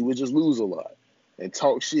 He would just lose a lot and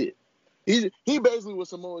talk shit. He basically was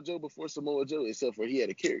Samoa Joe before Samoa Joe, except for he had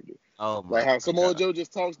a character. Oh my like how Samoa God. Joe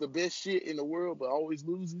just talks the best shit in the world, but always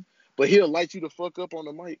loses. But he'll light you the fuck up on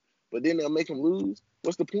the mic, but then they'll make him lose.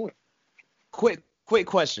 What's the point? Quick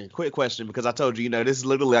question, because I told you, this is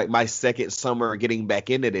literally like my second summer getting back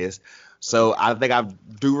into this. So I think I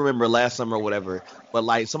do remember last summer or whatever. But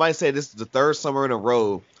like somebody said, this is the third summer in a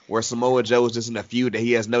row where Samoa Joe is just in a feud that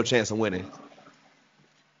he has no chance of winning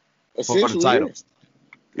for the title. Yes.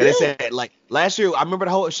 And they said like last year, I remember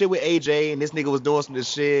the whole shit with AJ, and this nigga was doing some of this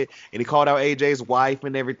shit, and he called out AJ's wife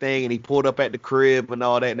and everything, and he pulled up at the crib and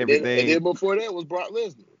all that and everything. And then before that was Brock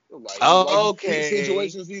Lesnar. Like, okay.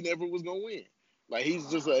 Situations he never was gonna win. Like he's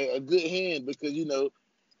just a good hand because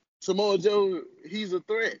Samoa Joe, he's a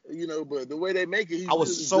threat, but the way they make it, I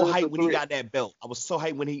was so hyped when he got that belt. I was so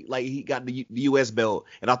hyped when he got the US belt,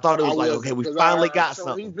 and I thought it was okay, we finally got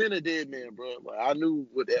something. He's been a dead man, bro. Like I knew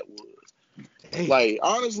what that was. Hey. Like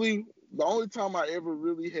honestly, the only time I ever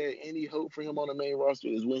really had any hope for him on the main roster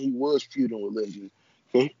is when he was feuding with Lesnar.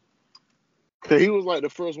 Cause he was like the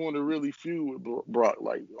first one to really feud with Brock,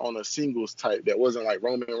 like on a singles type that wasn't like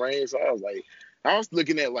Roman Reigns. So I was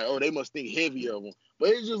looking at like, oh, they must think heavy of him, but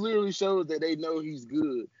it just literally shows that they know he's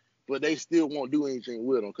good, but they still won't do anything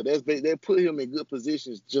with him because they put him in good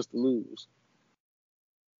positions just to lose.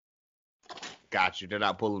 Got you. They're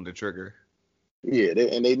not pulling the trigger. Yeah,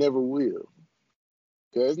 they never will.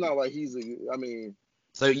 Cause it's not like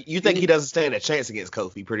So you think he doesn't stand a chance against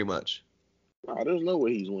Kofi, pretty much? Nah, there's no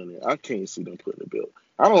way he's winning. I can't see them putting the belt.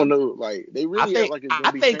 I don't know. Like they really act like it's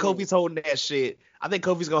gonna be. I think Kofi's holding that shit. I think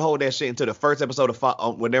Kofi's gonna hold that shit until the first episode of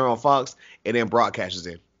Fox, when they're on Fox, and then Brock cashes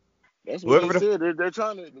in. That's what they said. They're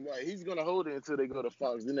trying to like he's gonna hold it until they go to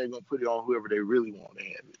Fox. Then they're gonna put it on whoever they really want to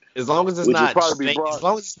have it. As long as it's not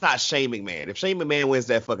Shane McMahon. If Shane McMahon wins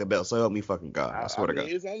that fucking belt, so help me fucking God. I swear to God.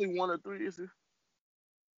 It's only one or three.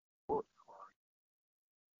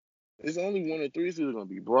 It's only one or three. It's either gonna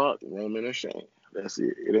be Brock, Roman, or Shane. That's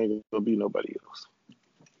it. It ain't gonna be nobody else.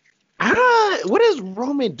 What is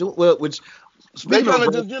Roman doing? Well, they just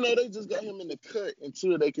got him in the cut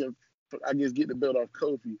until they can, I guess, get the belt off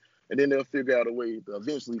Kofi, and then they'll figure out a way to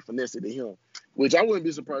eventually finesse it to him. Which I wouldn't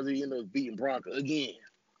be surprised if he ended up beating Brock again.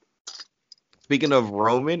 speaking of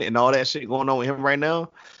Roman and all that shit going on with him right now,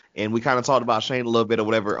 and we kind of talked about Shane a little bit or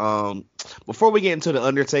whatever. Before we get into the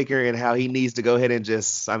Undertaker and how he needs to go ahead and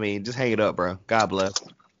just hang it up, bro. God bless.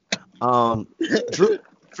 Drew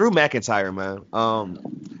McIntyre, man.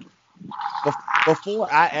 Before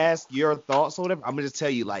I ask your thoughts or whatever, I'm gonna just tell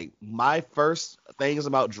you, like, my first things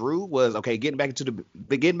about Drew was, okay, getting back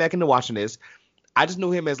into watching this. I just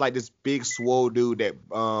knew him as like this big swole dude that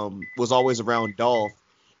was always around Dolph,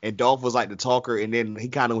 and Dolph was like the talker, and then he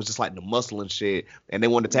kind of was just like the muscle and shit. And they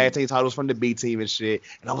won the tag team titles from the B team and shit.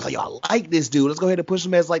 And I was like, yo, I like this dude. Let's go ahead and push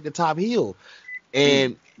him as like the top heel.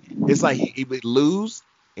 And it's like he would lose,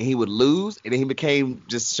 and he would lose, and then he became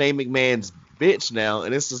just Shane McMahon's bitch now.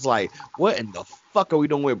 And it's just like, what in the fuck are we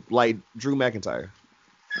doing with like Drew McIntyre?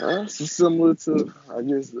 It's similar to, I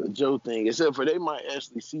guess, the Joe thing, except for they might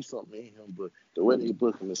actually see something in him, but the way they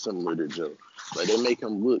book him is similar to Joe. Like, they make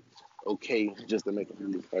him look okay just to make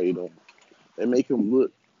him look, how you doing? They make him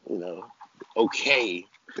look, okay.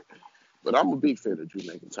 But I'm a big fan of Drew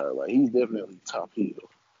McIntyre. Like, he's definitely top heel.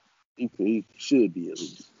 He should be, at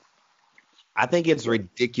least. I think it's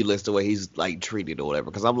ridiculous the way he's like treated or whatever,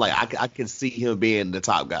 because I'm like, I can see him being the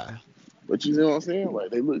top guy. But you know what I'm saying? Like,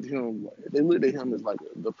 they looked at him as like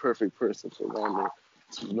the perfect person for Roman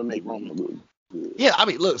to make Roman look good. Yeah, I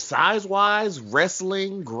mean, look, size-wise,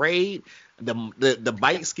 wrestling, great. The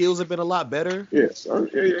bite skills have been a lot better. Yes, yeah,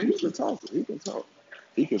 he's a talker. He can talk.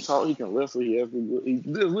 He can wrestle. There's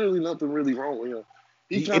really nothing really wrong with him.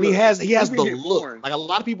 He has the look. Boring. Like, a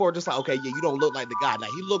lot of people are just like, okay, yeah, you don't look like the guy.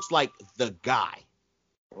 Like, he looks like the guy.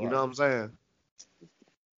 You know what I'm saying?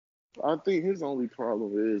 I think his only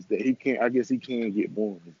problem is that he can't get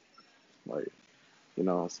boring. Like, you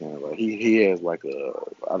know what I'm saying? Like, he has like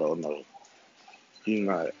I don't know. He's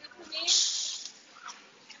not.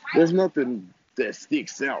 There's nothing that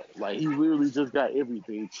sticks out. Like, he literally just got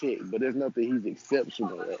everything checked, but there's nothing he's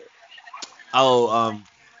exceptional at. Oh,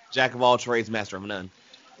 jack of all trades, master of none.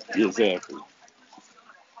 Exactly.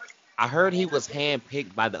 I heard he was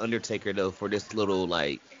handpicked by the Undertaker though for this little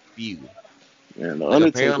like feud. And the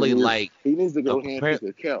Undertaker, apparently, he needs to go handpick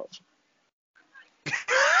a couch.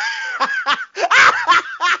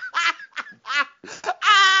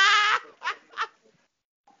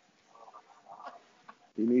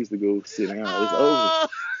 He needs to go sit down. It's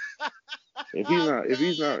over. If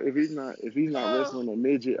he's not wrestling a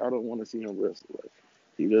midget, I don't want to see him wrestle. Like,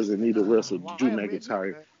 he doesn't need to wrestle Drew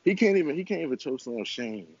McIntyre. He can't even choke slam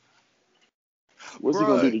Shane. What's he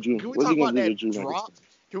gonna do to Drew? What's he gonna do to Drew McIntyre?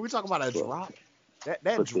 Can we talk about a drop?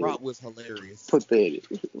 That drop was hilarious. Pathetic.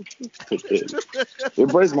 It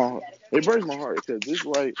breaks my heart. Because it's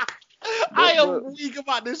like, I am weak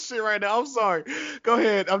about this shit right now. I'm sorry. Go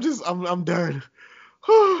ahead. I'm done.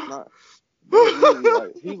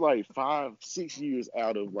 He's like 5-6 years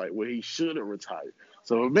out of like where he should have retired.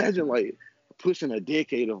 So imagine like pushing a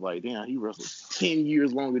decade of like, damn, he wrestled 10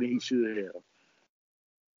 years longer than he should have.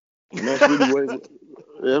 And that's really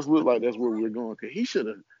that's where we're going. Cause he should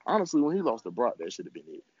have, honestly, when he lost to Brock, that should have been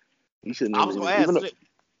it. He shouldn't. I was gonna ask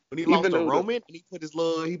when he lost to Roman, and he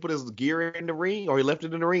put his gear in the ring, or he left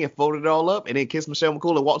it in the ring and folded it all up, and then kissed Michelle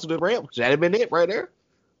McCool and walked to the ramp. That'd have been it right there.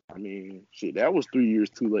 I mean, shit, that was 3 years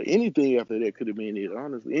too late. Anything after that could have been it.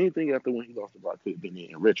 Honestly, anything after when he lost to Brock could have been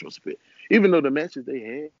it in retrospect. Even though the matches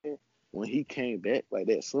they had when he came back like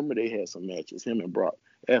that summer, they had some matches, him and Brock,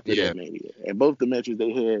 after that Mania. And both the matches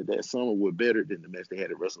they had that summer were better than the match they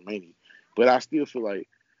had at WrestleMania. But I still feel like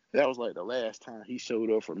that was like the last time he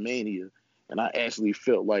showed up for Mania, and I actually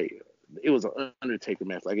felt like it was an Undertaker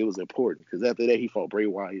match, like it was important. Because after that, he fought Bray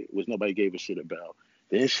Wyatt, which nobody gave a shit about.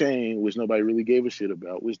 Then Shane, which nobody really gave a shit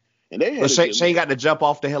about. And they had Shane got to jump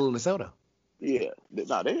off the Hell in a Cell. Yeah,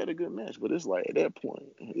 they had a good match, but it's like at that point,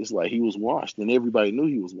 it's like he was washed, and everybody knew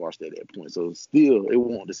he was washed at that point. So still, it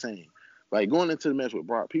wasn't the same. Like going into the match with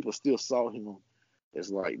Brock, people still saw him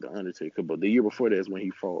as like the Undertaker, but the year before that is when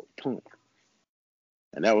he fought Punk,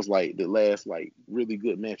 and that was like the last like really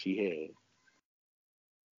good match he had.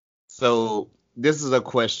 So this is a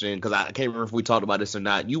question because I can't remember if we talked about this or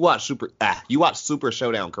not. You watched Super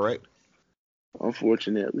Showdown, correct?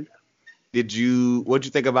 Unfortunately. What'd you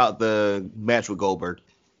think about the match with Goldberg?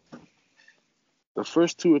 The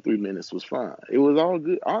first 2 or 3 minutes was fine. It was all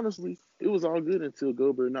good. Honestly, it was all good until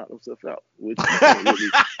Goldberg knocked himself out. Which really,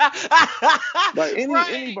 like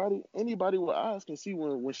anybody with eyes can see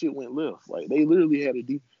when shit went left. Like they literally had a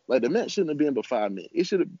deep. Like the match shouldn't have been but 5 minutes. It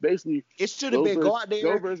should have basically. It should have been go out there.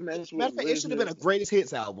 Goldberg's match it should have been a greatest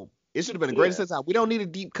hits album. It should have been a greatest hits album. We don't need a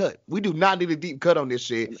deep cut. We do not need a deep cut on this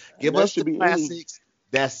shit. Give us the classics.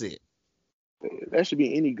 That's it. That should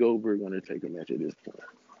be any Goldberg Undertaker match at this point.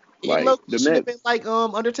 Like the should have match. been like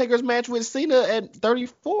Undertaker's match with Cena at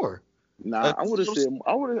 34. Nah, I would have said.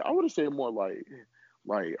 I would have said more like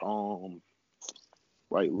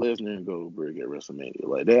Lesnar and Goldberg at WrestleMania.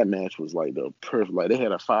 Like that match was like the perfect. Like they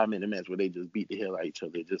had a 5-minute match where they just beat the hell out of each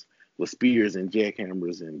other, just with spears and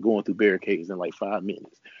jackhammers and going through barricades in like 5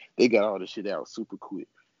 minutes. They got all the shit out super quick.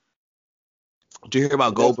 Did you hear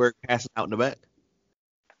about Goldberg passing out in the back?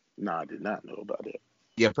 Nah, I did not know about that.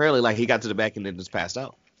 Yeah, apparently like he got to the back and then just passed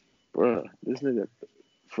out. Bruh, this nigga,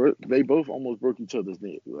 they both almost broke each other's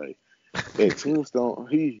neck. Like that tombstone,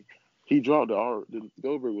 he dropped the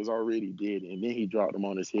Goldberg was already dead, and then he dropped him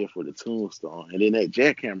on his head for the tombstone, and then that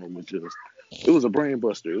jackhammer was just, it was a brain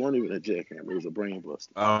buster. It wasn't even a jackhammer, it was a brain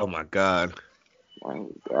buster. Oh my god.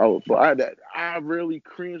 I rarely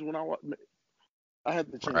cringe when I watch. I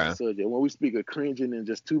have to change the subject. When we speak of cringing and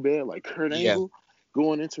just too bad, like Kurt Angle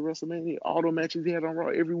going into WrestleMania, all the matches he had on Raw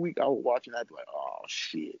every week, I would watch and I'd be like, oh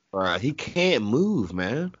shit. Bruh, he can't move,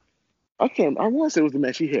 man. I want to say it was the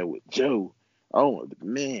match he had with Joe. Oh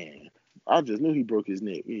man, I just knew he broke his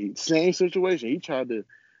neck. Same situation. He tried to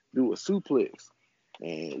do a suplex,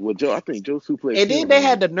 and with Joe, I think Joe suplex. And then they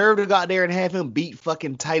had the nerve to go out there and have him beat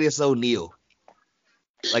fucking Titus O'Neil,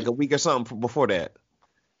 like a week or something before that.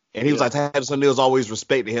 And he was like, Titus O'Neil's always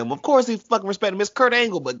respected him. Of course he fucking respected him. It's Kurt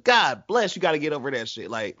Angle, but God bless, you got to get over that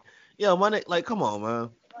shit. Like, yo, like, come on, man.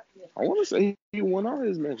 I want to say he won all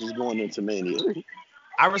his matches going into Mania.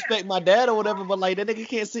 I respect my dad or whatever, but like that nigga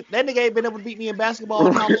can't sit. That nigga ain't been able to beat me in basketball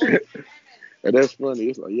in how long? And that's funny.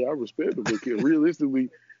 It's like, yeah, I respect him, but realistically,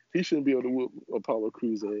 he shouldn't be able to whoop Apollo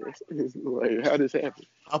Crews' ass. It's like, how this happen?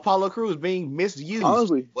 Apollo Crews being misused.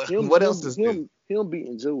 Honestly, what else is him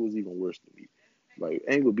beating Joe was even worse than me. Like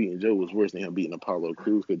Angle beating Joe was worse than him beating Apollo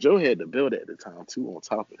Crews, because Joe had the belt at the time too. On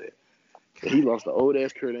top of that, and he lost the old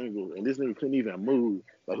ass Kurt Angle, and this nigga couldn't even move.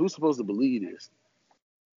 Like, who's supposed to believe this?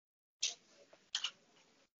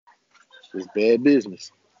 It's bad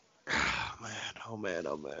business. Oh man.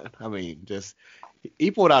 I mean, just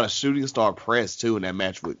he pulled out a shooting star press too in that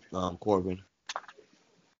match with Corbin.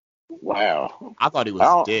 Wow. I thought he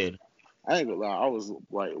was dead. I ain't gonna lie, I was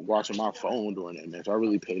like watching my phone during that match. I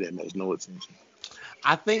really paid that match no attention.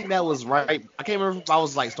 I think that was right. I can't remember if I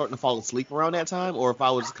was like starting to fall asleep around that time or if I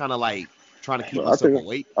was kind of like trying to keep myself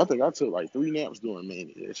awake. I think I took like 3 naps during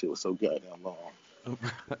Mania. That shit was so goddamn long.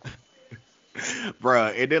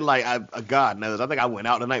 Bruh, and then like God knows, I think I went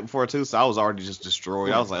out the night before too, so I was already just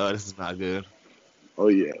destroyed. I was like, oh, this is not good. Oh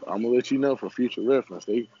yeah, I'm gonna let you know for future reference.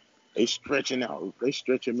 They stretching out. They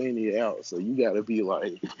stretching Mania out, so you gotta be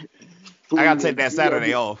like. I gotta take that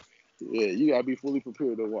Saturday off. Yeah, you gotta be fully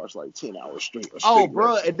prepared to watch like 10 hours straight. Oh,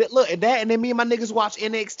 bro, and then me and my niggas watched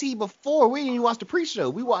NXT before. We didn't even watch the pre-show.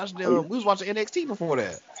 We watched we was watching NXT before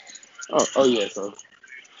that. Oh yeah, so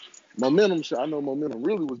Momentum. I know Momentum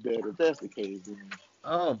really was bad if that's the case.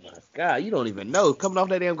 Oh my God, you don't even know. Coming off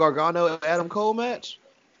that damn Gargano Adam Cole match.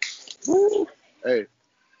 Woo. Hey,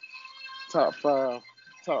 top five.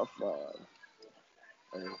 Hey,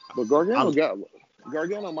 but Gargano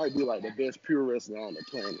might be like the best pure wrestler on the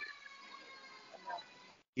planet.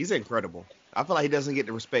 He's incredible. I feel like he doesn't get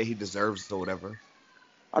the respect he deserves or whatever.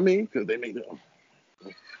 I mean, because they make him.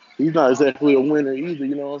 He's not exactly a winner either,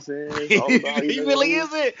 you know what I'm saying? He really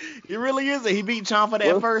isn't. He really isn't. He beat Ciampa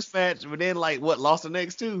that first match, but then lost the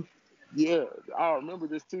next two. Yeah, I remember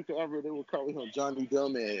this too, because I remember they were calling him Johnny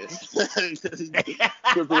Dumbass.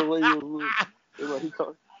 Because of the way he was.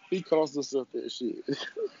 He cost himself that shit.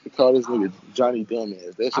 He called this nigga Johnny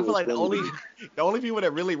Dumbass. That shit I feel like the only people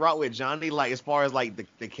that really rock with Johnny, like as far as like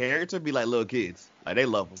the character, be like little kids. Like they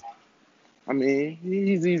love him. I mean,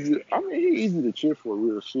 he's easy. He's easy to cheer for,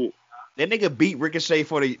 real shit. That nigga beat Ricochet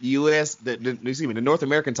for the U.S. the North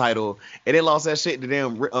American title, and they lost that shit to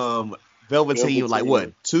them Velveteen like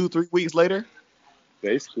what 2-3 weeks later.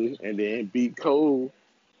 Basically, and then beat Cole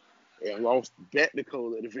and lost back to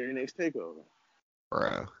Cole at the very next takeover.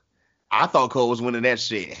 Bruh. I thought Cole was winning that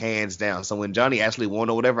shit hands down. So when Johnny actually won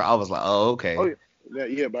or whatever, I was like, oh, okay. Oh,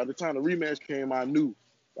 yeah. By the time the rematch came, I knew.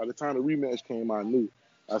 I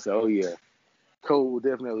said, oh, yeah. Cole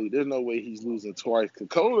definitely, there's no way he's losing twice. Because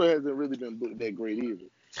Cole hasn't really been booked that great either.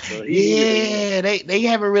 So they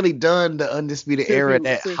haven't really done the Undisputed Era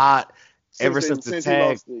that hot ever since the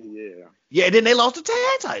tag. Yeah, and then they lost the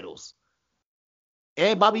tag titles.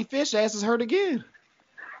 And Bobby Fish ass is hurt again.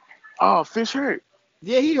 Oh, Fish hurt.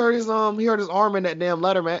 Yeah, he hurt his arm in that damn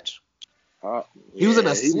ladder match. He was in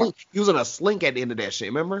a slink. He was in a slink at the end of that shit.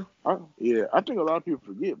 Remember? Yeah, I think a lot of people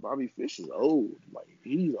forget Bobby Fish is old. Like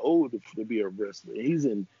he's old to be a wrestler. He's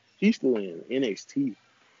still in NXT.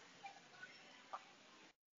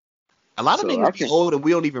 A lot of So niggas be old and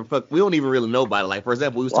we don't even really know about it. Like, for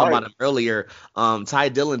example, we was talking about him earlier. Ty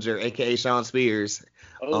Dillinger, aka Sean Spears.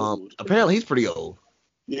 Old. Apparently he's pretty old.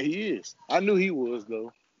 Yeah, he is. I knew he was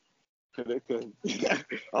though.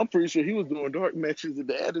 I'm pretty sure he was doing dark matches in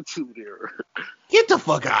the Attitude Era. Get the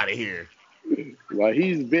fuck out of here. Like,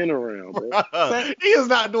 he's been around, bro. He is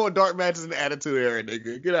not doing dark matches in the Attitude Era,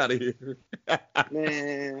 nigga. Get out of here.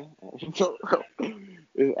 Man,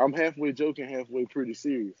 I'm halfway joking, halfway pretty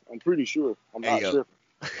serious. I'm pretty sure. I'm not sure.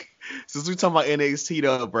 Since we talking about NXT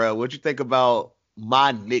though, bro, what you think about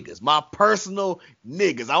my niggas, my personal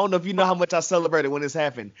niggas? I don't know if you know how much I celebrated when this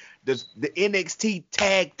happened. The NXT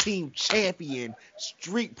Tag Team Champion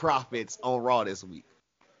Street Profits on Raw this week.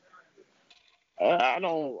 I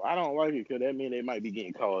don't like it because that means they might be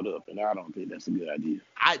getting called up, and I don't think that's a good idea.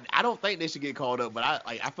 I don't think they should get called up, but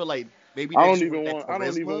I feel like maybe I don't even want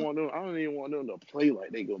them to play like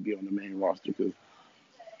they gonna be on the main roster because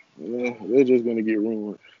they're just gonna get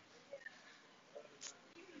ruined.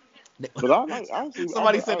 But honestly,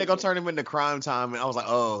 somebody said they're gonna turn him into Crime Time, and I was like,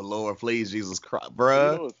 oh Lord, please, Jesus Christ,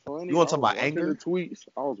 bruh. You want to talk about anger?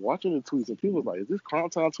 I was watching the tweets, and people were like, "Is this Crime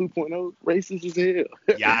Time 2.0 racist as hell?"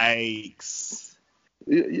 Yikes.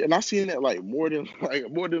 Yeah, and I seen that like more than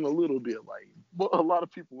a little bit. Like, a lot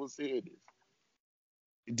of people were saying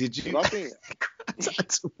this. Did you? But I think.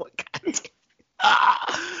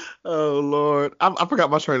 Oh Lord, I forgot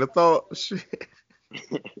my train of thought. Shit.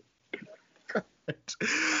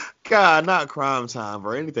 God, not Crime Time,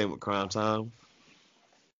 bro. Anything but Crime Time.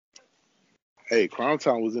 Hey, Crime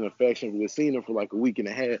Time was in a faction with Cena for like a week and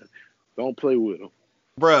a half. Don't play with him.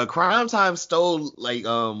 Bruh, Crime Time stole like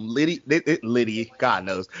Liddy, God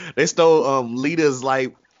knows. They stole Lita's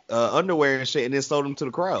like underwear and shit and then sold them to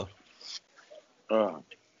the crowd. I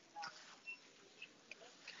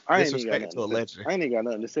ain't got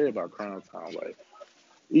nothing to say about Crime Time. Like,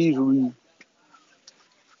 easily.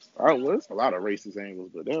 There's a lot of racist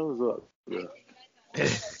angles, but that was up. Yeah.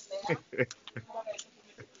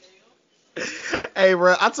 Hey,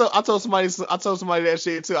 bro, I told somebody that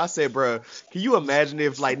shit too. I said, bro, can you imagine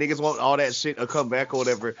if like niggas want all that shit to come back or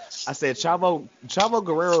whatever? I said, Chavo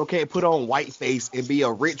Guerrero can't put on white face and be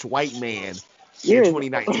a rich white man in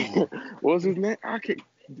 2019. What was his name?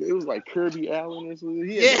 It was like Kirby Allen or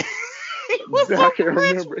something. Yeah. I can't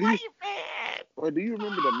remember. Or do you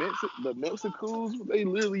remember the Mexicans? They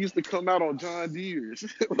literally used to come out on John Deere's.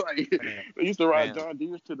 They used to ride John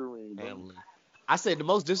Deere's to the ring, bro. I said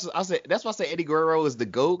that's why I said Eddie Guerrero is the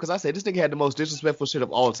GOAT, because I said this nigga had the most disrespectful shit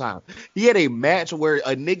of all time. He had a match where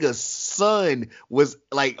a nigga's son was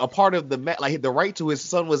like a part of the match, like the right to his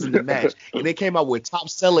son was in the match, and they came out with top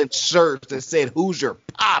selling shirts that said "Who's your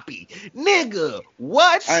poppy?" Nigga,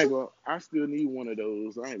 what? I still need one of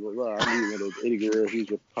those. I ain't gonna lie, I need one of those Eddie Guerrero "Who's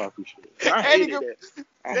your poppy" shit. I hated that.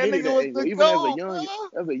 I hated that angle. Even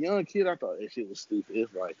as a young kid, I thought that shit was stupid.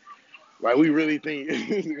 It's like we really think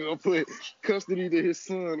he's gonna put custody to his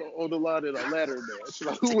son on the line in a ladder match.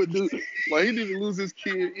 Like, who would do? Like, he didn't lose his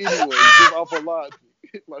kid anyway, just off a logic.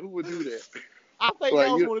 Like, who would do that? I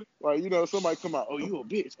think somebody come out. Oh, you a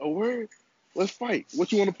bitch? Oh, word? Let's fight.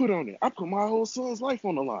 What you want to put on it? I put my whole son's life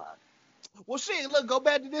on the line. Well, shit. Look, go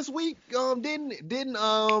back to this week. Didn't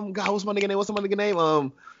God, what's my nigga name? What's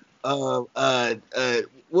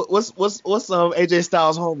AJ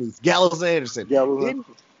Styles' homies? Gallows Anderson.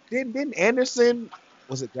 Didn't Anderson,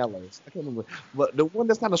 was it Gallows? I can't remember. But the one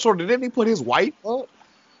that's kind of shorter, didn't he put his wife up?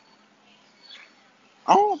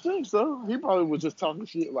 I don't think so. He probably was just talking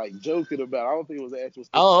shit, like joking about it. I don't think it was actual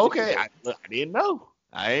stuff. Oh, okay. I didn't know.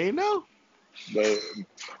 I ain't know. But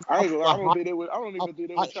I don't think they would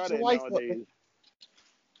try that nowadays.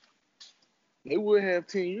 They would have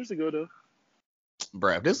 10 years ago, though.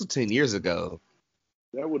 Bruh, if this was 10 years ago.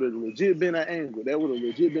 That would have legit been an angle. That would have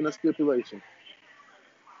legit been a stipulation.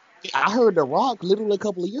 I heard The Rock literally a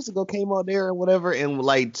couple of years ago came out there and whatever and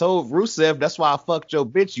like told Rusev, that's why I fucked your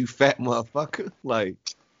bitch, you fat motherfucker. Like,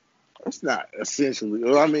 that's not essentially.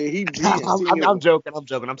 I mean, I'm joking. I'm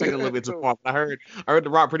taking a little bit too far. I heard The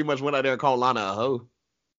Rock pretty much went out there and called Lana a hoe.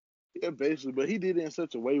 Yeah, basically, but he did it in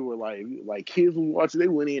such a way where like kids who watch it, they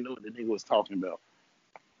wouldn't even know what the nigga was talking about.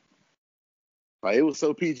 Like, it was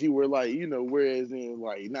so PG where, like, whereas in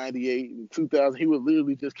like 98 and 2000, he would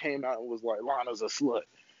literally just came out and was like, Lana's a slut.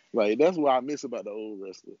 Like, that's what I miss about the old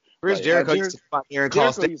wrestler. Chris Jericho used to come out there and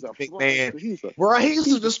call Stephanie McMahon. Bro, he used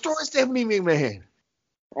to destroy Stephanie McMahon.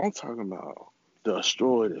 I'm talking about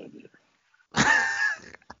destroy that bitch.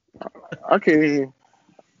 I can't even.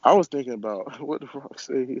 I was thinking about what the Rock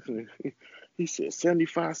said. He said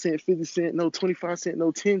 75 cent, 50 cent, no 25 cent,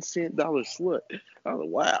 no 10 cent dollar slut. I was like,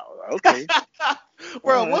 wow, okay.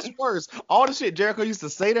 Bro, what's worse? All the shit Jericho used to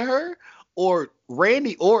say to her, or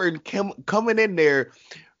Randy Orton coming in there,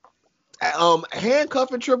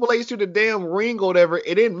 handcuffing Triple H to the damn ring or whatever,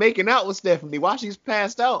 and then making out with Stephanie while she's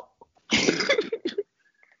passed out.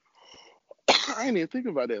 I didn't even think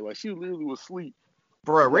about that. Like, she literally was asleep.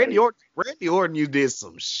 Bro, Randy Orton, you did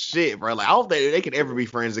some shit, bro. Like, I don't think they could ever be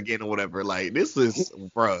friends again or whatever. Like, this is,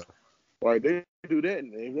 bro. Like, they do that,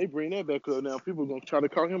 and if they bring that back up now, people are going to try to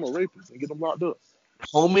call him a rapist and get him locked up.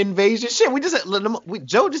 Home invasion? Shit,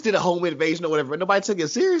 Joe just did a home invasion or whatever, and nobody took it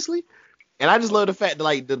seriously. And I just love the fact that,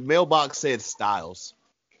 like, the mailbox said Styles.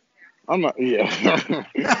 I'm not, yeah.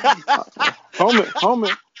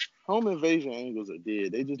 Home invasion angles are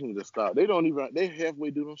dead. They just need to stop. They halfway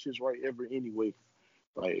do them shits right anyway.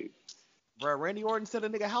 Like, bro, Randy Orton set a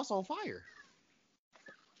nigga house on fire.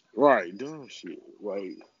 Right, dumb shit.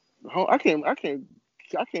 Like, I can't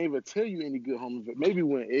even tell you any good home invasion. Maybe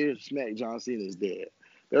when Edge smacked John Cena's dad.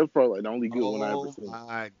 That was probably like the only good one I ever seen. Oh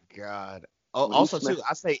my god. Oh, also too,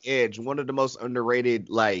 I say Edge, one of the most underrated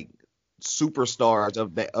like superstars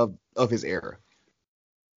of his era.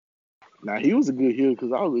 Now he was a good heel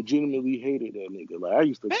because I legitimately hated that nigga. Like I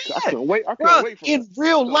used to, I couldn't wait. In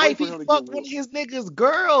real life, he fucked one of his niggas'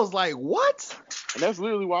 girls. Like what? And that's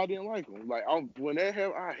literally why I didn't like him. Like when that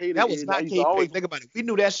happened, I hated. That was not kayfabe. Think about it. We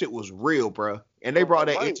knew that shit was real, bro, and they brought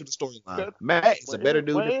that into the storyline. Matt is a better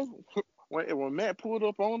dude. When Matt pulled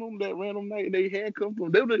up on him that random night and they handcuffed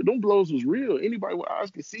him, them blows was real. Anybody with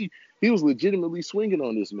eyes could see he was legitimately swinging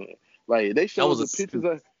on this man. Like they showed the pictures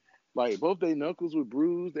of. Like both their knuckles were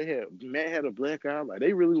bruised. Matt had a black eye. Like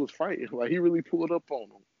they really was fighting. Like he really pulled up on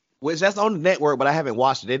them. Which that's on the network, but I haven't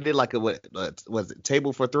watched it. They did like was it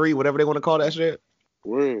Table for Three, whatever they want to call that shit.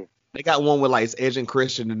 Where? They got one with like Edge and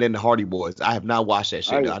Christian and then the Hardy Boys. I have not watched that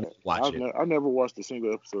shit. I need to watch it. I never watched a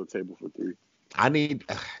single episode of Table for Three. I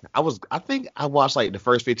think I watched like the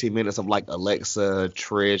first 15 minutes of like Alexa,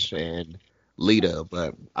 Trish, and Lita,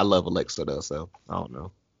 but I love Alexa though, so I don't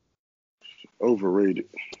know. Overrated.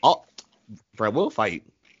 Oh, bro, we'll fight.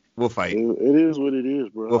 It is what it is,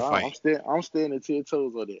 bro. We'll fight. I'm standing 10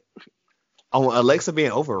 toes on that. Oh, Alexa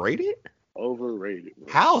being overrated? Overrated.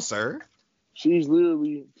 Bro. How, sir? She's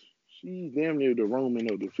damn near the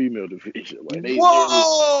Roman of the female division. Like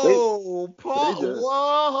hold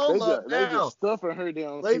up They just stuffing her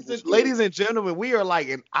down. Ladies and gentlemen, we are like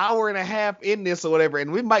an hour and a half in this or whatever,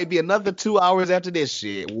 and we might be another 2 hours after this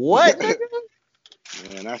shit. What, nigga?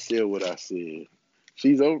 Man, I said what I said.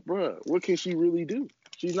 She's over, bro. What can she really do?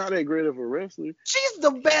 She's not that great of a wrestler. She's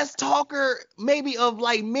the best talker, maybe of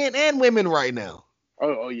like men and women right now.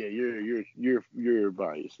 Oh yeah, you're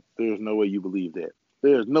biased. There's no way you believe that.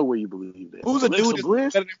 There's no way you believe that. Who's a dude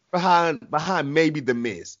that's better behind maybe the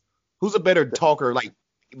Miz? Who's a better talker like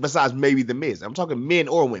besides maybe the Miz? I'm talking men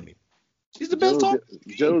or women. She's the best talker.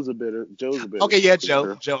 Joe's a better. Okay, yeah,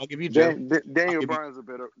 Joe. I'll give you Joe. Daniel Bryan's a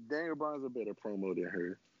better promo than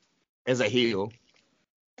her. As a heel.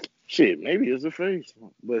 Shit, maybe as a face,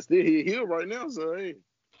 but still he heel right now. So hey,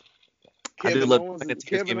 Kevin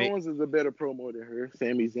Owens is a better promo than her.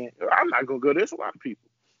 Sami Zayn. I'm not gonna go. There's a lot of people.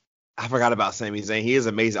 I forgot about Sami Zayn. He is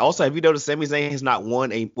amazing. Also, have you noticed Sami Zayn has not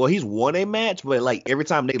won he's won a match, but like every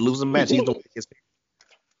time they lose a match, he's the one that gets picked.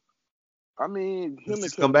 I mean, him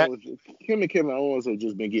and Kevin Owens have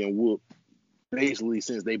just been getting whooped basically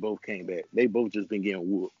since they both came back. They both just been getting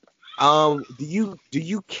whooped. Do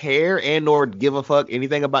you care and or give a fuck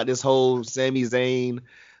anything about this whole Sami Zayn,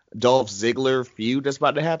 Dolph Ziggler feud that's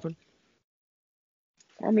about to happen?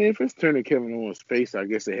 I mean, if it's turning Kevin Owens' face, I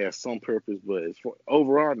guess it has some purpose. But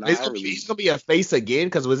overall, he's gonna be a face again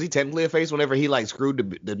because was he technically a face whenever he like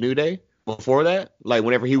screwed the New Day before that? Like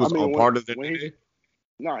whenever he was part of the New Day.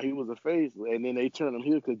 No, he was a face, and then they turned him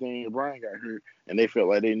heel because Daniel Bryan got hurt, and they felt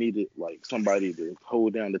like they needed like somebody to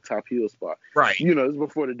hold down the top heel spot. Right. You know, it's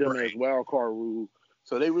before the dumbass wild card rule,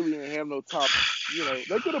 so they really didn't have no top. You know,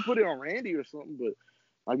 they could have put it on Randy or something, but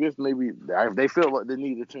I guess maybe they felt like they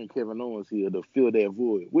needed to turn Kevin Owens heel to fill that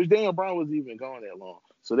void, which Daniel Bryan wasn't even gone that long,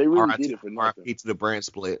 so they really did it for nothing. RIP to the brand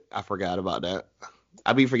split. I forgot about that.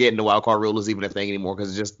 I be forgetting the wild card rule is even a thing anymore because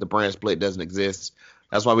it's just the brand split doesn't exist.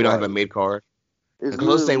 That's why we don't have a mid card. The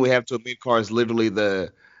closest thing we have to a mid card is literally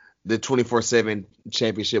the 24/7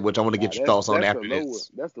 championship, which I want to get your thoughts on after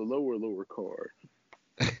this. That's the lower card.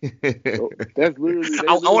 That's literally.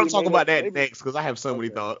 I want to talk about that next because I have so many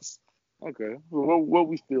thoughts. Okay, well, what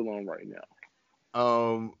we still on right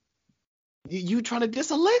now? You trying to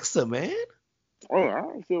diss Alexa, man? Oh, I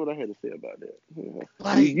don't see what I had to say about that. Yeah.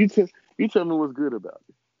 Like you tell me what's good about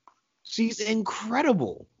it. She's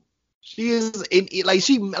incredible. She is like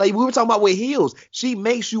we were talking about with heels. She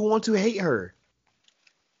makes you want to hate her.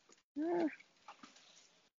 Yeah.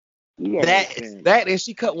 That and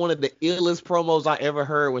she cut one of the illest promos I ever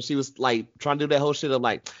heard when she was like trying to do that whole shit of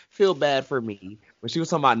like feel bad for me when she was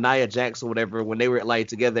talking about Nia Jax or whatever when they were like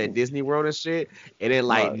together at Disney World and shit, and then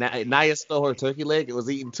like Nia stole her turkey leg and was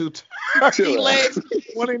eating 2 turkey legs,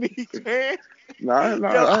 one in each hand. I ain't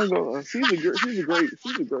gonna. She's a great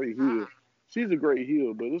heel. She's a great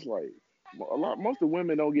heel, but it's like most of the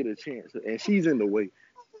women don't get a chance, and she's in the way.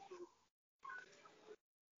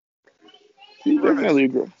 She's definitely a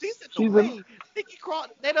girl. She's in the way. Nikki Cross,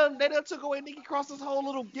 they done took away Nikki Cross's whole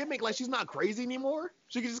little gimmick. Like she's not crazy anymore.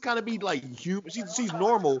 She can just kind of be like human. She's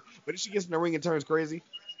normal, but if she gets in the ring and turns crazy,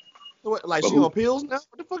 like she on pills now.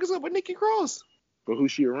 What the fuck is up with Nikki Cross? But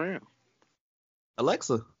who's she around?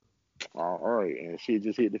 Alexa. All right, and she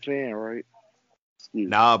just hit the fan, right?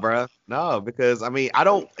 Nah, bro. No, because I mean, I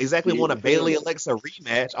don't exactly want a Bayley Alexa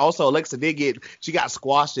rematch. Also, Alexa she got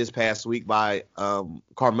squashed this past week by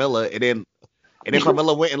Carmella, and then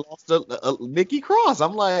Carmella went and lost to Nikki Cross.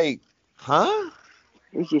 I'm like, huh?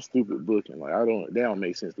 It's just stupid booking. Like they don't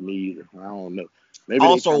make sense to me either. I don't know. Maybe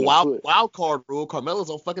also, wild card rule. Carmella's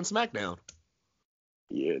on fucking SmackDown.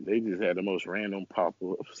 Yeah, they just had the most random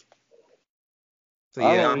pop-ups. So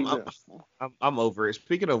yeah, I'm over it.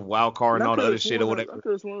 Speaking of wild card and all the other shit or whatever, I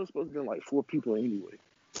could have sworn it was supposed to be like 4 people anyway.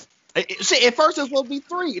 At first it was supposed to be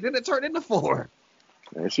 3, then it turned into 4.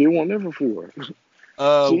 And shit won't never 4.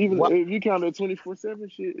 So even if you count that 24/7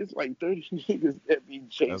 shit, it's like 30 niggas that be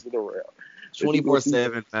chasing around.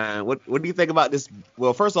 24/7, man. What do you think about this?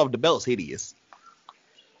 Well, first off, the belt's hideous.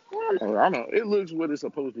 I know. It looks what it's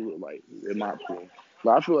supposed to look like, in my opinion.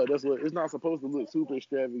 But I feel like it's not supposed to look super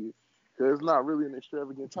extravagant. Because it's not really an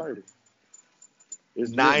extravagant title.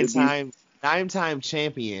 It's 9-time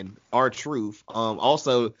champion, R-Truth.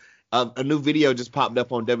 Also, a new video just popped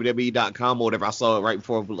up on WWE.com or whatever. I saw it right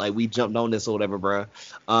before like we jumped on this or whatever, bro.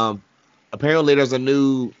 Apparently there's a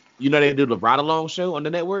new, they do the Ride Along show on the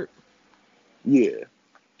network? Yeah.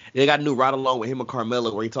 They got a new Ride Along with him and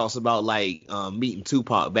Carmella where he talks about like meeting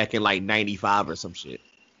Tupac back in like 95 or some shit.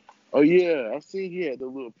 Oh yeah, I seen he had the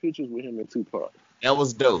little pictures with him and Tupac. That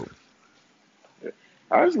was dope.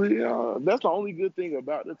 Honestly, that's the only good thing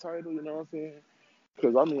about the title, you know what I'm saying?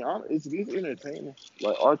 Because, I mean, it's entertaining.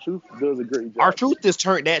 Like, R-Truth does a great job. R-Truth just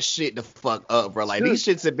turned that shit the fuck up, bro. Like, these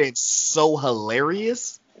shits have been so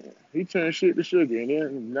hilarious. He turned shit to sugar, and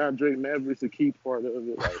then now Drake Maverick's a key part of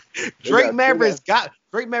it. Like, Drake Maverick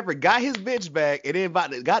got his bitch back, and then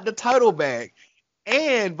got the title back,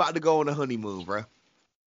 and about to go on a honeymoon, bro.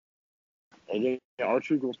 And then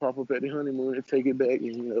R-Truth gonna pop up at the honeymoon and take it back,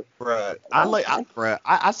 and Bruh,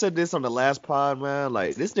 I said this on the last pod, man.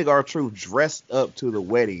 Like this nigga R-Truth dressed up to the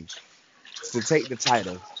wedding to take the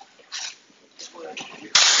title.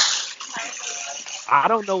 I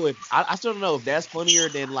don't know if I still don't know if that's funnier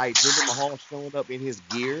than like Jinder Mahal showing up in his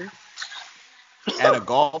gear at a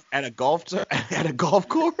golf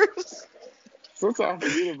course. Sometimes I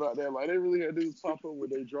forget about that. Like, they really had dudes pop up with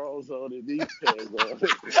their drawers on and these pads on in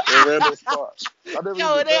random spots. They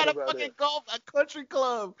had a fucking a country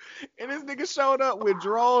club, and this nigga showed up with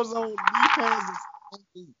drawers on, knee pads, and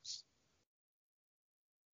boots.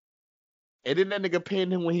 And then that nigga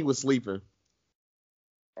pinned him when he was sleeping.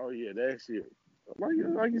 Oh, yeah, that shit.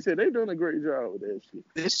 Like you said, they doing a great job with that shit.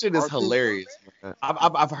 This shit is hilarious, man.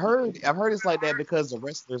 I've heard it's like that because the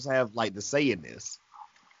wrestlers have, like, the say in this.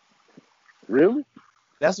 Really?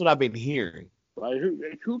 That's what I've been hearing. Like,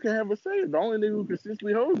 who can have a say? The only nigga who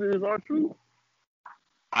consistently holds it is R-Truth.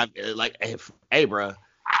 I'm like, hey, bro.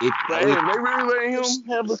 If they really letting him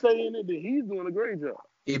have a say in it, then he's doing a great job.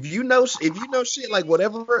 If you know shit like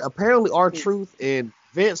whatever, apparently R-Truth and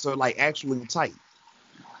Vince are like actually tight.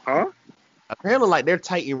 Huh? Apparently, like they're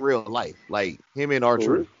tight in real life, like him and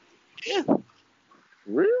R-Truth. Yeah.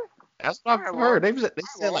 Real? That's what I've heard. They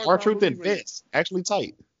said like R-Truth and Vince actually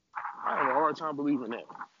tight. I have a hard time believing that.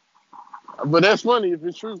 But that's funny if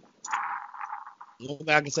it's true. One thing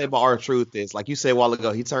I can say about R-Truth is, like you said a while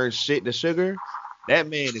ago, he turned shit to sugar. That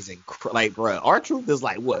man is like, bro, R-Truth is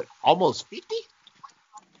like what, almost 50?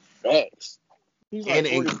 Facts. He's like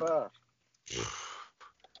 45.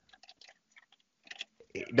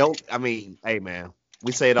 Hey man,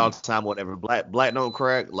 we say it all the time, whatever. Black don't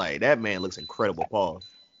crack. Like that man looks incredible, Paul.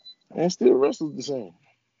 And still wrestles the same.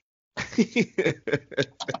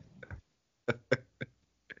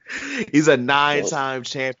 He's a 9-time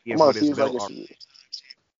champion for this belt.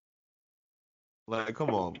 Like, come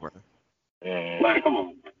on, bro. Like, come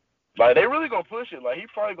on. Like, they really gonna push it. Like, he's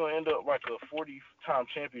probably gonna end up like a 40-time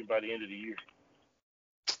champion by the end of the year.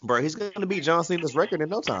 Bro, he's gonna beat John Cena's record in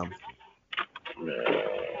no time.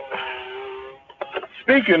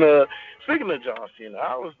 Speaking of John Cena,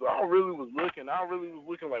 I really was looking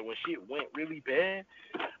like when shit went really bad.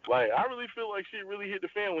 Like I really feel like shit really hit the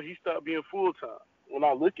fan when he stopped being full time. When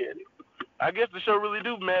I look at it, I guess the show really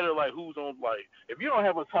do matter. Like who's on. Like if you don't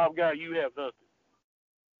have a top guy, you have nothing.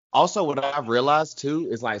 Also, what I've realized too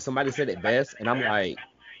is like somebody said it best, and I'm like,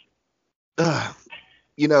 ugh,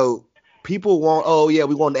 you know, people want, oh yeah,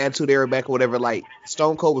 we want the Attitude Era back or whatever. Like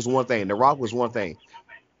Stone Cold was one thing, The Rock was one thing.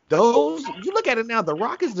 Those, you look at it now, The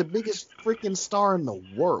Rock is the biggest freaking star in the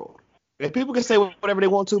world. And people can say whatever they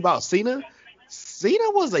want to about Cena.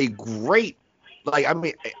 Cena was a great, like, I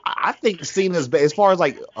mean, I think Cena's, as far as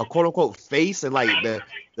like a quote unquote face and like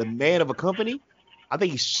the man of a company, I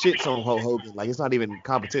think he shits on Hulk Hogan. Like, it's not even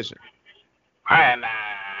competition. I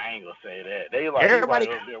ain't gonna say that. They like Everybody,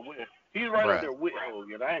 he's right up there with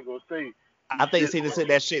Hogan. I ain't gonna say. I think Cena sent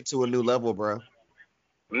that shit to a new level, bro.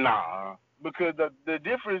 Nah, because the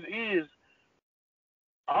difference is,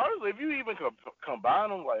 honestly, if you even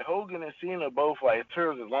combine them, like Hogan and Cena both, like in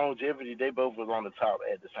terms of longevity, they both was on the top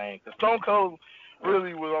at the same. Because Stone Cold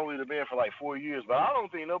really was only the man for like 4 years, but I don't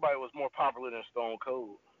think nobody was more popular than Stone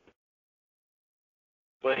Cold.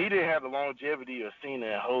 But he didn't have the longevity of Cena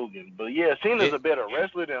and Hogan. But yeah, Cena's a better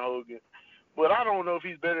wrestler than Hogan. But I don't know if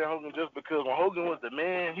he's better than Hogan just because when Hogan was the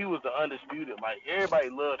man, he was the undisputed. Like everybody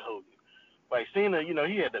loved Hogan. Like Cena, you know,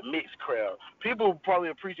 he had the mixed crowd. People probably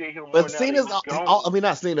appreciate him more but now. Cena's, I mean,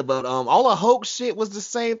 not Cena, but all the Hulk shit was the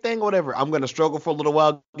same thing. Or whatever. I'm gonna struggle for a little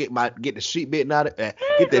while, get the shit beaten out of,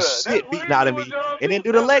 get the shit beaten out of me, and then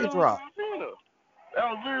do the leg drop.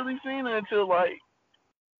 That was literally Cena until like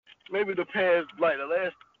maybe the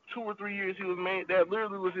last 2 or 3 years he was made. That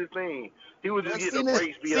literally was his thing. He was just getting a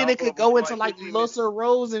break beat. Cena could go into like Luster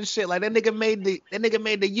Rose and shit. Like that nigga made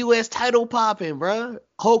the U.S. title popping, bro.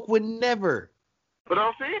 Hulk would never. But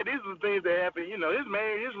I'm saying these are things that happened. You know, his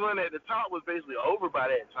run at the top was basically over by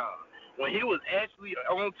that time. When he was actually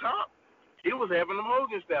on top, he was having them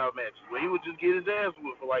Hogan style matches where he would just get his ass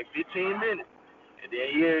whooped for like 15 minutes, and then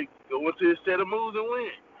he'd go into his set of moves and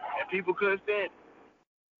win, and people couldn't stand it.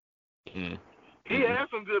 Mm. He had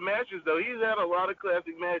some good matches though. He's had a lot of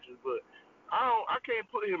classic matches, but I can't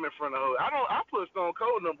put him in front of Hogan. I put Stone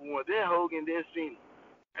Cold number one, then Hogan, then Cena,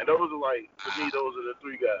 and those are like to me those are the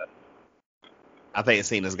three guys. I think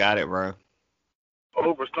Cena's got it, bro.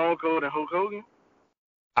 Over Stone Cold and Hulk Hogan?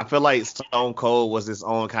 I feel like Stone Cold was his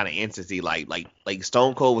own kind of entity. Like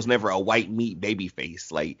Stone Cold was never a white meat baby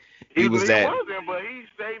face. Like he was that. He wasn't, but he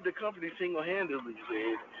saved the company single-handedly.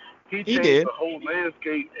 He changed did. the whole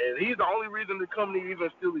landscape, and he's the only reason the company even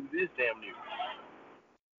still exists, damn near.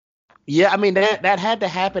 Yeah, I mean that had to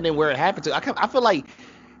happen, and where it happened to, I feel like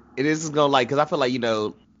it is gonna because I feel like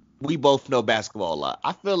we both know basketball a lot.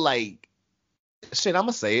 I feel like shit. I'm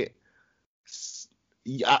gonna say it.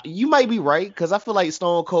 You might be right because I feel like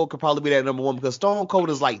Stone Cold could probably be that number one because Stone Cold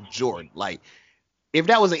is like Jordan. Like if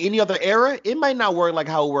that was in any other era, it might not work like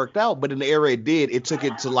how it worked out, but in the era it did, it took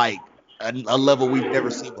it to like a level we've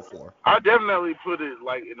never seen before. I definitely put it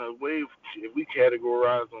like in a way if we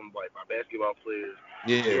categorize them like my basketball players.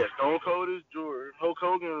 Yeah, Stone Cold is Jordan, Hulk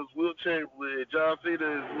Hogan is Wilt Chamberlain, John Cena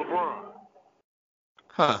is LeBron.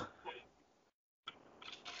 Huh.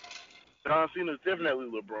 John Cena is definitely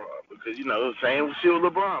LeBron because same shit with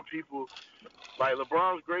LeBron. People like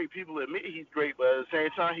LeBron's great. People admit he's great, but at the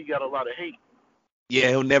same time he got a lot of hate. Yeah,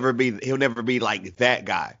 he'll never be like that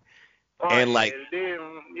guy. Right, and like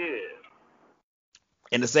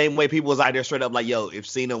in the same way people was out there straight up like, yo, if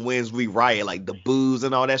Cena wins, we riot, like the boos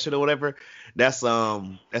and all that shit or whatever. That's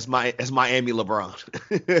Miami LeBron.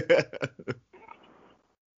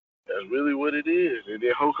 That's really what it is. And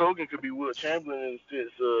then Hulk Hogan could be Wilt Chamberlain in the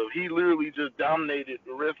sense of he literally just dominated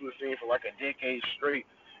the wrestling scene for like a decade straight.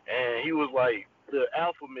 And he was like the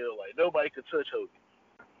alpha male. Like nobody could touch Hogan.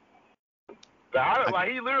 But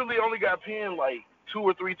he literally only got pinned like 2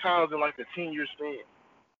 or 3 times in like a 10-year span.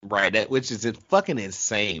 Right, which is fucking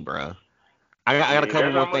insane, bro. I got a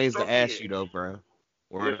couple more things to ask you though, bro.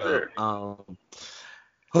 Yes, sir. Oh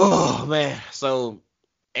man, so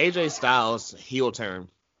AJ Styles heel turn.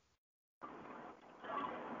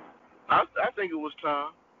 I think it was time.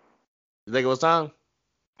 You think it was time?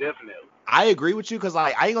 Definitely. I agree with you because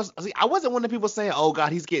like I wasn't one of the people saying, "Oh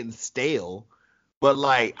God, he's getting stale," but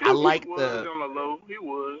like he was on the low. He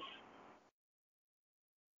was.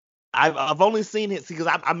 I've only seen it because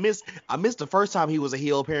I missed the first time he was a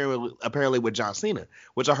heel apparently with John Cena,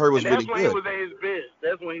 which I heard was really good. That's when he was at his best.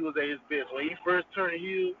 That's when he was at his best. When he first turned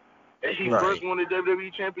heel and he first won the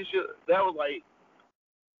WWE Championship, that was like,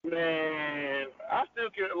 man, I still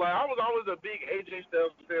care. Like I was always a big AJ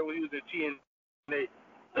Styles fan when he was at TNA.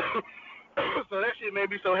 So that shit made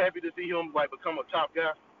me so happy to see him like become a top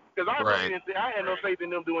guy. Because I really didn't think, I had no faith in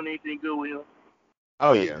them doing anything good with him.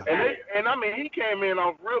 Oh yeah. And I mean, he came in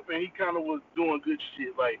off rip and he kind of was doing good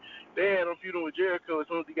shit. Like they had him feuding with Jericho as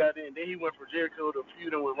soon as he got in. Then he went for Jericho to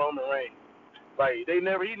feuding with Roman Reigns. Like he's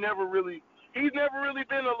never really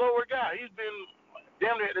been a lower guy. He's been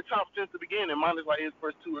damn near at the top since the beginning, minus like his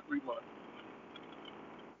first 2 or 3 months.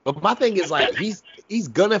 But my thing is like he's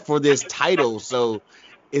gunning for this title. So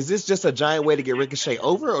is this just a giant way to get Ricochet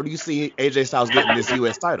over, or do you see AJ Styles getting this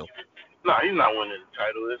U.S. title? No, he's not winning the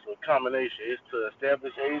title. It's a combination. It's to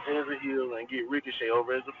establish AJ as a heel and get Ricochet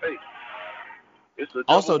over as a face. It's a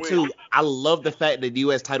also, win. too, I love the fact that the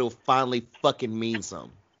U.S. title finally fucking means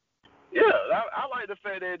something. Yeah, I like the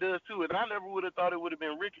fact that it does, too. And I never would have thought it would have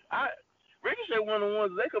been Ricochet. Ricochet one of the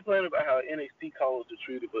ones, they complain about how NXT callers are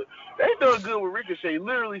treated, but they done good with Ricochet.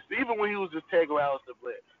 Literally, even when he was just tagging with Aleister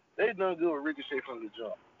Black, they done good with Ricochet from the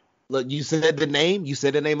jump. Look, you said the name.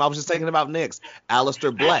 I was just thinking about next.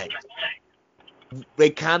 Aleister Black. They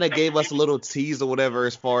kind of gave us a little tease or whatever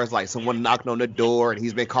as far as like someone knocking on the door and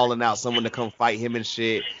he's been calling out someone to come fight him and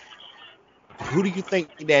shit. Who do you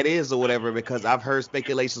think that is or whatever? Because I've heard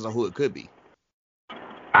speculations on who it could be.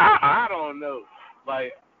 I don't know.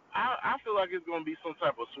 Like, I feel like it's going to be some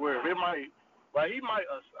type of swerve. It might, like, he might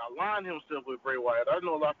align himself with Bray Wyatt. I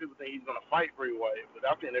know a lot of people think he's going to fight Bray Wyatt, but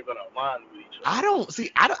I think they're going to align with each other.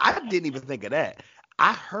 I didn't even think of that.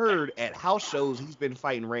 I heard at house shows he's been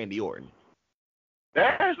fighting Randy Orton.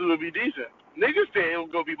 That actually would be decent. Niggas said it was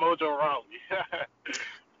going to be Mojo Rawley.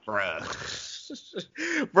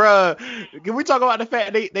 Bruh, can we talk about the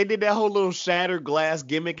fact they did that whole little shattered glass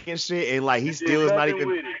gimmick and shit, and like he still is not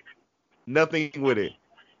even nothing with it.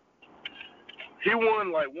 He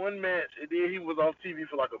won like one match, and then he was on TV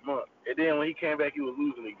for like a month, and then when he came back, he was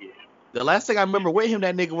losing again. The last thing I remember with him,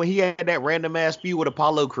 that nigga, when he had that random ass feud with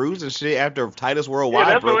Apollo Crews and shit after Titus Worldwide.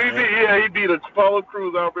 Yeah, that's what he did. Yeah, he beat Apollo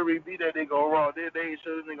Crews. I remember he beat that nigga on Raw. Then they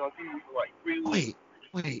showed this nigga on TV for like 3 weeks.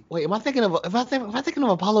 Wait. Am I thinking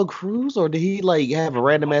of Apollo Crews, or did he like have a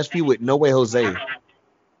random ass feud with No Way Jose? I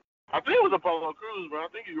think it was Apollo Crews, bro. I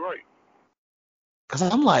think you're right. Cause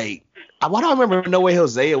I'm like, why do I remember No Way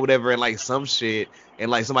Jose or whatever, and like some shit,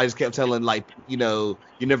 and like somebody just kept telling like, you know,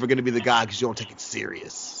 you're never gonna be the guy because you don't take it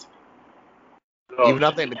serious. Even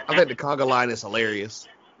I think the conga line is hilarious.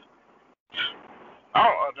 I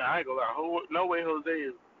ain't gonna lie. No Way Jose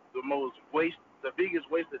is the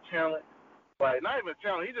biggest waste of talent. Like, not even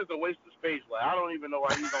talent. He's just a waste of space. Like, I don't even know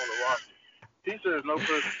why he's on the roster. He serves no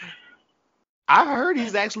purpose. I heard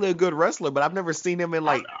he's actually a good wrestler, but I've never seen him in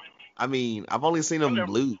like. I mean, I've only seen him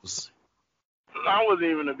lose. I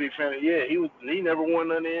wasn't even a big fan of. Yeah, he never won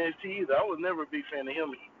none in NXT either. I was never a big fan of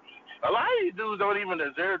him. A lot of these dudes don't even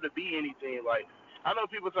deserve to be anything. Like, I know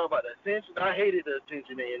people talk about the Ascension. I hated the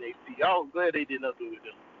Ascension in NXT. I was glad they did nothing with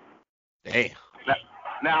them. Damn.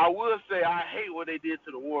 Now, I will say I hate what they did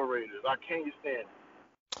to the War Raiders. I can't stand it.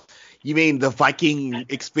 You mean the Viking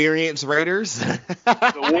Experience Raiders? The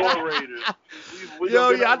War Raiders. No.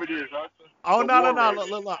 Look.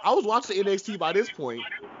 I was watching NXT by this point.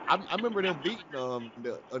 I remember them beating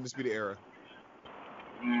the Undisputed Era.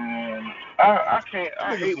 I can't.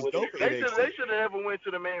 I hate what they should have never went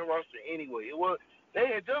to the main roster anyway. They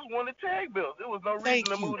had just won the tag belts. There was no reason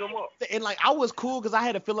to move them up. And like I was cool because I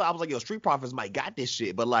had a feeling I was like, yo, Street Profits might got this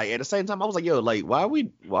shit. But like at the same time, I was like, yo, like why are we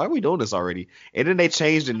doing this already? And then they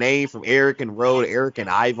changed the name from Eric and Rowe to Eric and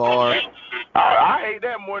Ivar. I hate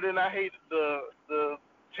that more than I hate the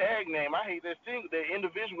tag name. I hate the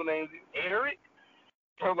individual names. Eric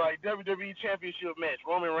from like WWE Championship match,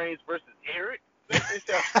 Roman Reigns versus Eric.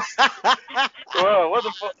 Bro, what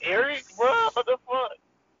the fuck, Eric? Bro, what the fuck?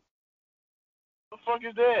 What the fuck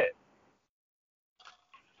is that?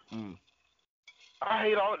 I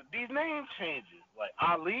hate all these name changes. Like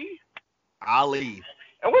Ali.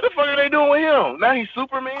 And what the fuck are they doing with him? Now he's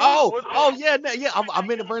Superman? Yeah. I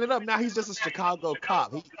meant to bring it up. Now he's just a Chicago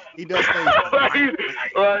cop. He does things. Like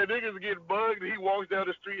niggas get bugged and he walks down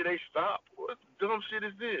the street and they stop. What dumb shit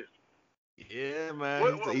is this? Yeah, man.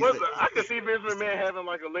 I could see Vince McMahon having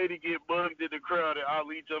like a lady get bugged in the crowd and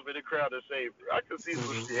Ali jump in the crowd and save her. I could see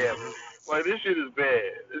some shit happen. Like, this shit is bad.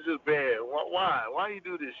 It's just bad. Why? Why you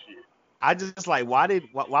do this shit? I just like, why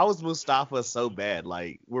was Mustafa so bad?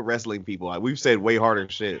 Like, we're wrestling people. Like, we've said way harder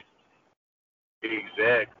shit.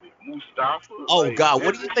 Exactly. Mustafa? Oh, like, God.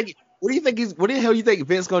 What do you think? What the hell do you think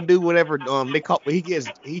Vince gonna do whenever he gets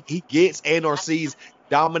and or sees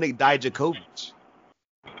Dominic Dijakovic?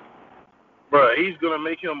 Bro, he's gonna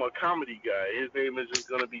make him a comedy guy. His name is just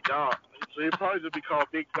gonna be Dom. So he'll probably just be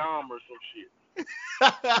called Big Dom or some shit.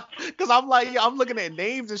 Because I'm like, I'm looking at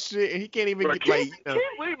names and shit, and he can't even get like. Keith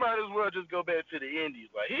Lee might as well just go back to the Indies.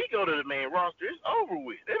 Like he go to the main roster, it's over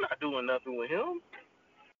with. They're not doing nothing with him.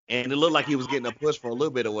 And it looked like he was getting a push for a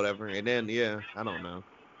little bit or whatever, and then I don't know.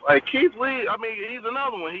 Like Keith Lee, I mean, he's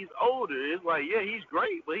another one. He's older. It's like, yeah, he's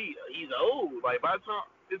great, but he's old. Like by the time,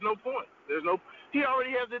 there's no point. He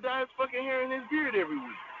already has to dye his fucking hair and his beard every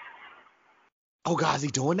week. Oh God, is he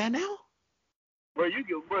doing that now? Bro, you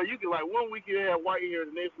can like 1 week you have white hair,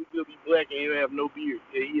 the next week you'll be black and you have no beard.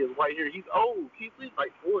 Yeah, he has white hair. He's old. Keith Lee's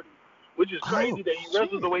like 40, which is crazy that he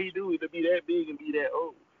wrestles the way he do to be that big and be that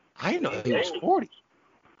old. I didn't know he was 40.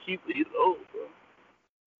 Keith Lee's old, bro.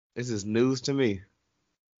 This is news to me.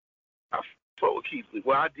 I fuck with Keith Lee.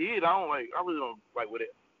 Well, I did. I really don't like with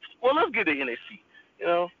it. Well, let's get to NXT. You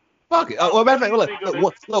know. Fuck it. Well, matter of fact,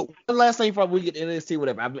 look, one last thing before we get to NXT,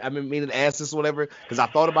 whatever. I've been meaning to ask this, whatever, because I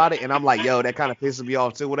thought about it, and I'm like, yo, that kind of pisses me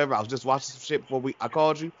off, too, whatever. I was just watching some shit before I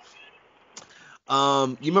called you.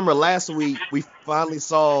 You remember last week, we finally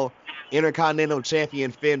saw Intercontinental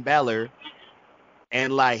Champion Finn Balor,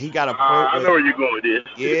 and, like, he got a... I know where you're going with this.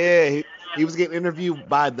 Yeah, he was getting interviewed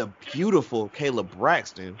by the beautiful Kayla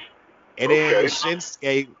Braxton. And then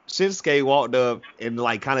Shinsuke walked up and,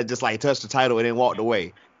 like, kind of just, like, touched the title and then walked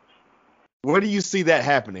away. Where do you see that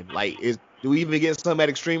happening? Like, do we even get some at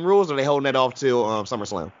Extreme Rules, or are they holding that off till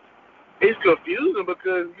SummerSlam? It's confusing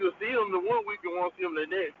because you'll see them the 1 week and won't see them the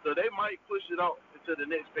next, so they might push it off into the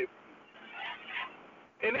next pay-per-view.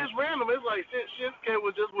 And it's random. It's like Shinsuke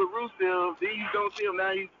was just with Rusev, then you don't see him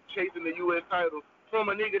now. He's chasing the U.S. title from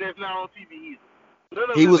a nigga that's not on TV either.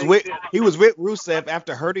 He was with Rusev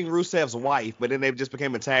after hurting Rusev's wife, but then they just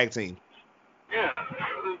became a tag team. Yeah,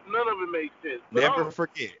 none of it makes sense. But never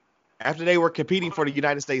forget. After they were competing for the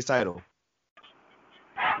United States title.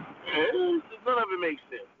 Yeah, none of it makes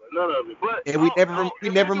sense. None of it. But and we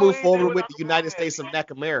never moved forward with the United States of Neck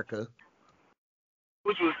America.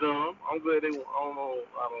 Which was dumb. I'm glad they.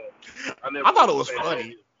 I thought it was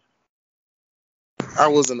funny. I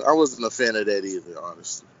wasn't a fan of that either,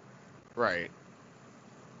 honestly. Right.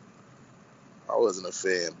 I wasn't a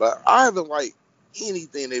fan, but I haven't liked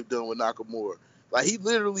anything they've done with Nakamura. Like, he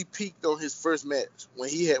literally peaked on his first match when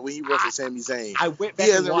he wrestled Sami Zayn.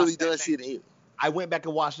 He hasn't really done shit either. I went back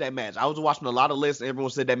and watched that match. I was watching a lot of lists, and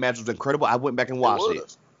everyone said that match was incredible. I went back and watched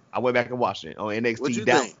it. I went back and watched it on NXT. What'd you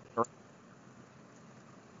think?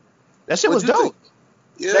 That shit was dope.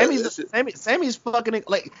 Yeah, Sammy's fucking,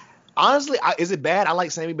 like, honestly, is it bad? I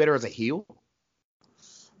like Sammy better as a heel.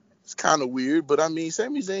 It's kind of weird, but I mean,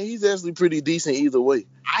 Sami Zayn, he's actually pretty decent either way.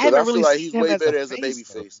 I feel like he's way better as a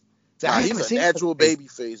babyface. He's a natural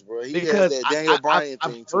babyface, bro. He has that Daniel Bryan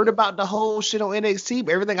thing. I've heard about the whole shit on NXT,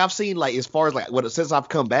 but everything I've seen, like, as far as, like, since I've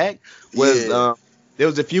come back, was there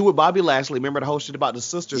was a feud with Bobby Lashley. Remember the whole shit about the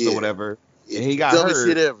sisters or whatever? And he got dumbest hurt.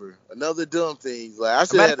 Shit ever. Another dumb thing. Like, I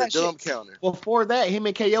should have had a dumb counter. Before that, him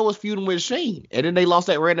and KO was feuding with Shane, and then they lost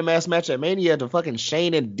that random ass match at Mania to fucking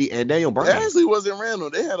Shane and Daniel Bryan. It actually wasn't random.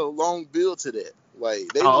 They had a long build to that.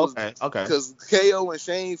 Like, okay. Because KO and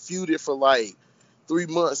Shane feuded for like 3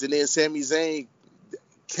 months, and then Sami Zayn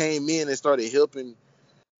came in and started helping,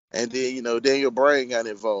 and then Daniel Bryan got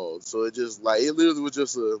involved. So it literally was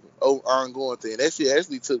just a ongoing thing. That shit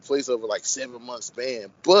actually took place over like 7 months span.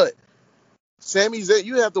 But Sami Zayn,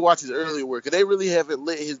 you have to watch his earlier work, because they really haven't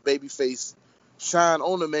let his babyface shine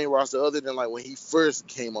on the main roster other than like when he first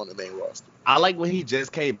came on the main roster. I like when he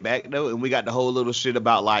just came back though, and we got the whole little shit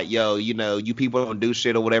about like, yo, you people don't do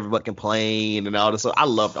shit or whatever but complain and all this. So I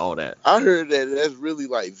loved all that. I heard that's really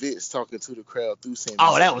like Vince talking to the crowd through Sami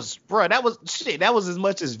Zayn. That was as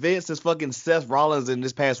much as Vince as fucking Seth Rollins in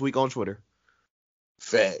this past week on Twitter.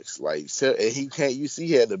 Facts. Like, and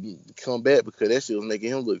he had to come back because that shit was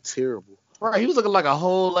making him look terrible. Right, he was looking like a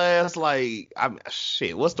whole ass, like,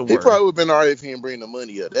 what's the word? He probably would have been alright if he didn't bring the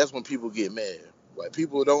money up. That's when people get mad. Like,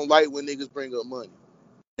 people don't like when niggas bring up money.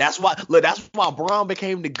 That's why Braun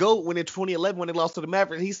became the GOAT when in 2011 when they lost to the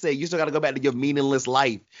Mavericks. He said, you still got to go back to your meaningless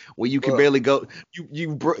life where you can barely go.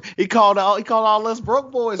 He called all us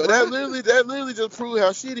broke boys. But that literally just proved how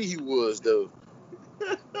shitty he was, though.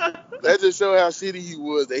 That just showed how shitty he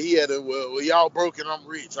was, that he had y'all broke and I'm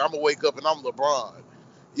rich. I'm going to wake up and I'm LeBron.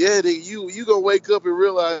 Yeah, you gonna wake up and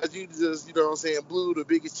realize you just, blew the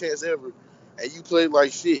biggest chance ever, and you played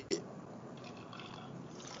like shit.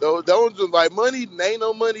 Don't just like money. Ain't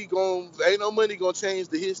no money gonna change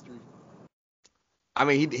the history. I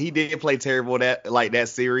mean, he did play terrible that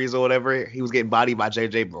series or whatever. He was getting bodied by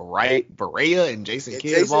JJ Barea and Jason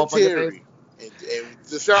Kidd. Jason Terry and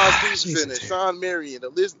Deshaun Stevenson and Sean Marion.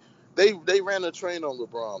 They ran a train on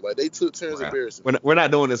LeBron. Like, they took turns embarrassing. We're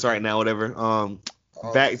not doing this right now. Whatever.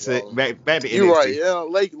 Back to You're right. NXT. Yeah,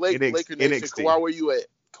 Laker Nation. NXT. Kawhi, where you at?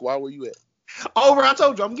 Kawhi, where you at? Over, I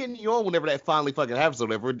told you, I'm getting you on whenever that finally fucking happens or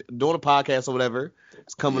whatever. We're doing a podcast or whatever.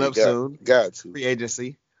 It's coming up soon. Got to. Free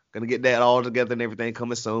agency. Gonna get that all together and everything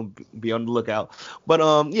coming soon. Be on the lookout. But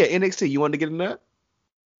yeah, NXT, you wanted to get in that?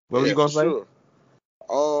 What were you gonna say?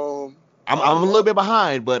 Sure. I'm a little bit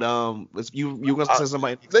behind, but you gonna say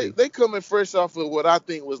somebody? They coming fresh off of what I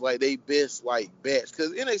think was like they best like batch,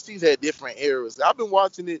 because NXT's had different eras. I've been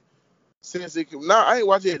watching it since it came. Now I ain't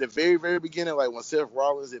watching it at the very, very beginning, like when Seth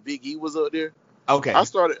Rollins and Big E was up there. Okay. I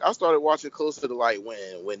started watching closer to like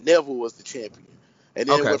when Neville was the champion, and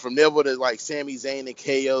then it went from Neville to like Sami Zayn and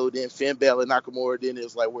KO, then Finn Balor and Nakamura, then it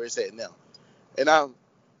was like where it's at now. And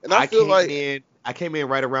I feel like I came in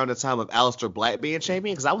right around the time of Aleister Black being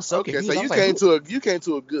champion because I was so confused. So you came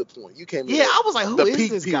to a good point. You came. Yeah, I was like, who is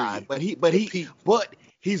this period. guy? But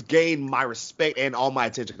he's gained my respect and all my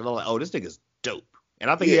attention because I'm like, oh, this nigga's dope. And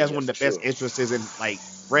I think he has one of the best interests in like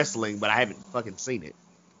wrestling, but I haven't fucking seen it.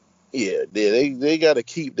 Yeah, they got to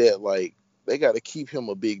keep that, like, they got to keep him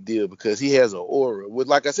a big deal because he has an aura. With,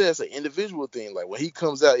 like I said, it's an individual thing. Like when he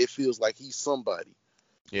comes out, it feels like he's somebody.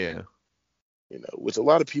 Yeah. You know, which a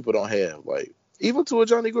lot of people don't have. Like even to a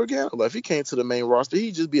Johnny Gargano, like if he came to the main roster,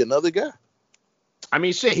 he'd just be another guy. I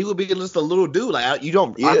mean, shit, he would be just a little dude. Like you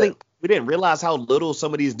don't. Yeah. I think we didn't realize how little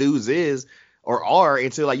some of these dudes is. Or are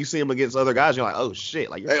until like you see him against other guys, you're like, oh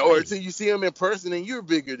shit, like. Or until you see him in person and you're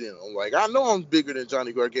bigger than him. Like I know I'm bigger than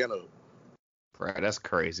Johnny Gargano. Bro, that's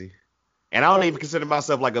crazy. And I don't even consider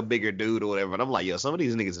myself like a bigger dude or whatever. But I'm like, yo, some of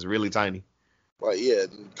these niggas is really tiny. Like yeah,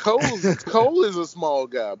 Cole is a small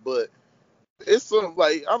guy, but it's something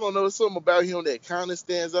like I don't know, it's something about him that kind of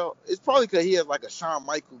stands out. It's probably because he has like a Shawn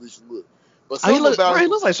Michaels-ish look. But he looks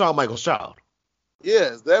like Shawn Michaels' child.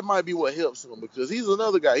 Yes, that might be what helps him because he's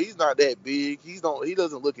another guy. He's not that big. He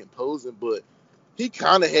doesn't look imposing, but he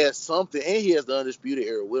kind of has something, and he has the Undisputed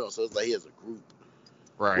Era with him, so it's like he has a group.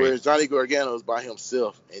 Right. Whereas Johnny Gargano is by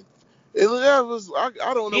himself, and I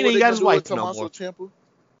don't know. He ain't got his wife no more. Ciampa.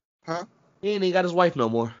 Huh? He ain't even got his wife no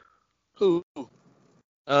more. Who?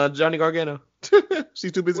 Johnny Gargano.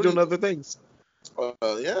 She's too busy doing other things. Yeah.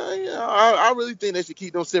 I really think they should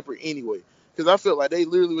keep them separate anyway. Because I felt like they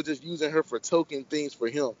literally were just using her for token things for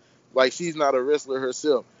him. Like, she's not a wrestler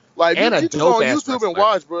herself. Like, and you go on YouTube wrestler. And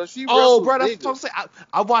watch, bro. She bro, that's what I'm saying.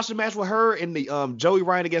 I watched a match with her in the Joey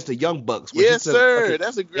Ryan against the Young Bucks. Yes, sir.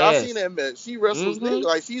 I've seen that match. She wrestles niggas.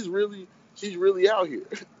 Like, she's really out here.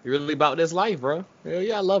 You're really about this life, bro. Hell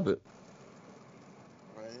yeah, I love it.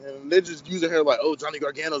 And they're just using her like, oh, Johnny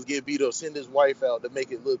Gargano's getting beat up. Send his wife out to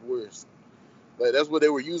make it look worse. Like that's what they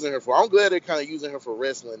were using her for. I'm glad they're kind of using her for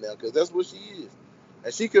wrestling now because that's what she is,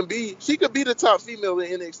 and she could be the top female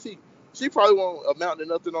in NXT. She probably won't amount to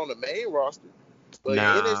nothing on the main roster, but in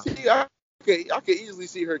NXT, I could easily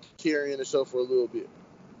see her carrying the show for a little bit.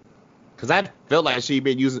 Cause I felt like she'd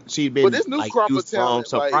been but this new like, crop of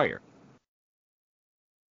talent, like, prior.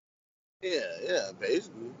 Yeah,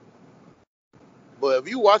 basically. But if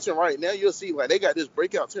you watching right now, you'll see like they got this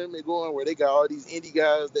breakout tournament going where they got all these indie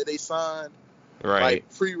guys that they signed. Right.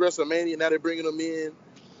 Like pre-WrestleMania, now they're bringing them in.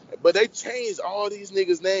 But they changed all these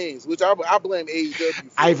niggas' names, which I blame AEW for.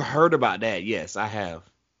 I've heard about that. Yes, I have.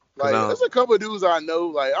 Like, there's a couple of dudes I know.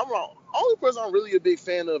 Like, I'm wrong. Only person I'm really a big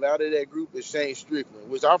fan of out of that group is Shane Strickland,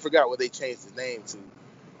 which I forgot what they changed his name to.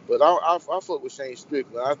 But I fuck with Shane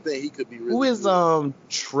Strickland. I think he could be really. Who is good.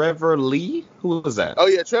 Trevor Lee? Who was that? Oh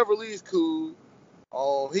yeah, Trevor Lee's cool.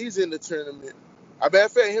 He's in the tournament. I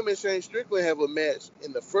bet him and Shane Strickland have a match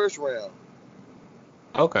in the first round.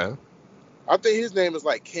 Okay. I think his name is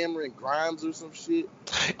like Cameron Grimes or some shit.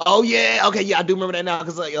 Oh yeah, okay, yeah, I do remember that now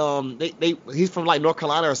because like he's from like North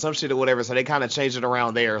Carolina or some shit or whatever, so they kind of changed it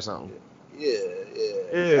around there or something.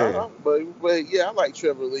 Yeah. But yeah, I like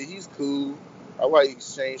Trevor Lee. He's cool. I like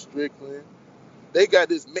Shane Strickland. They got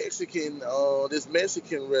this Mexican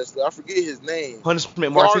wrestler. I forget his name.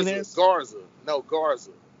 Punishment Martinez. Garza.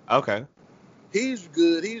 Okay. He's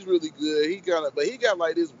good. He's really good. He got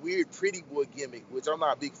like this weird pretty boy gimmick, which I'm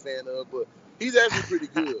not a big fan of, but he's actually pretty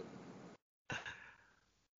good.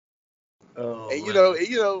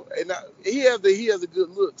 He has a good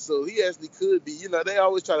look, so he actually could be. You know, they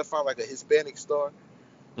always try to find like a Hispanic star,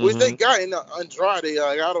 which they got in Andrade.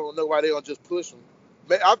 Like I don't know why they don't just push him.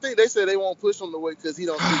 I think they said they won't push him the way because he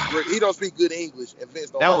don't speak good English. And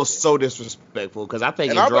Vince don't. That was so disrespectful because I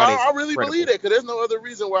think Andrade. I really believe that because there's no other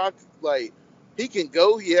reason why he can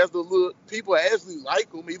go. He has the look. People actually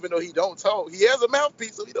like him, even though he don't talk. He has a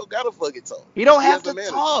mouthpiece, so he don't gotta fucking talk. He don't have to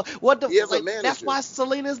talk. What the? He that's why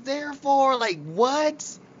Selena's there for. Like what?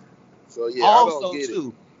 So yeah, also, I don't get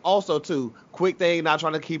it. Also, too, quick thing, not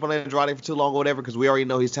trying to keep on Andrade for too long or whatever, because we already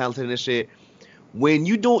know he's talented and shit. When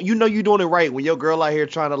you don't, you know you're doing it right. When your girl out here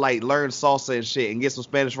trying to like learn salsa and shit and get some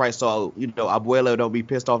Spanish right, so abuela don't be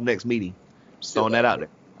pissed off next meeting. Just throwing that out there.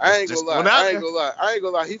 I ain't gonna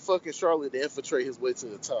lie. He fucking Charlotte to infiltrate his way to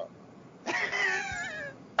the top.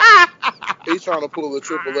 He's trying to pull a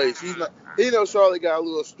Triple H. He knows Charlotte got a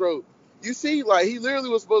little stroke. You see, like he literally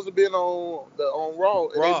was supposed to be on Raw,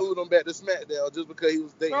 and they moved him back to SmackDown just because he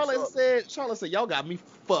was dating Charlotte said, y'all got me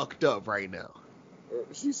fucked up right now.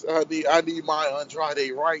 She said, I need my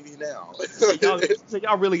Andrade right now. So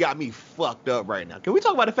y'all really got me fucked up right now. Can we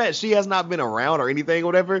talk about the fact she has not been around or anything or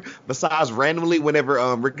whatever, besides randomly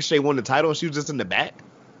whenever Ricochet won the title and she was just in the back?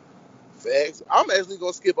 Facts. I'm actually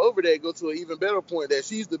going to skip over that and go to an even better point that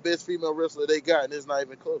she's the best female wrestler they got, and it's not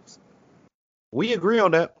even close. We agree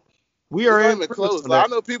on that. We are not even close. Like, I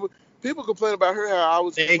know people complain about her how I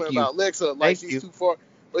was complaining about Alexa, like she's too far.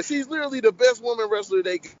 But she's literally the best woman wrestler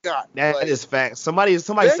they got. That is fact. Somebody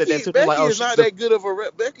said that to me. Becky is not that good of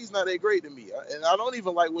a Becky's not that great to me, and I don't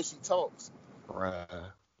even like when she talks. Bruh.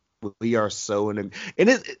 We are so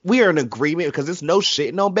we are in agreement because it's no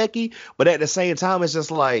shitting on Becky, but at the same time, it's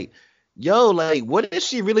just like, yo, like, what does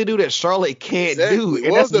she really do that Charlotte can't do?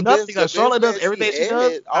 And that's nothing. Charlotte does everything she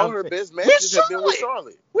does. All her best matches have been with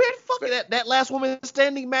Charlotte. Where the fuck is that last woman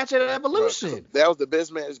standing match at Evolution? That was the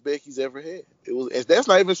best match Becky's ever had. That's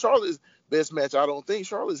not even Charlotte's best match. I don't think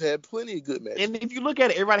Charlotte's had plenty of good matches. And if you look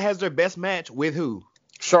at it, everybody has their best match with who?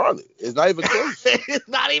 Charlotte. It's not even close. It's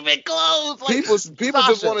not even close. Like, people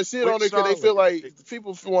just want to shit on her because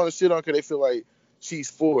they feel like she's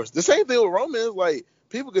forced. The same thing with Roman. Like,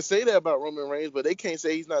 people could say that about Roman Reigns, but they can't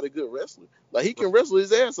say he's not a good wrestler. Like, he can wrestle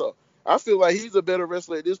his ass off. I feel like he's a better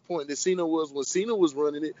wrestler at this point than Cena was when Cena was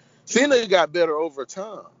running it. Cena got better over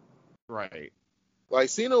time. Right. Like,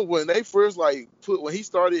 Cena, when they first, when he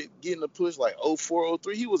started getting the push, 04,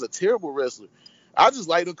 03, he was a terrible wrestler. I just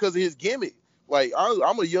liked him because of his gimmick. Like, I'm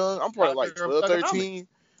probably 12, 13.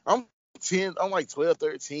 I'm 10, I'm like 12,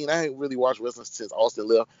 13. I ain't really watched wrestling since Austin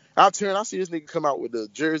left. I see this nigga come out with the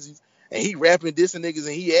jerseys, and he rapping, dissing niggas,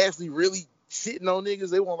 and he actually really shitting on niggas.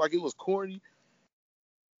 They want like it was corny.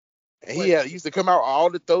 And he used to come out all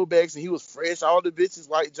the throwbacks, and he was fresh. All the bitches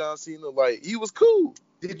like John Cena. Like, he was cool.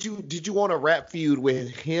 Did you want a rap feud with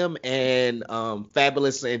him and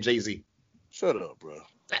Fabulous and Jay-Z? Shut up, bro.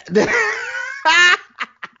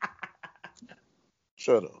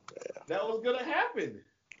 Shut up, man. That was gonna happen.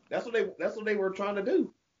 That's what they were trying to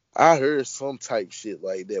do. I heard some type shit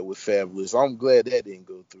like that with Fabulous. I'm glad that didn't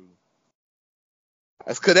go through.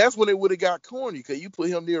 That's when it would have got corny. Because you put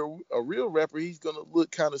him near a real rapper, he's gonna look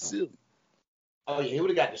kind of silly. Oh yeah, he would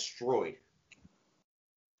have got destroyed.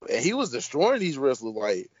 And he was destroying these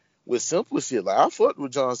wrestlers with simple shit. Like, I fucked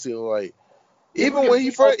with John Cena. Even when he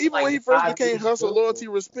first became Hustle, Loyalty,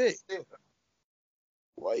 Respect.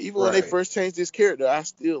 Like, even when they first changed his character, I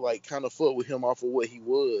still kind of fucked with him off of what he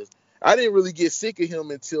was. I didn't really get sick of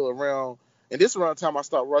him until around the time I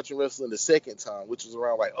stopped watching wrestling the second time, which was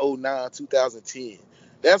around 09, 2010.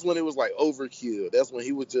 That's when it was overkill. That's when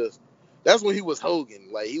he was Hogan.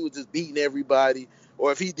 Like, he was just beating everybody.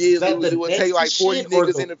 Or if he did lose, it would take 40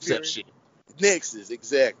 niggas interfering. Nexus,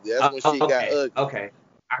 exactly. That's when shit got ugly. Okay.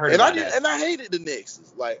 I heard about that. And I hated the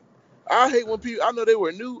Nexus. Like, I hate when people, I know they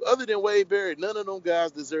were new, other than Wade Barrett, none of them guys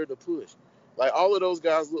deserve to push. Like, all of those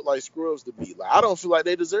guys look like scrubs to me. Like, I don't feel like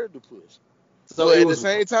they deserd to push. So at the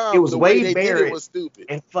same time, it was the Wade way they Barrett did it was stupid.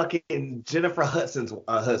 And fucking Jennifer Hudson's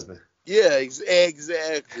husband. Yeah,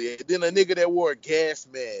 exactly. And then a nigga that wore a gas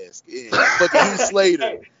mask. And fucking Heath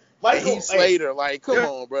Slater. Heath Slater, come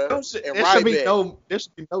on, bro. There should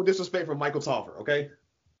be no disrespect for Michael Toffer, okay?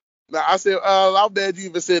 Now, I said, I'm glad you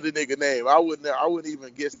even said the nigga name. I wouldn't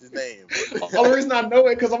even guess his name. The only reason I know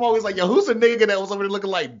it because I'm always like, yo, who's the nigga that was over there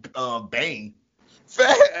looking like Bane?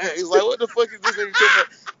 Facts. Like, what the fuck is this nigga coming?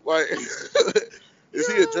 Like, is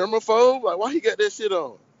he a germaphobe? Like, why he got that shit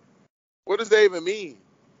on? What does that even mean?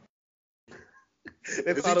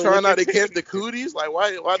 Is he trying not to catch the cooties? Like,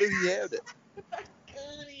 why did he have that?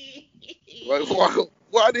 Like,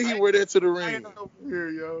 why did he wear that to the ring? Here,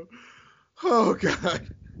 yo. Oh God.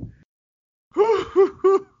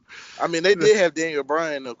 I mean, they did have Daniel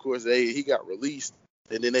Bryan, of course. He got released,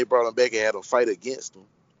 and then they brought him back and had a fight against him.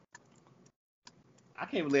 I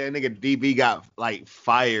can't believe that nigga DB got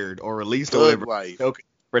fired or released or whatever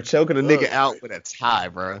for choking a nigga out with a tie,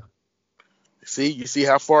 bro. You see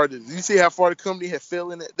how far the company had fell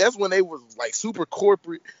in it. That's when they was super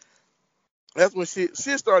corporate. That's when shit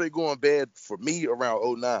started going bad for me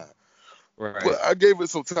around 09. Right. But I gave it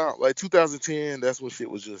some time. 2010, that's when shit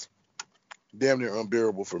was just damn near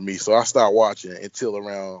unbearable for me. So I stopped watching until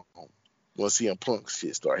around when CM Punk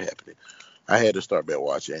shit started happening. I had to start back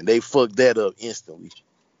watching, and they fucked that up instantly.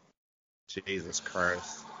 Jesus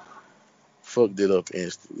Christ. Fucked it up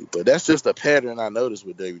instantly. But that's just a pattern I noticed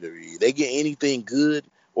with WWE. They get anything good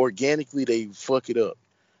organically, they fuck it up.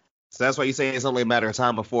 So that's why you say it's only a matter of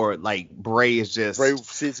time before like Bray is just Bray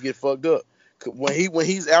shits get fucked up. When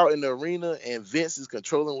he's out in the arena and Vince is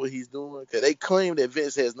controlling what he's doing, because they claim that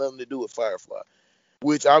Vince has nothing to do with Firefly,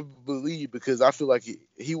 which I believe because I feel like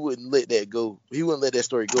he wouldn't let that go. He wouldn't let that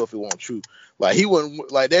story go if it wasn't true. Like he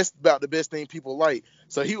wouldn't, like that's about the best thing people like.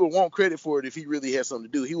 So he would want credit for it if he really had something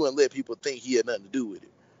to do. He wouldn't let people think he had nothing to do with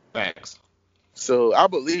it. Facts. So I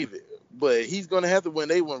believe it, but he's gonna have to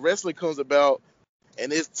when wrestling comes about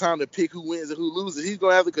and it's time to pick who wins and who loses. He's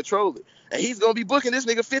gonna have to control it, and he's gonna be booking this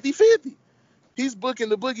nigga 50-50. He's booking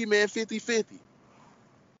the boogeyman 50-50.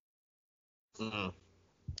 Mm-hmm.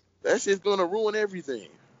 That shit's gonna ruin everything.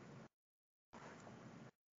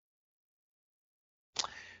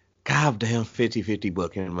 Goddamn 50-50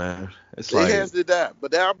 booking, man. It's It like has to die.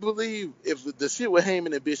 But I believe if the shit with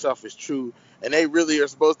Heyman and Bischoff is true, and they really are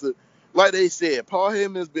supposed to, like they said, Paul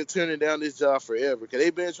Heyman's been turning down this job forever because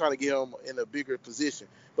they've been trying to get him in a bigger position,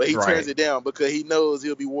 but he turns it down because he knows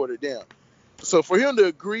he'll be watered down. So for him to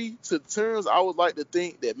agree to terms, I would like to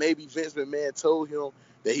think that maybe Vince McMahon told him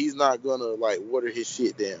that he's not gonna like water his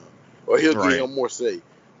shit down, or he'll give him more say.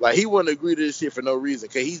 Like he wouldn't agree to this shit for no reason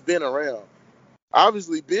because he's been around.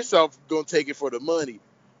 Obviously, Bischoff gonna take it for the money.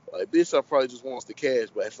 Like Bischoff probably just wants the cash,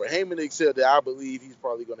 but for Heyman to accept that, I believe he's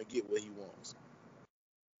probably gonna get what he wants.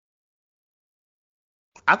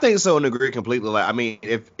 I think so and agree completely. Like I mean,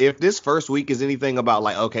 if this first week is anything about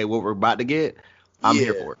like okay, what we're about to get, I'm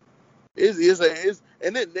here for it.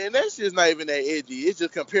 And that shit's not even that edgy. It's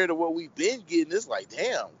just compared to what we've been getting. It's like,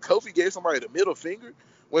 damn, Kofi gave somebody the middle finger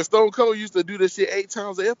when Stone Cold used to do this shit 8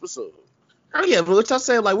 times an episode. Oh yeah, but which I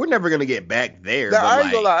say like we're never gonna get back there. Now, but I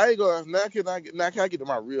ain't gonna lie. Now can I get to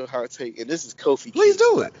my real hot take? And this is Kofi. Please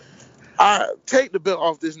do it. I take the belt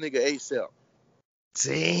off this nigga ASAP.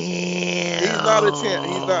 Damn. He's not a champ.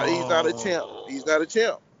 He's not a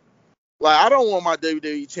champ. Like I don't want my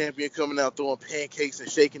WWE champion coming out throwing pancakes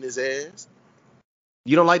and shaking his ass.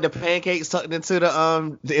 You don't like the pancakes tucked into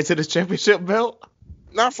the championship belt?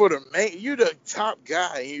 Not for the main. You're the top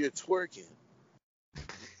guy and you're twerking.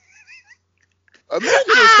 Imagine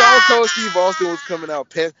if Stone Cold Steve Austin was coming out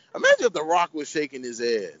past. Imagine if The Rock was shaking his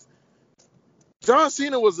ass. John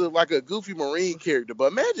Cena was like a goofy Marine character,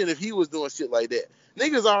 but imagine if he was doing shit like that.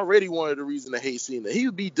 Niggas already wanted the reason to hate Cena. He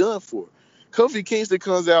would be done for. Kofi Kingston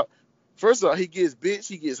comes out. First of all, he gets bitched,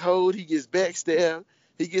 he gets hoed, he gets backstabbed,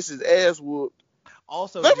 he gets his ass whooped.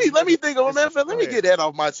 Also, let me think of it, man. Let me get that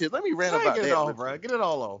off my chest. Let me rant about that. Get it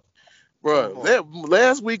all off. Bro,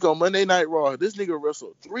 last week on Monday Night Raw, this nigga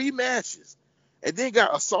wrestled 3 matches and then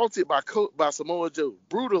got assaulted by Samoa Joe,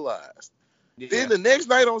 brutalized. Yeah. Then the next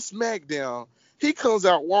night on SmackDown, he comes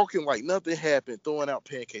out walking like nothing happened, throwing out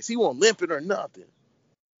pancakes. He wasn't limping or nothing.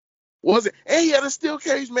 Was it? And he had a steel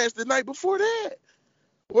cage match the night before that.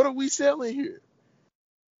 What are we selling here?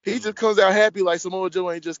 He just comes out happy like Samoa Joe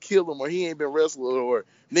ain't just killed him or he ain't been wrestling or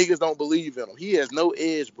niggas don't believe in him. He has no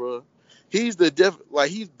edge, bro. He's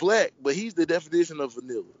he's black, but he's the definition of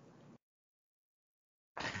vanilla.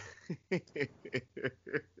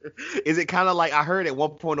 Is it kind of like I heard at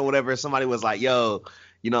one point or whatever somebody was like, yo,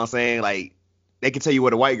 you know what I'm saying? Like they can tell you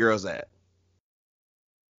where the white girl's at.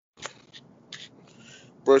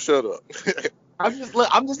 Bro, shut up.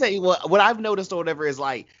 I'm just saying what I've noticed or whatever is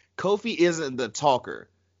like Kofi isn't the talker.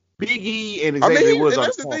 Big E and Xavier Woods are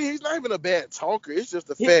the talker. That's the thing. He's not even a bad talker. It's just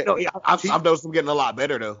the fact. I've noticed him getting a lot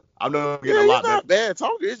better though. I've noticed him getting a lot better. He's not bad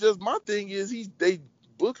talker. It's just my thing is they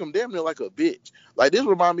book him damn near like a bitch. Like this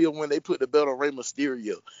remind me of when they put the belt on Rey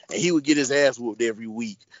Mysterio and he would get his ass whooped every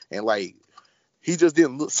week and like he just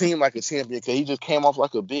didn't seem like a champion because he just came off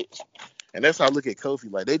like a bitch. And that's how I look at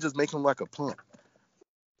Kofi. Like they just make him like a punk.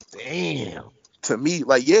 Damn. To me,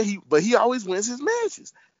 like he always wins his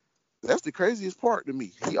matches. That's the craziest part to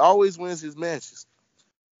me. He always wins his matches.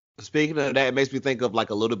 Speaking of that, it makes me think of like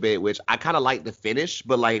a little bit, which I kind of like the finish,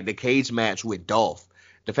 but like the cage match with Dolph,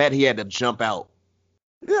 the fact he had to jump out.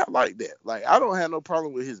 Yeah, I like that. Like I don't have no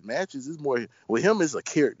problem with his matches. It's more with him is a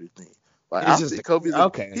character thing. Like I think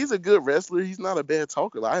Kofi's he's a good wrestler. He's not a bad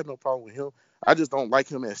talker. Like, I have no problem with him. I just don't like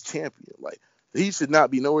him as champion. Like he should not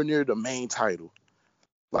be nowhere near the main title.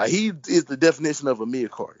 Like he is the definition of a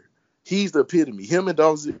mid-carder. He's the epitome. Him and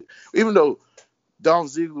Dolph Ziggler, even though Dolph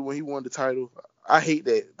Ziggler, when he won the title, I hate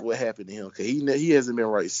that what happened to him because he hasn't been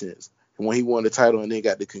right since. When he won the title and then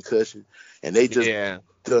got the concussion, and they just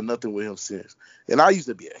done nothing with him since. And I used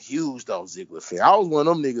to be a huge Dolph Ziggler fan. I was one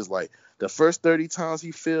of them niggas, like, the first 30 times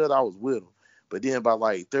he failed, I was with him. But then by,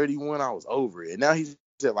 like, 31, I was over it. And now he's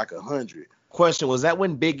at, like, 100. Question, was that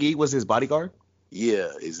when Big E was his bodyguard? Yeah,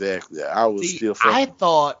 exactly. I was still I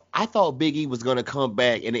thought Big E was going to come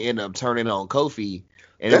back and end up turning on Kofi.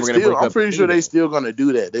 And I'm pretty sure they still going to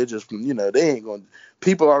do that. They're just, they ain't going to.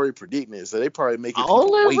 People already predicting it, so they probably make it. The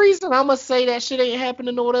only reason I'm going to say that shit ain't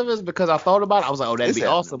happening or whatever is because I thought about it. I was like, oh, that'd be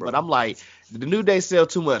awesome. Bro. But I'm like, the New Day sell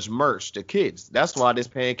too much merch to kids. That's why this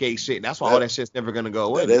pancake shit, that's why all that shit's never going to go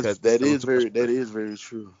away. That is very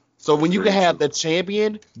true. So when you can have the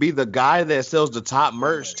champion be the guy that sells the top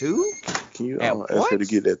merch too? Can you ask her to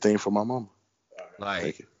get that thing for my mama?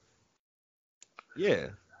 Like, yeah.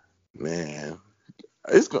 Man.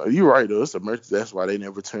 You're right though. It's a merch. That's why they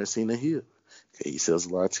never turn Cena heel. He sells a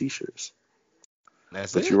lot of T-shirts.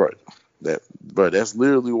 But you're right. That's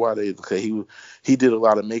literally why he did a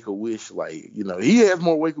lot of Make-A-Wish. Like, he has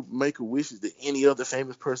more Make-A-Wishes than any other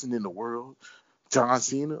famous person in the world. John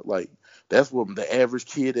Cena, like, that's what the average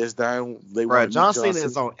kid that's dying. John Cena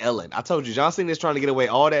is on Ellen. I told you, John Cena is trying to get away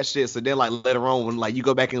all that shit. So then, like, later on, when like you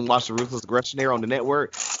go back and watch the Ruthless Aggression there on the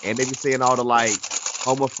network, and they be saying all the like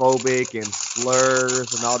homophobic and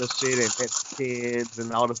slurs and all this shit and Mexicans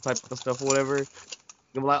and all this type of stuff or whatever.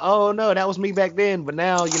 I'm like, oh no, that was me back then, but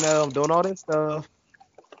now I'm doing all this stuff.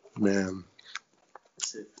 Man,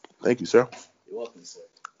 thank you, sir. You're welcome, sir.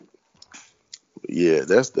 Yeah,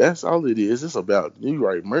 that's all it is. It's about, you're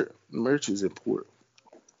right, merch is important.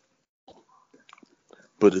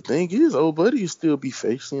 But the thing is, old buddy will still be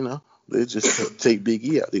face, They just take Big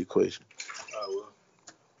E out of the equation.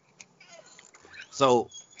 So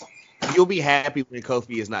you'll be happy when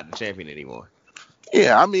Kofi is not the champion anymore.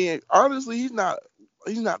 Yeah, I mean, honestly, he's not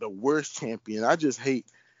the worst champion. I just hate.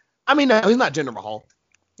 I mean, no, he's not Jinder Mahal.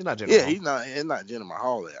 He's not Jinder Mahal. He's not Jinder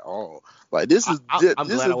Mahal at all. Like, this is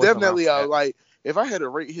definitely like, if I had to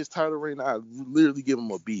rate his title reign, I'd literally give him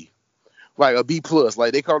a B. Like a B plus.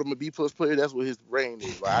 Like, they called him a B plus player. That's what his reign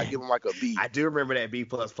is. Like, I give him like a B. I do remember that B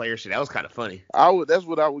plus player shit. That was kind of funny. That's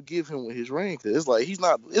what I would give him with his reign. Cause it's like he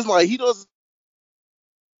doesn't.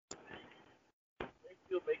 They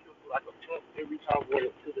still make him like a pimp every time we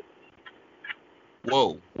went to the.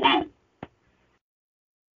 Whoa.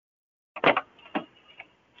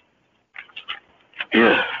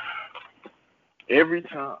 Yeah. Every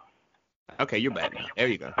time. Okay, you're back now. There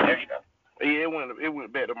you go. Yeah, it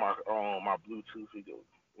went back to my Bluetooth.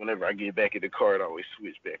 Whenever I get back in the car, it always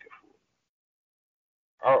switch back and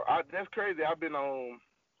forth. Oh, that's crazy. I've been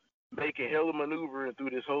making hella maneuvering through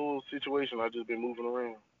this whole situation. I've just been moving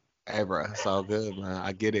around. Hey, bro, it's all good, man.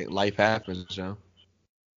 I get it. Life happens, Joe.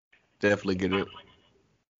 Definitely get it.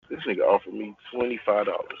 This nigga offered me $25.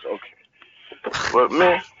 Okay. But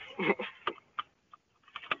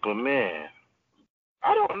man,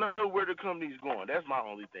 I don't know where the company's going. That's my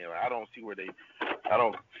only thing. Like, I don't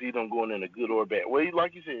see them going in a good or bad way.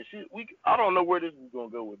 Like you said, I don't know where this is going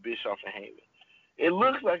to go with Bischoff and Heyman. It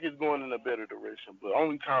looks like it's going in a better direction, but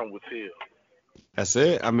only time will tell. That's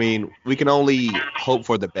it. I mean, we can only hope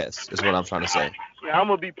for the best, is what I'm trying to say. Yeah, I'm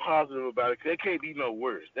going to be positive about it, because it can't be no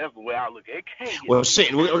worse. That's the way I look at it. It can't Well,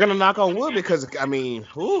 shit, we're going to knock on wood because, I mean,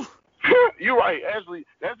 whew. You're right. Actually,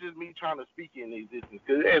 that's just me trying to speak in existence,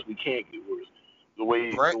 because it actually can't get worse. The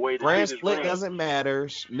way brand split doesn't matter.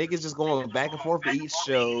 Niggas just going back and forth to each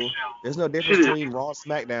show. There's no difference between Raw and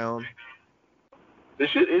SmackDown. The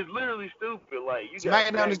shit is literally stupid. Like, you got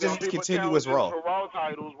SmackDown is just continuous Raw. For Raw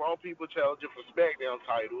titles, Raw people challenging for SmackDown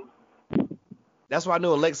titles. That's why I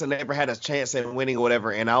knew Alexa never had a chance at winning or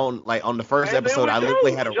whatever. And on the first episode, I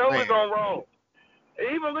literally had a Joe rant. was on Raw.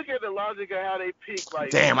 Even look at the logic of how they pick. Like,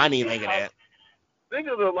 damn, I didn't even think of that. Think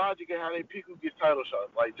of the logic of how they pick who gets title shots.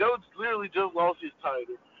 Like, Joe literally just lost his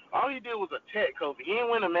title. All he did was attack Kofi. He didn't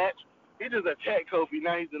win a match. He just attacked Kofi.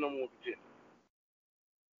 Now he's the number one contender.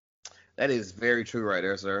 That is very true right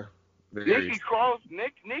there, sir. Nikki Cross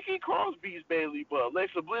beats Bayley, but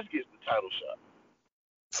Alexa Bliss gets the title shot.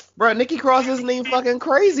 Bro, Nikki Cross isn't even fucking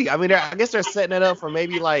crazy. I mean, I guess they're setting it up for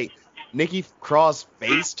maybe like Nikki Cross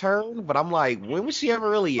face turn, but I'm like, when was she ever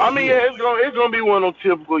really? I mean, yeah, it's gonna be one of those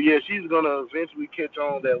typical. Yeah, she's gonna eventually catch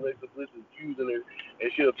on that Alexa Bliss is using her,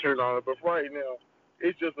 and she'll turn on her. But right now,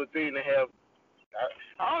 it's just a thing to have.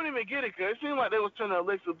 I don't even get it, because it seemed like they was turning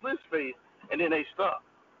Alexa Bliss face, and then they stopped.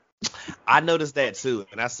 I noticed that too,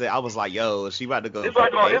 and I was like, "Yo, she about to go." It's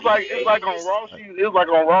like on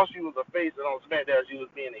Raw, she was a face, and on SmackDown she was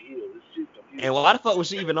being a heel. It's confusing. And why the fuck was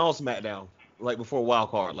she even on SmackDown? Like before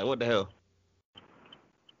Wild Card? Like what the hell?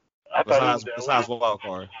 Besides Wild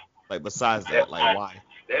Card, like besides that, like why?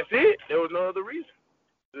 That's it. There was no other reason.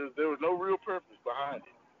 There was no real purpose behind it.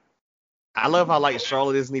 I love how like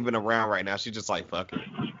Charlotte isn't even around right now. She's just like fuck it.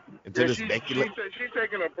 Until this Becky. She's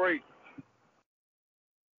taking a break.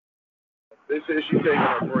 They said she's taking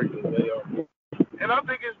a break. And I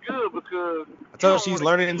think it's good because I told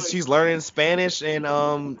her she's learning Spanish and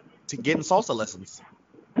to getting salsa lessons.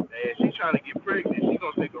 Man, she's trying to get pregnant. She's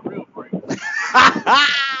gonna take a real break.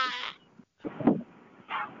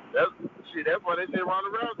 That's why they say Ronda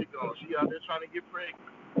Rousey gone. She out there trying to get pregnant.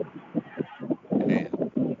 Man.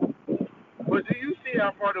 But do you see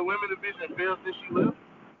how far the women division fell since she left?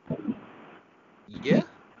 Yeah.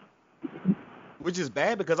 Which is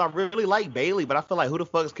bad because I really like Bayley, but I feel like who the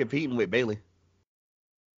fuck is competing with Bayley?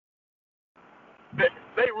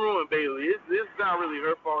 They ruined Bayley. It's not really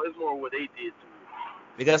her fault. It's more what they did to her.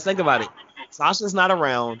 Because think about it. Sasha's not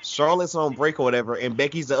around, Charlotte's on break or whatever, and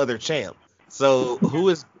Becky's the other champ. So who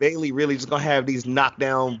is Bayley really just going to have these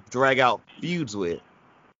knockdown, drag-out feuds with?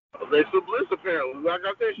 Alexa Bliss, apparently. Like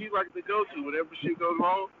I said, she's like the go-to whenever shit goes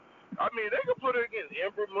wrong. I mean, they could put her against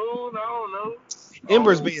Ember Moon. I don't know.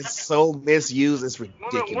 Ember's being so misused. It's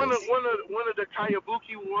ridiculous. One of the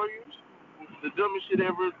Kayabuki Warriors. The dumbest shit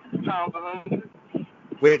ever, times 100.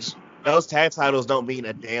 Which, those tag titles don't mean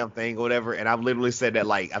a damn thing or whatever. And I've literally said that,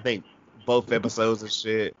 like, I think both episodes and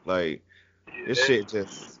shit. Like, this shit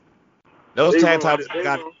just... Those tag titles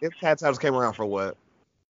came around for what?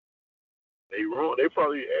 They wrong. They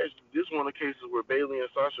probably actually, this one of the cases where Bayley and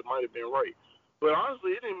Sasha might have been right. But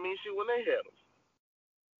honestly, it didn't mean shit when they had them.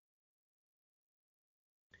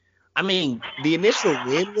 I mean, the initial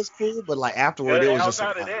win was cool, but like afterward, it was just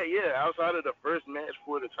outside of that, outside of the first match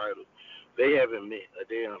for the title, they haven't meant a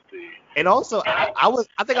damn thing. And also, I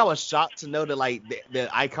think I was shocked to know that like the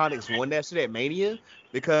Iconics won that shit at Mania,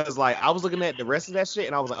 because like I was looking at the rest of that shit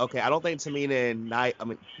and I was like, okay, I don't think Tamina and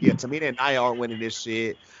Nia aren't winning this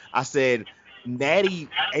shit. I said Natty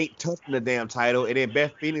ain't touching the damn title, and then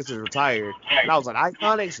Beth Phoenix is retired, and I was like,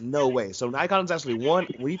 Iconics, no way. So the Iconics actually won.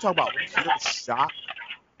 When you talk about shock,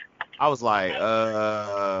 I was like,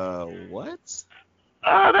 what?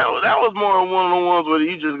 That was more one of the ones where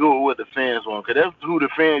you just go with what the fans want, because that's who the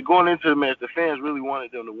fans, going into the match, the fans really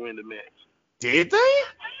wanted them to win the match. Did they?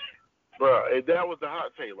 Bro, that was the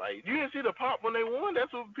hot take. Like, you didn't see the pop when they won?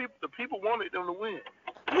 That's what the people wanted them to win.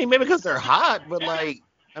 I mean, maybe because they're hot, but like,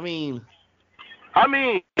 I mean,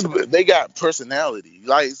 they got personality.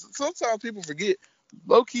 Like, sometimes people forget,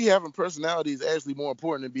 low-key having personality is actually more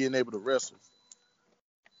important than being able to wrestle.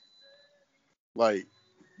 Like,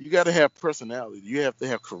 you got to have personality. You have to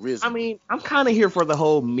have charisma. I mean, I'm kind of here for the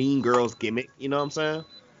whole Mean Girls gimmick. You know what I'm saying?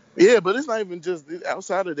 Yeah, but it's not even just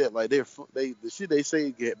outside of that. Like, the shit they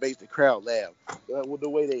say makes the crowd laugh. With the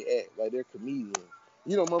way they act, like they're comedians.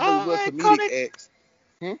 You know, motherfuckers love comedic acts.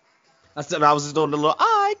 I was just doing the little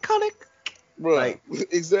iconic. Right. Like,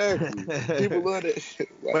 exactly. People love that shit.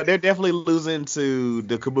 Like, but they're definitely losing to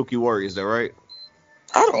the Kabuki Warriors, though, right?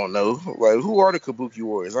 I don't know. Like, who are the Kabuki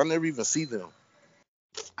Warriors? I never even see them.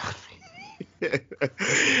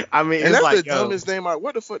 I mean, and it's that's like, the dumbest name. Like,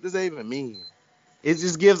 what the fuck does that even mean? It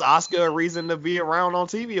just gives Asuka a reason to be around on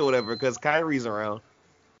TV or whatever, because Kairi's around.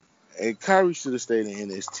 And Kairi should have stayed in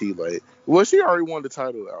NXT. Like, well, she already won the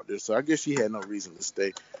title out there, so I guess she had no reason to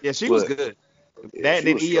stay. Yeah, she was good. Yeah,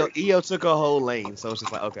 then Io took her whole lane, so it's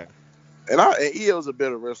just like, okay. And Io's a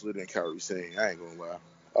better wrestler than Kairi Sane. I ain't gonna lie.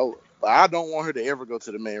 Oh, but I don't want her to ever go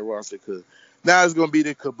to the main roster, because now it's gonna be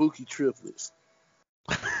the Kabuki triplets.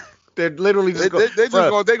 They're literally just they're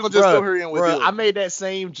gonna just throw her in with them. I made that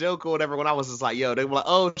same joke or whatever when I was just like, yo, they were like,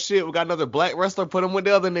 oh shit, we got another black wrestler, put him with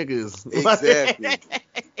the other niggas.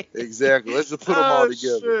 Exactly. Let's just put them all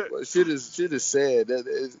together. Shit is sad.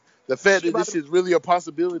 The fact that this is really a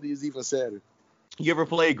possibility is even sadder. You ever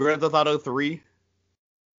played Grand Theft Auto 3?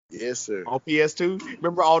 Yes, sir. On PS2,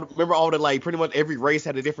 remember all the like pretty much every race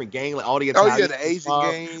had a different gang, like all the Italians, the Asian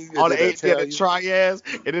gang, all the Asian, the triads,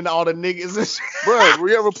 and then all the niggas and shit. Bro,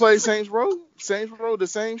 we ever played Saints Row? Saints Row, the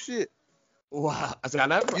same shit. Wow, you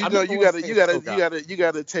gotta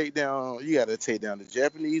take down the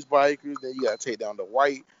Japanese bikers, then you gotta take down the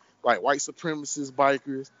white supremacist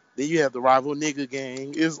bikers, then you have the rival nigga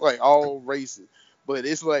gang. It's like all races, but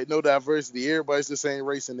it's like no diversity. Everybody's the same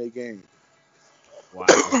race in their game. Wow,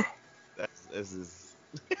 this is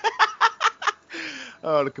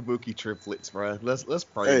oh, the Kabuki triplets, bro. Let's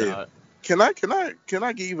pray not. Can I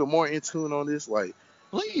get even more in tune on this? Like,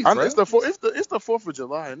 please, bro. It's the 4th of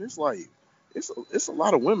July, and it's like it's a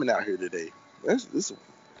lot of women out here today.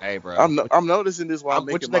 Hey, bro. I'm noticing this while I'm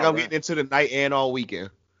making. What you think I'm getting into tonight and all weekend?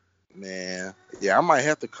 Man, yeah, I might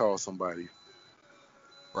have to call somebody,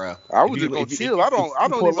 bro. I was just gonna chill. I don't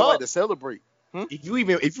even like to celebrate. If you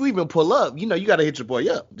even pull up, you gotta hit your boy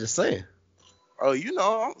up. Just saying.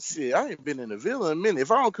 Oh, shit, I ain't been in the Villa in a minute. If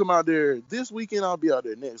I don't come out there this weekend, I'll be out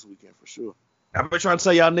there next weekend for sure. I've been trying to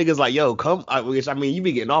tell y'all niggas like, yo, come. Which I mean, you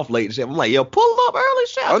be getting off late and shit. I'm like, yo, pull up early,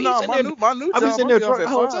 shit. Oh no, my new job, I'll be off at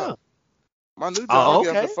 5. My new job, I'll be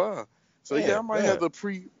off at 5. So yeah, I might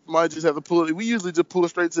just have to pull it. We usually just pull it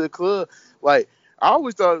straight to the club. Like I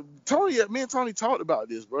always thought, me and Tony talked about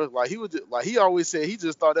this, bro. Like he was just, like he always said he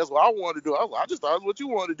just thought that's what I wanted to do. I just thought that's what you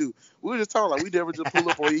wanted to do. We were just talking like we never just pull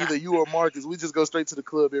up on either you or Marcus. We just go straight to the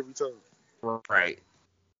club every time. Right.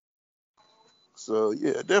 So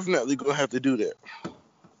yeah, definitely gonna have to do that.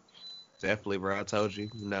 Definitely, bro. I told you,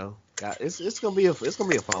 God, it's gonna be a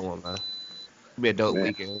fun one, man. It'll be a dope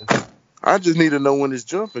weekend. I just need to know when it's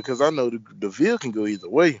jumping because I know the Ville can go either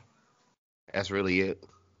way. That's really it.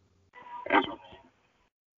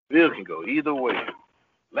 Ville can go either way.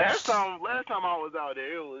 Last time I was out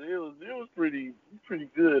there, it was pretty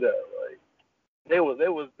good out. Like they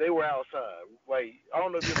were outside. Like I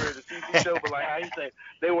don't know if you ever heard the CC show, but like how he say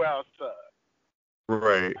they were outside.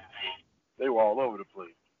 Right. They were all over the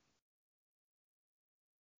place.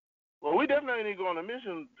 Well, we definitely need to go on a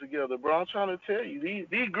mission together, bro. I'm trying to tell you,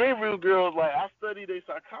 these Greenville girls, like I study their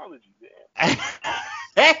psychology, man.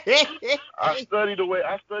 I study the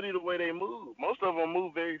way they move. Most of them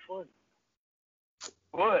move very funny.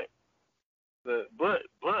 But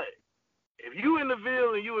if you in the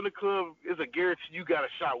Ville and you in the club, it's a guarantee you got a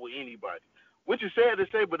shot with anybody. Which is sad to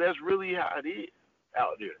say, but that's really how it is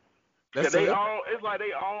out there. It's like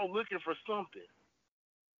they all looking for something.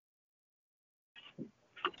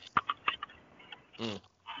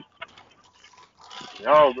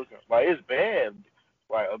 Y'all looking like it's bad.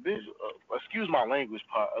 Like a bitch, excuse my language,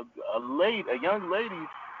 a young lady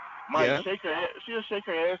might shake her. She'll shake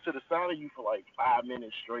her ass to the side of you for like 5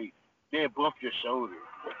 minutes straight, then bump your shoulder.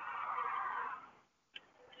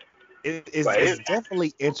 It's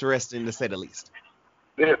definitely interesting to say the least.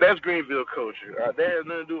 That's Greenville culture. That has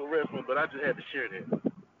nothing to do with wrestling, but I just had to share that.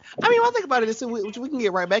 I mean, when I think about it, we can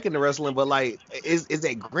get right back into wrestling, but like, is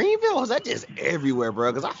that Greenville or is that just everywhere,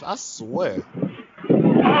 bro? Because I swear.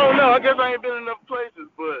 I don't know. I guess I ain't been in enough places,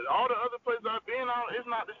 but all the other places I've been on, it's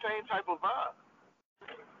not the same type of vibe.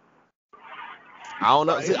 I don't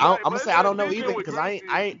know. See, I'm gonna say I don't know either because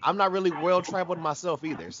I'm not really well traveled myself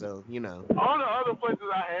either. So all the other places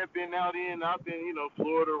I have been out in, I've been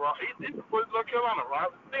Florida, even North Carolina, right?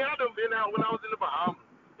 I done been out when I was in the Bahamas.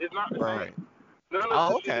 It's not the same. None of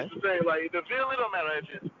the shit is the same. Like the Ville, it don't matter.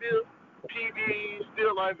 It's still TV,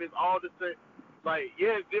 still life is all the same. Like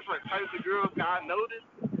it's different types of girls. I noticed,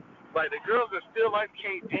 like the girls that still life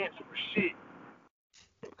can't dance for shit.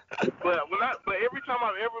 But every time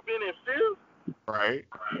I've ever been in Phil. Right.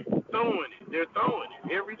 They're throwing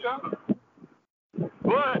it every time.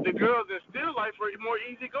 But the girls in still life are more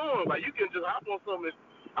easy going. Like you can just hop on something.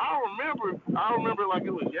 I remember like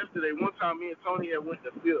it was yesterday. One time me and Tony had went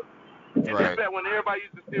to Phil. And that's back when everybody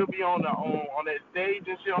used to still be on that stage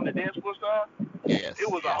and shit on the dance floor side. Yes. It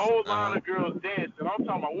was a whole line of girls dancing. I'm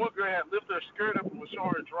talking about one girl had lifted her skirt up and was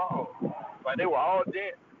showing her drawers. Like they were all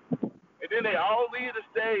dancing. And then they all leave the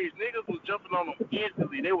stage. Niggas was jumping on them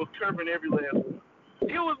instantly. They was curving every last one.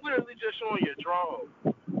 It was literally just showing your drawers.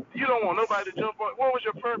 You don't want nobody to jump on. What was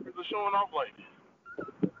your purpose of showing off like this?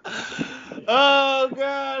 Oh,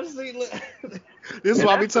 God. See, look. This is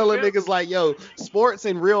why I be telling niggas like, yo, sports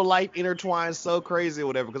and real life intertwine so crazy or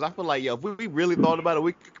whatever. Because I feel like, yo, if we really thought about it,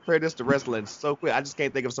 we could compare this to wrestling so quick. I just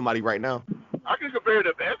can't think of somebody right now. I can compare it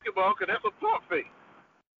to basketball because that's a pump fake.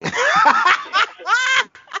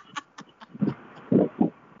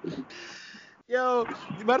 Yo,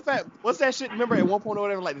 matter of fact, what's that shit? Remember at one point or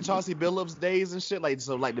whatever, like the Chauncey Billups days and shit, like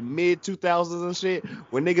the mid 2000s and shit,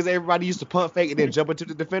 when everybody used to pump fake and then jump into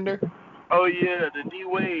the defender. Oh yeah, the D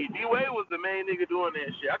Wade. D Wade was the main nigga doing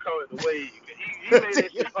that shit. I call it the Wade. He made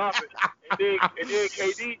that shit poppin'. And then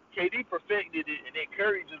KD perfected it, and then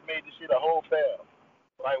Curry just made this shit a whole foul.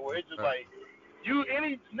 Like where it's just like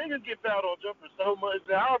any niggas get fouled on jumpers so much.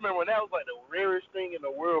 Now I remember when that was like the rarest thing in the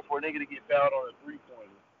world for a nigga to get fouled on a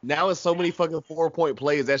 3-pointer. Now it's so many fucking 4-point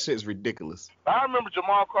plays. That shit's ridiculous. I remember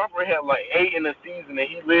Jamal Crawford had like 8 in the season, and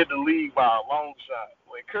he led the league by a long shot.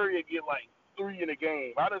 When Curry would get like 3 in a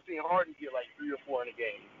game. I done seen Harden get like 3 or 4 in a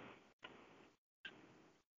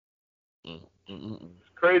game. It's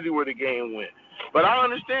crazy where the game went. But I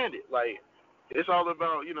understand it. Like, it's all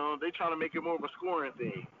about, they trying to make it more of a scoring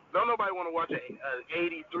thing. Don't nobody want to watch an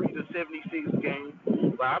 83 to 76 game.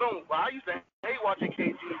 Like, I used to hate watching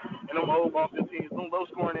KG and them old Boston teams, them low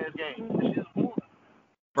scoring ass games. This shit's boring.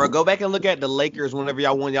 Bro, go back and look at the Lakers whenever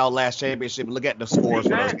y'all won y'all last championship and look at the scores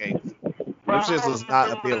for those games. Them shits was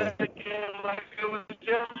not appealing. That game like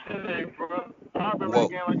yesterday, bro. I remember Whoa. the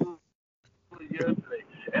game like it was yesterday.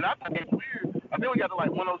 And I thought it was weird. I think we got to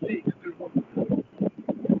like 106.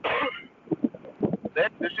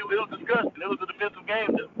 That shit, it was disgusting. It was a defensive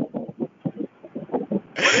game, though.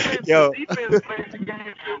 But Yo, the defense makes the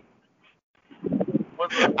game, too.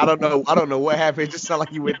 What's up? I don't know what happened. It just sounded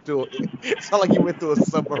like you went through a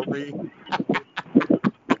submarine.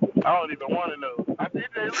 I don't even want to know. It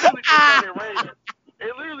literally just started raining.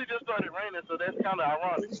 It literally just started raining, so that's kind of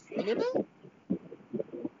ironic.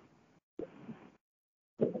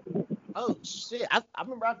 Oh shit! I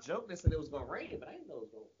remember I joked and said it was gonna rain, but I didn't know it was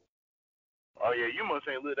gonna. Oh yeah, you must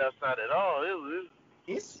ain't lived outside at all.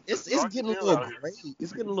 It's getting a little gray.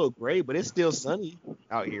 It's getting a little gray, but it's still sunny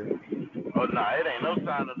out here. Oh nah, it ain't no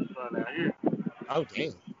sign of the sun out here. Oh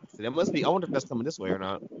damn! So there must be. I wonder if that's coming this way or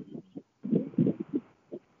not.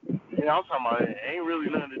 Yeah, I'm talking about it ain't really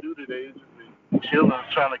nothing to do today. It's just been chilling,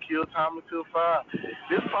 trying to kill time until 5.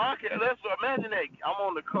 This podcast, imagine that I'm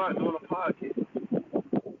on the car doing a podcast.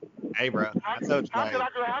 Hey, bro, I told you. How could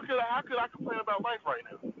I complain about life right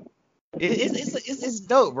now? It's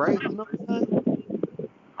dope, right? You know what I'm saying?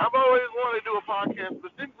 I've always wanted to do a podcast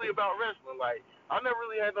specifically about wrestling. Like, I never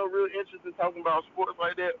really had no real interest in talking about sports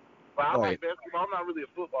like that. But I like basketball. I'm not really a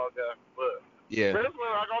football guy, but wrestling,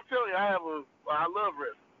 like I'm telling you, I love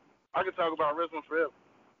wrestling. I can talk about wrestling forever.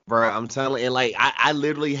 Bro, I'm telling you, and like I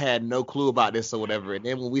literally had no clue about this or whatever. And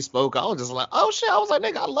then when we spoke, I was just like, oh shit, I was like,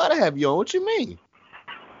 nigga, I'd love to have you on. What you mean?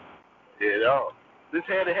 Yeah, no. This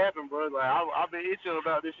had to happen, bro. Like I've been itching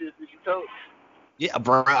about this shit since you told me. Yeah,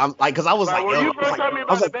 bro. I'm like, cause I was like, when you first told me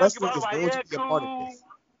about the basketball, I was like, yeah, cool. cool.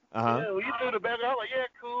 Yeah, when you threw the basketball, I was like, yeah,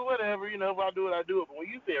 cool, whatever. You know, if I do it, I do it. But when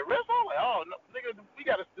you said wrestling, I'm like, oh, no, nigga, we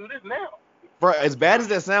got to do this now. Bro, as bad as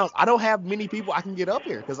that sounds, I don't have many people I can get up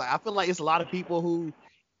here because I feel like it's a lot of people who,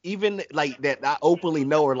 even like that I openly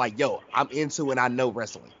know are like, yo, I'm into it and I know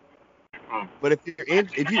wrestling. But if you're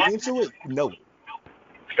into it, you know it.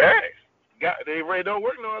 Facts. They really don't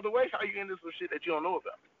work no other way. How you into some shit that you don't know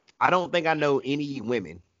about? I don't think I know any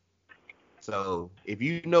women. So if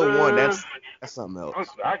you know one, that's something else.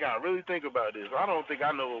 I gotta really think about this. I don't think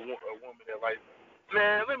I know a woman that likes.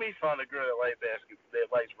 Man, let me find a girl that likes basketball, that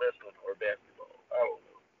likes wrestling or basketball. I don't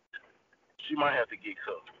know. She might have to get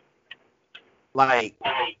cooked. Like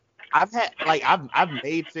I've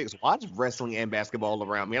made chicks watch wrestling and basketball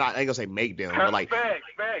around me. I ain't gonna say make them, but like facts,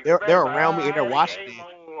 they're around me and they're watching it.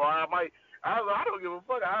 I don't give a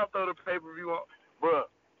fuck. I'll throw the pay-per-view on, bruh.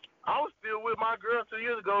 I was still with my girl 2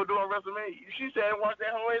 years ago doing WrestleMania. She sat and watched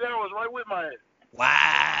that whole 8 hours right with my ass.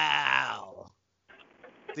 Wow.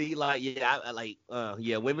 See, like,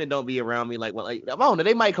 women don't be around me like, well, like, I don't know,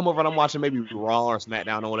 they might come over and I'm watching maybe Raw or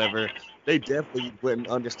SmackDown or whatever. They definitely wouldn't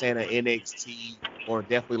understand an NXT or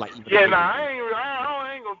definitely like even. Yeah,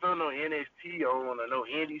 I ain't gonna throw no NXT or no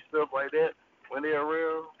indie stuff like that when they're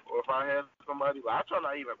around, or if I have somebody. But I try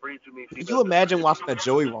not even bring too many people. Could you imagine watching a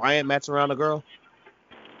Joey Ryan match around a girl?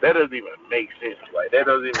 That doesn't even make sense. Like, that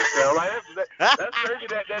doesn't even sound like that's crazy.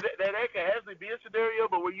 That can actually be a scenario,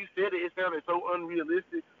 but when you said it sounded so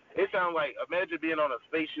unrealistic. It sounded like, imagine being on a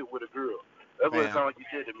spaceship with a girl. That's what it sounded like you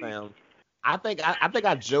said to me. I think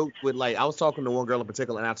I joked with, like, I was talking to one girl in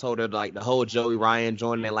particular, and I told her, like, the whole Joey Ryan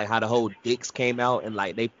joining and, like, how the whole dicks came out, and,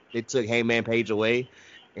 like, they took Hangman Page away,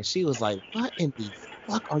 and she was like, what in the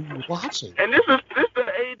fuck are you watching? And this the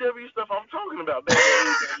AEW stuff I'm talking about. Back in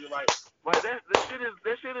AEW, like that shit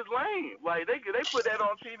is lame. Like they put that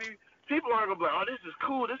on TV. People aren't gonna be like, oh, this is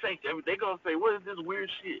cool. This ain't. They gonna say, what is this weird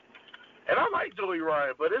shit? And I like Joey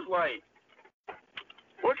Ryan, but it's like,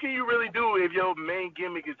 what can you really do if your main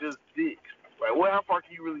gimmick is just dicks? Like, how far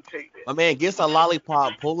can you really take that? My man gets a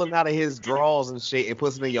lollipop, pull him out of his drawers and shit, and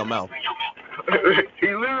puts it in your mouth.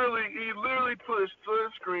 he literally puts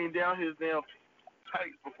sunscreen down his damn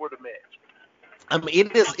tights before the match. I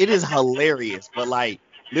mean, it is hilarious, but like,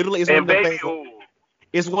 literally, it's one of them things.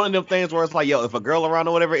 It's one of them things where it's like, yo, if a girl around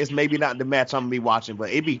or whatever, it's maybe not the match I'm gonna be watching, but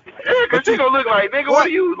it be. Yeah, because she gonna look like, nigga, what are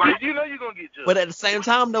you? Like, you know you're gonna get judged. But at the same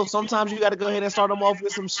time, though, sometimes you gotta go ahead and start them off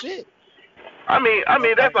with some shit. I mean,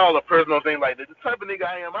 that's all a personal thing. Like, the type of nigga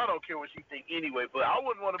I am, I don't care what she think anyway, but I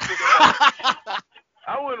wouldn't want to put that on.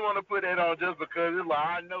 I wouldn't want to put that on just because it's like,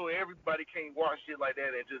 I know everybody can't watch shit like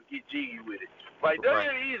that and just get jiggy with it. Like,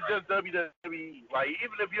 WWE is just WWE. Like,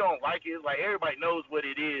 even if you don't like it, like, everybody knows what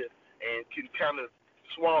it is and can kind of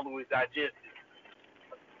swallow it, digest it.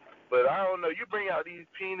 But I don't know. You bring out these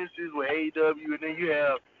penises with AEW, and then you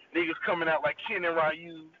have niggas coming out like Ken and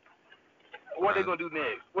Ryu. What they gonna do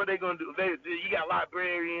next? What they gonna do? You got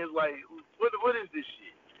librarians. Like, what is this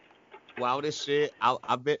shit? Wow, this shit.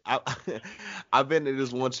 I've been to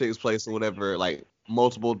this one chick's place or whatever, like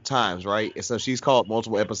multiple times, right? And so she's called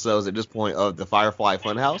multiple episodes at this point of the Firefly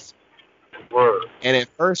Funhouse. Word. And at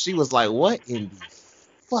first she was like, "What in the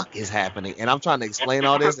fuck is happening?" And I'm trying to explain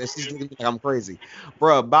all this, and she's looking at me like I'm crazy,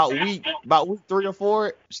 bro. About week 3 or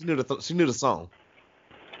 4, she knew the song.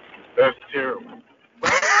 That's terrible.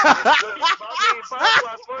 Firefly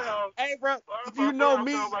Funhouse. Hey, bro, if Firefly you know Funhouse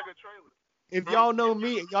me, sounds like a trailer. if y'all know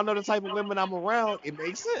me, and y'all know the type of women I'm around, it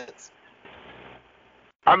makes sense.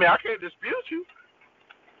 I mean, I can't dispute you.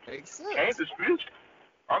 Makes Can't sense. dispute you.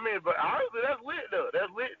 I mean, but honestly, that's lit though. That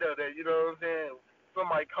you know what I'm saying.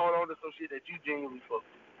 Somebody caught on to some shit that you genuinely fuck with.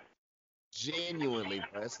 Genuinely,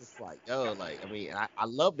 bro. It's just like, yo, like, I mean, I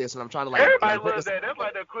love this, and I'm trying to Everybody put loves this. that. That's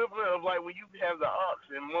like the equivalent of like when you have the ox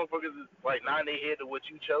and motherfuckers is like nodding their head to what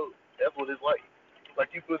you chose. That's what it's like.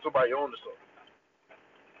 Like you put somebody on to something.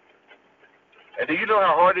 And do you know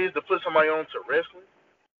how hard it is to put somebody on to wrestling?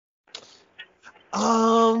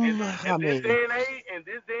 In this day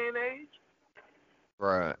and age,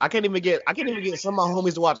 Bro, I can't even get some of my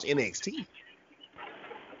homies to watch NXT.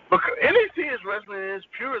 because NXT is wrestling in its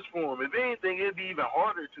purest form. If anything, it'd be even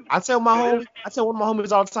harder to. I tell one of my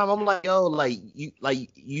homies all the time, I'm like, yo, you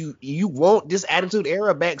want this Attitude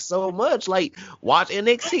Era back so much, like watch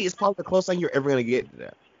NXT. It's probably the closest thing you're ever gonna get to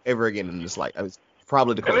that ever again in this life. It's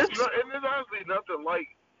probably the closest. And it's honestly nothing like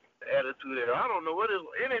the Attitude Era. I don't know what is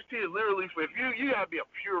NXT is literally for. If you gotta be a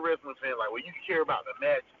pure wrestling fan, like where you care about the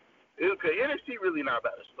match. Because NXT really not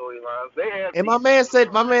about the storylines. They have. And my man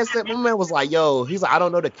was like, yo, he's like, I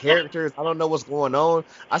don't know the characters, I don't know what's going on.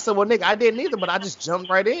 I said, well, nigga, I didn't either, but I just jumped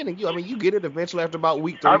right in, and you get it eventually after about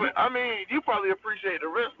week 3. I mean, you probably appreciate the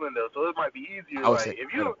wrestling though, so it might be easier. Like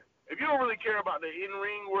if you don't really care about the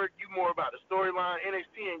in-ring work, you more about the storyline.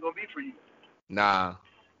 NXT ain't gonna be for you. Nah.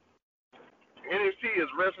 NXT is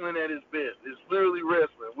wrestling at its best. It's literally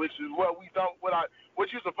wrestling, which is what we thought, what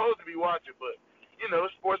you're supposed to be watching, but. You know,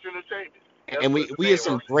 sports entertainment. And we had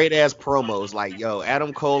some great ass promos like, yo,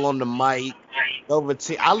 Adam Cole on the mic,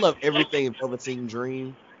 Velveteen. I love everything in Velveteen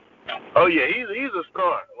Dream. Oh yeah, he's a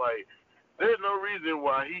star. Like, there's no reason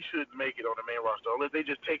why he shouldn't make it on the main roster unless they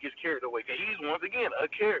just take his character away. Cause he's once again a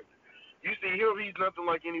character. You see him, he's nothing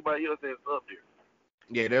like anybody else that's up there.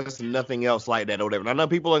 Yeah, there's nothing else like that or whatever. I know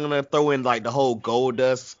people are gonna throw in like the whole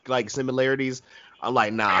Goldust like similarities. I'm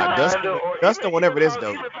like, nah, Dustin, whatever it is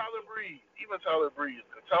though. Tyler Breeze.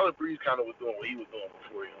 Tyler Breeze kind of was doing what he was doing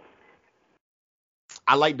before him.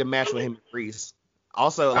 I like the match with him and Breeze.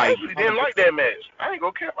 Also, I actually didn't like that match. I ain't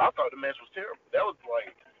gonna cap. I thought the match was terrible. That was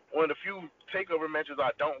like one of the few takeover matches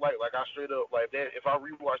I don't like. Like I straight up like that. If I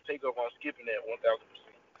rewatch Takeover, I'm skipping that 1000%.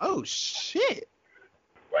 Oh shit.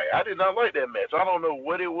 Like I did not like that match. I don't know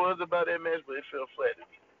what it was about that match, but it felt flat to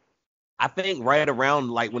me. I think right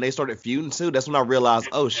around like when they started feuding too, that's when I realized,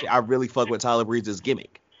 oh shit, I really fuck with Tyler Breeze's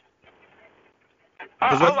gimmick.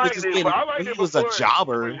 Because he was a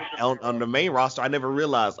jobber on the main roster, I never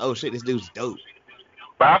realized, oh shit, this dude's dope.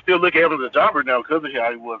 But I still look at him as a jobber now because of how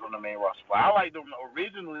he was on the main roster. But I liked him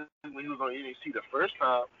originally when he was on NXT the first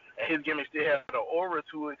time, and his gimmick still had an aura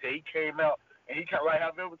to it. He came out, and he kind of like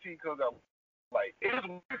how Velveteen comes out. Like, it's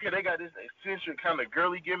weird because they got this eccentric kind of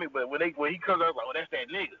girly gimmick, but when he comes out, like, well, that's that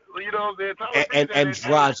nigga. You know what I'm saying? And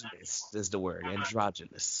androgynous is the word.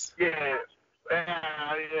 Androgynous. Yeah.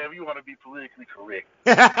 Yeah, if you want to be politically correct.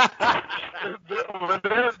 That's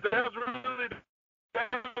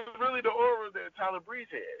really the aura that Tyler Breeze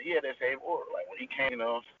had. He had that same aura. Like when he came,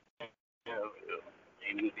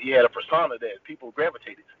 he had a persona that people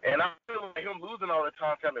gravitated. And I feel like him losing all the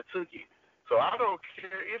time kind of took it. So I don't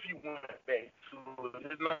care if you went back to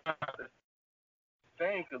it. It's not the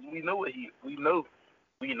same because we know what's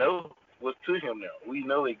to him now. We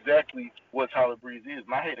know exactly what Tyler Breeze is.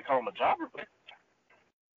 And I hate to call him a jobber, but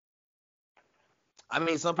I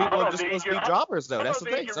mean, some people are just supposed to be jobbers, though. That's the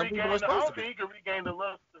thing. Some people are supposed to be. I don't think he can regain the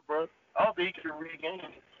luster, bro. I don't think he can regain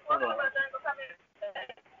it. Hold on.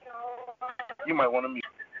 You might want to mute.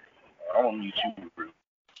 I want to mute you,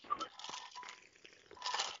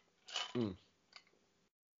 bro.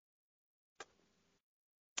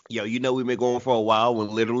 Yo, you know we've been going for a while when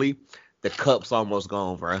literally the cup's almost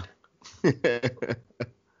gone, bro. The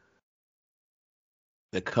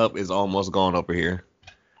cup is almost gone over here.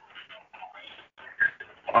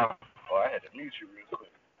 I had to mute you real quick.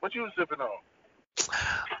 What you was sipping on?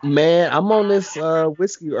 Man, I'm on this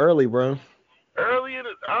whiskey early, bro. Early in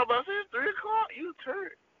the, I was about to say 3 o'clock. You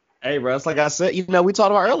turned. Hey, bro, it's like I said, we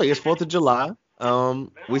talked about earlier. It's 4th of July.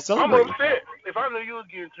 We celebrate. I'm upset. If I knew you was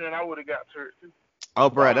getting turned, I would have got turned too. Oh,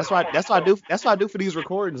 bro, that's what I do for these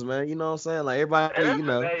recordings, man. You know what I'm saying? Like everybody, Hey,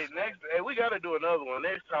 we gotta do another one.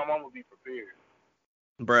 Next time I'm gonna be prepared.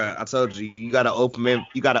 Bruh, I told you, you got an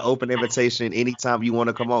open invitation anytime you want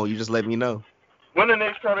to come on. You just let me know. When the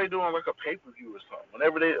next time they doing like a pay per view or something?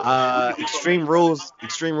 Whenever they Extreme Rules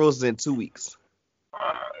is in 2 weeks.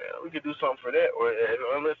 We could do something for that, or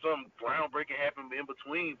unless some groundbreaking happened in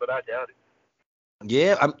between, but I doubt it.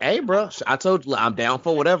 Yeah, hey, bro. I told you I'm down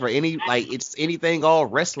for whatever. It's anything all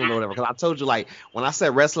wrestling or whatever. Because I told you, like, when I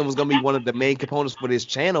said wrestling was gonna be one of the main components for this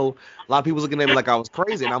channel, a lot of people looking at me like I was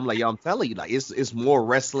crazy, and I'm like, yo, I'm telling you, like, it's more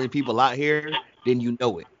wrestling people out here than you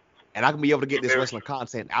know it, and I can be able to get this wrestling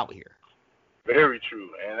content out here. Very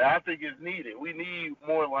true, and I think it's needed. We need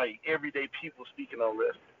more like everyday people speaking on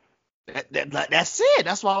wrestling. That's it.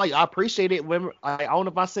 That's why, like, I appreciate it. When I don't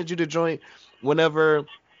know if I sent you the joint whenever.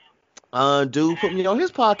 Dude put me on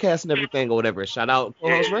his podcast and everything or whatever. Shout out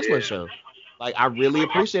Co-Host Wrestling Show. Like, I really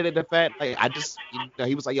appreciated the fact, like, I just,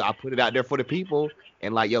 he was like, yo, I put it out there for the people,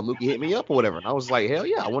 and like, yo, Mookie hit me up or whatever, and I was like, hell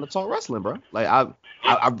yeah, I want to talk wrestling, bro. Like,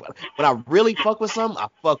 when I really fuck with something, I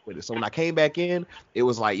fuck with it. So when I came back in, it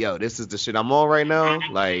was like, yo, this is the shit I'm on right now.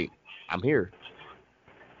 Like, I'm here.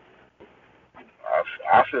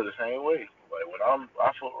 I feel the same way. Like, when I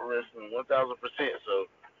fuck with wrestling 1,000%. So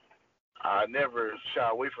I never shy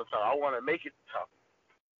away from talk. I want to make it talk.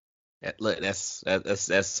 Look, that's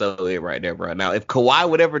so it right there, bro. Now, if Kawhi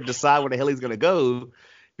would ever decide where the hell he's gonna go, if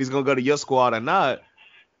he's gonna go to your squad or not,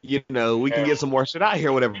 we can get some more shit out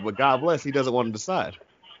here, whatever. But God bless, he doesn't want to decide.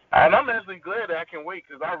 And I'm actually glad that I can wait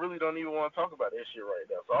because I really don't even want to talk about that shit right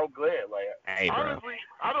now. So I'm glad. Like, hey, honestly,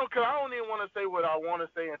 I don't even want to say what I want to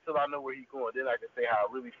say until I know where he's going. Then I can say how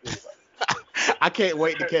I really feel about it. I can't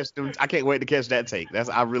wait to catch them. I can't wait to catch that take.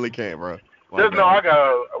 I really can't, bro. With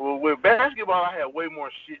basketball, I have way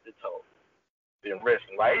more shit to talk than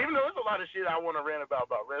wrestling. Like, even though there's a lot of shit I want to rant about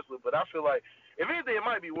wrestling, but I feel like, if anything, it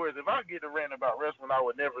might be worse. If I get to rant about wrestling, I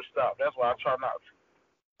would never stop. That's why I try not to.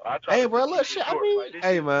 Hey, bro, look, shit. I mean, like,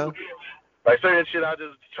 hey, man. Like, certain shit I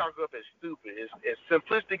just chalk up as stupid. It's as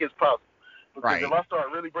simplistic as possible. Because if I start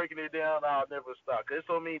really breaking it down, I'll never stop. There's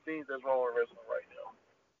so many things that's wrong with wrestling right now.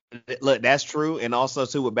 Look, that's true, and also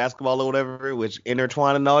too with basketball or whatever, which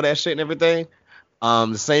intertwine and all that shit and everything.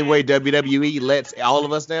 The same way WWE lets all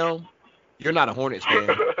of us down. You're not a Hornets fan,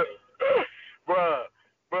 bruh.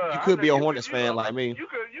 You could be a Hornets fan like me. You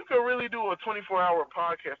could really do a 24-hour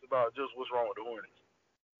podcast about just what's wrong with the Hornets.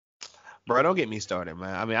 Bro, don't get me started,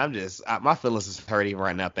 man. I mean, my feelings is hurting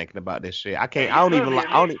right now thinking about this shit. I can't. You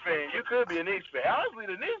could be a Knicks fan. Honestly,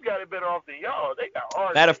 the Knicks got it better off than y'all. They got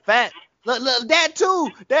hard. Matter of fact. Look, that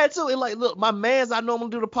too. And like, look, my mans I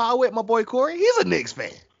normally do the power with, my boy Corey, he's a Knicks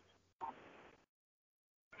fan.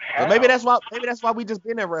 But maybe that's why we just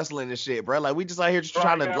been in wrestling and shit, bro. Like, we just out here just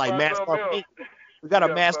trying to like mask our pain. We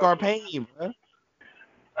gotta mask our pain, bro.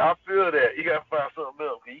 I feel that. You gotta find something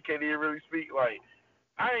else, cause you can't even really speak. Like,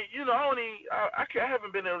 I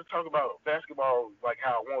haven't been able to talk about basketball like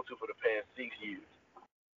how I want to for the past 6 years.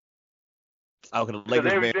 Oh, the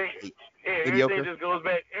Lakers everything just goes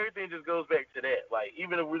back. Everything just goes back to that. Like,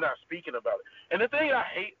 even if we're not speaking about it. And the thing I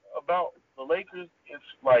hate about the Lakers is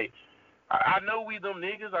like, I know we them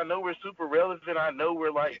niggas. I know we're super relevant. I know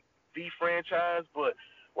we're like the franchise. But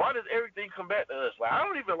why does everything come back to us? Like, I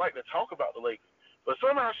don't even like to talk about the Lakers, but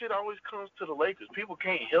somehow shit always comes to the Lakers. People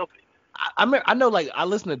can't help it. I know, like, I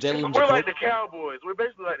listen to Jalen. We're like the Cowboys. We're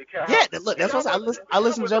basically like the Cowboys. Yeah, look, that's what I listen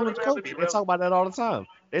to Jalen Jacoby. They talk about that all the time.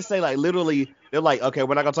 They say, like, literally, they're like, okay,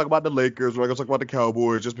 we're not gonna talk about the Lakers. We're not gonna talk about the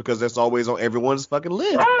Cowboys just because that's always on everyone's fucking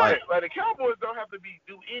list. Right. Like the Cowboys don't have to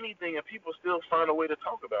do anything, and people still find a way to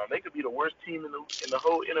talk about them. They could be the worst team in the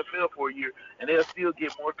whole NFL for a year, and they'll still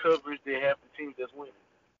get more coverage than half the teams that's winning.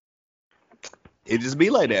 It just be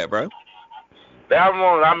like that, bro.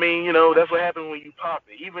 I mean, that's what happens when you pop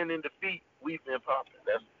it. Even in defeat, we've been popping.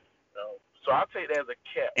 So I'll take that as a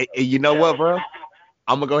cap. And you know what, bro?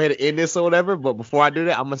 I'm gonna go ahead and end this or whatever. But before I do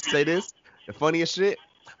that, I'm gonna say this: the funniest shit.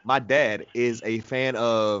 My dad is a fan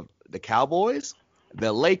of the Cowboys,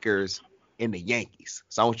 the Lakers, and the Yankees.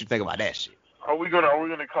 So I want you to think about that shit. Are we gonna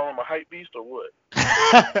call him a hype beast or what?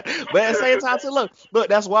 But at the same time, too, look,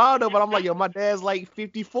 that's wild though. But I'm like, yo, my dad's like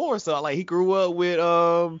 54, so like he grew up with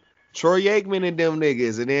Troy Aikman and them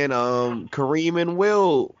niggas, and then Kareem and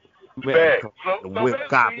Will. Kareem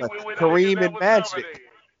and Magic.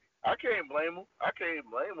 I can't blame him.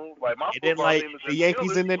 Like, my and then like the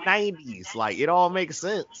Yankees in the '90s. Like, it all makes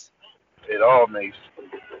sense. It all makes sense.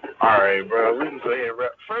 All right, bro. We can go ahead and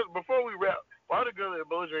wrap. First, before we wrap, why the girl at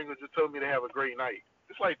Bojangles just told me to have a great night?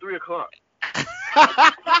 It's like 3:00.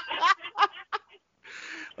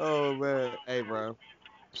 Oh man, hey bro.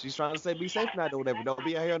 She's trying to say be safe now or whatever. Don't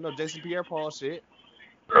be out here on no Jason Pierre-Paul shit.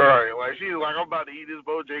 All right, like she's like, I'm about to eat this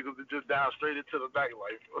Bojangles and just dive straight into the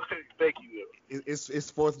nightlife. Thank you. It's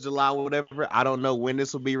 4th of July or whatever. I don't know when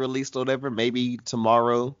this will be released or whatever. Maybe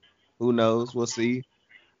tomorrow. Who knows? We'll see.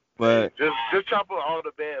 But just chop up all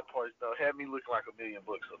the bad parts though. Have me look like $1 million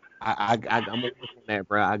up there. I'm working on that,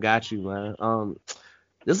 bro. I got you, man.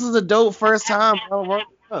 This is a dope first time, bro.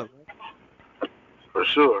 For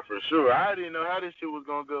sure. I didn't know how this shit was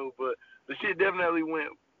gonna go, but the shit definitely went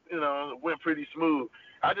pretty smooth.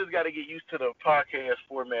 I just got to get used to the podcast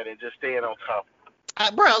format and just staying on top.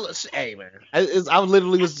 Bro, hey man, I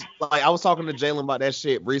was talking to Jalen about that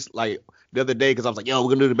shit the other day because I was like, yo, we're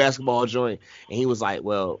gonna do the basketball joint, and he was like,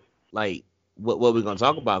 well, like what we gonna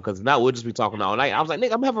talk about? Because now we'll just be talking all night. I was like,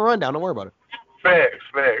 nigga, I'm having a rundown. Don't worry about it. Facts.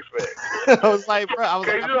 I was like, bro,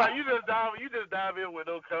 you just dive in with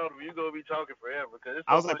no counter. You gonna be talking forever.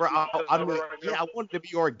 I was like, bro, I wanted to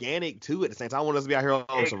be organic too. At the same time, I wanted us to be out here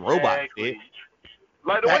on some robot shit.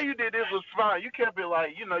 Like the way you did this was fine. You kept it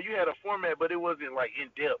like, you had a format, but it wasn't like in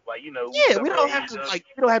depth. Like, Yeah, we don't have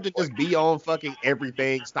to just be on fucking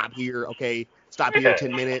everything. Stop here, okay? Stop here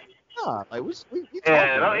 10 minutes. Nah, like we and you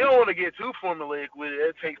don't want to get too formulaic with it.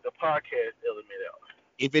 It takes the podcast element out.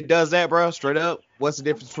 If it does that, bro, straight up, what's the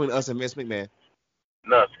difference between us and Vince McMahon?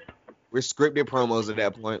 Nothing. We're scripted promos at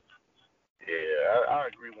that point. Yeah, I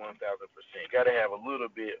agree 1,000%. Got to have a little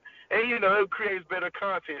bit. And, it creates better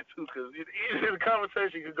content, too, because the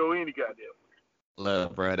conversation can go any goddamn way.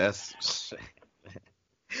 Love, bro. That's...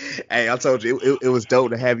 Hey, I told you, it was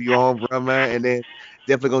dope to have you on, bro, man. And then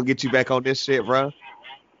definitely going to get you back on this shit, bro.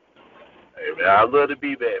 Hey, man, I'd love to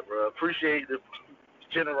be back, bro. Appreciate the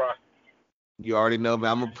generosity. You already know,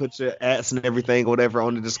 man. I'm going to put your ads and everything, whatever,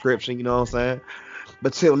 on the description, you know what I'm saying?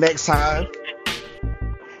 But till next time,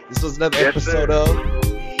 this was another episode of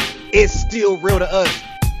It's Still Real to Us,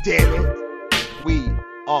 damn it. We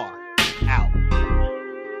are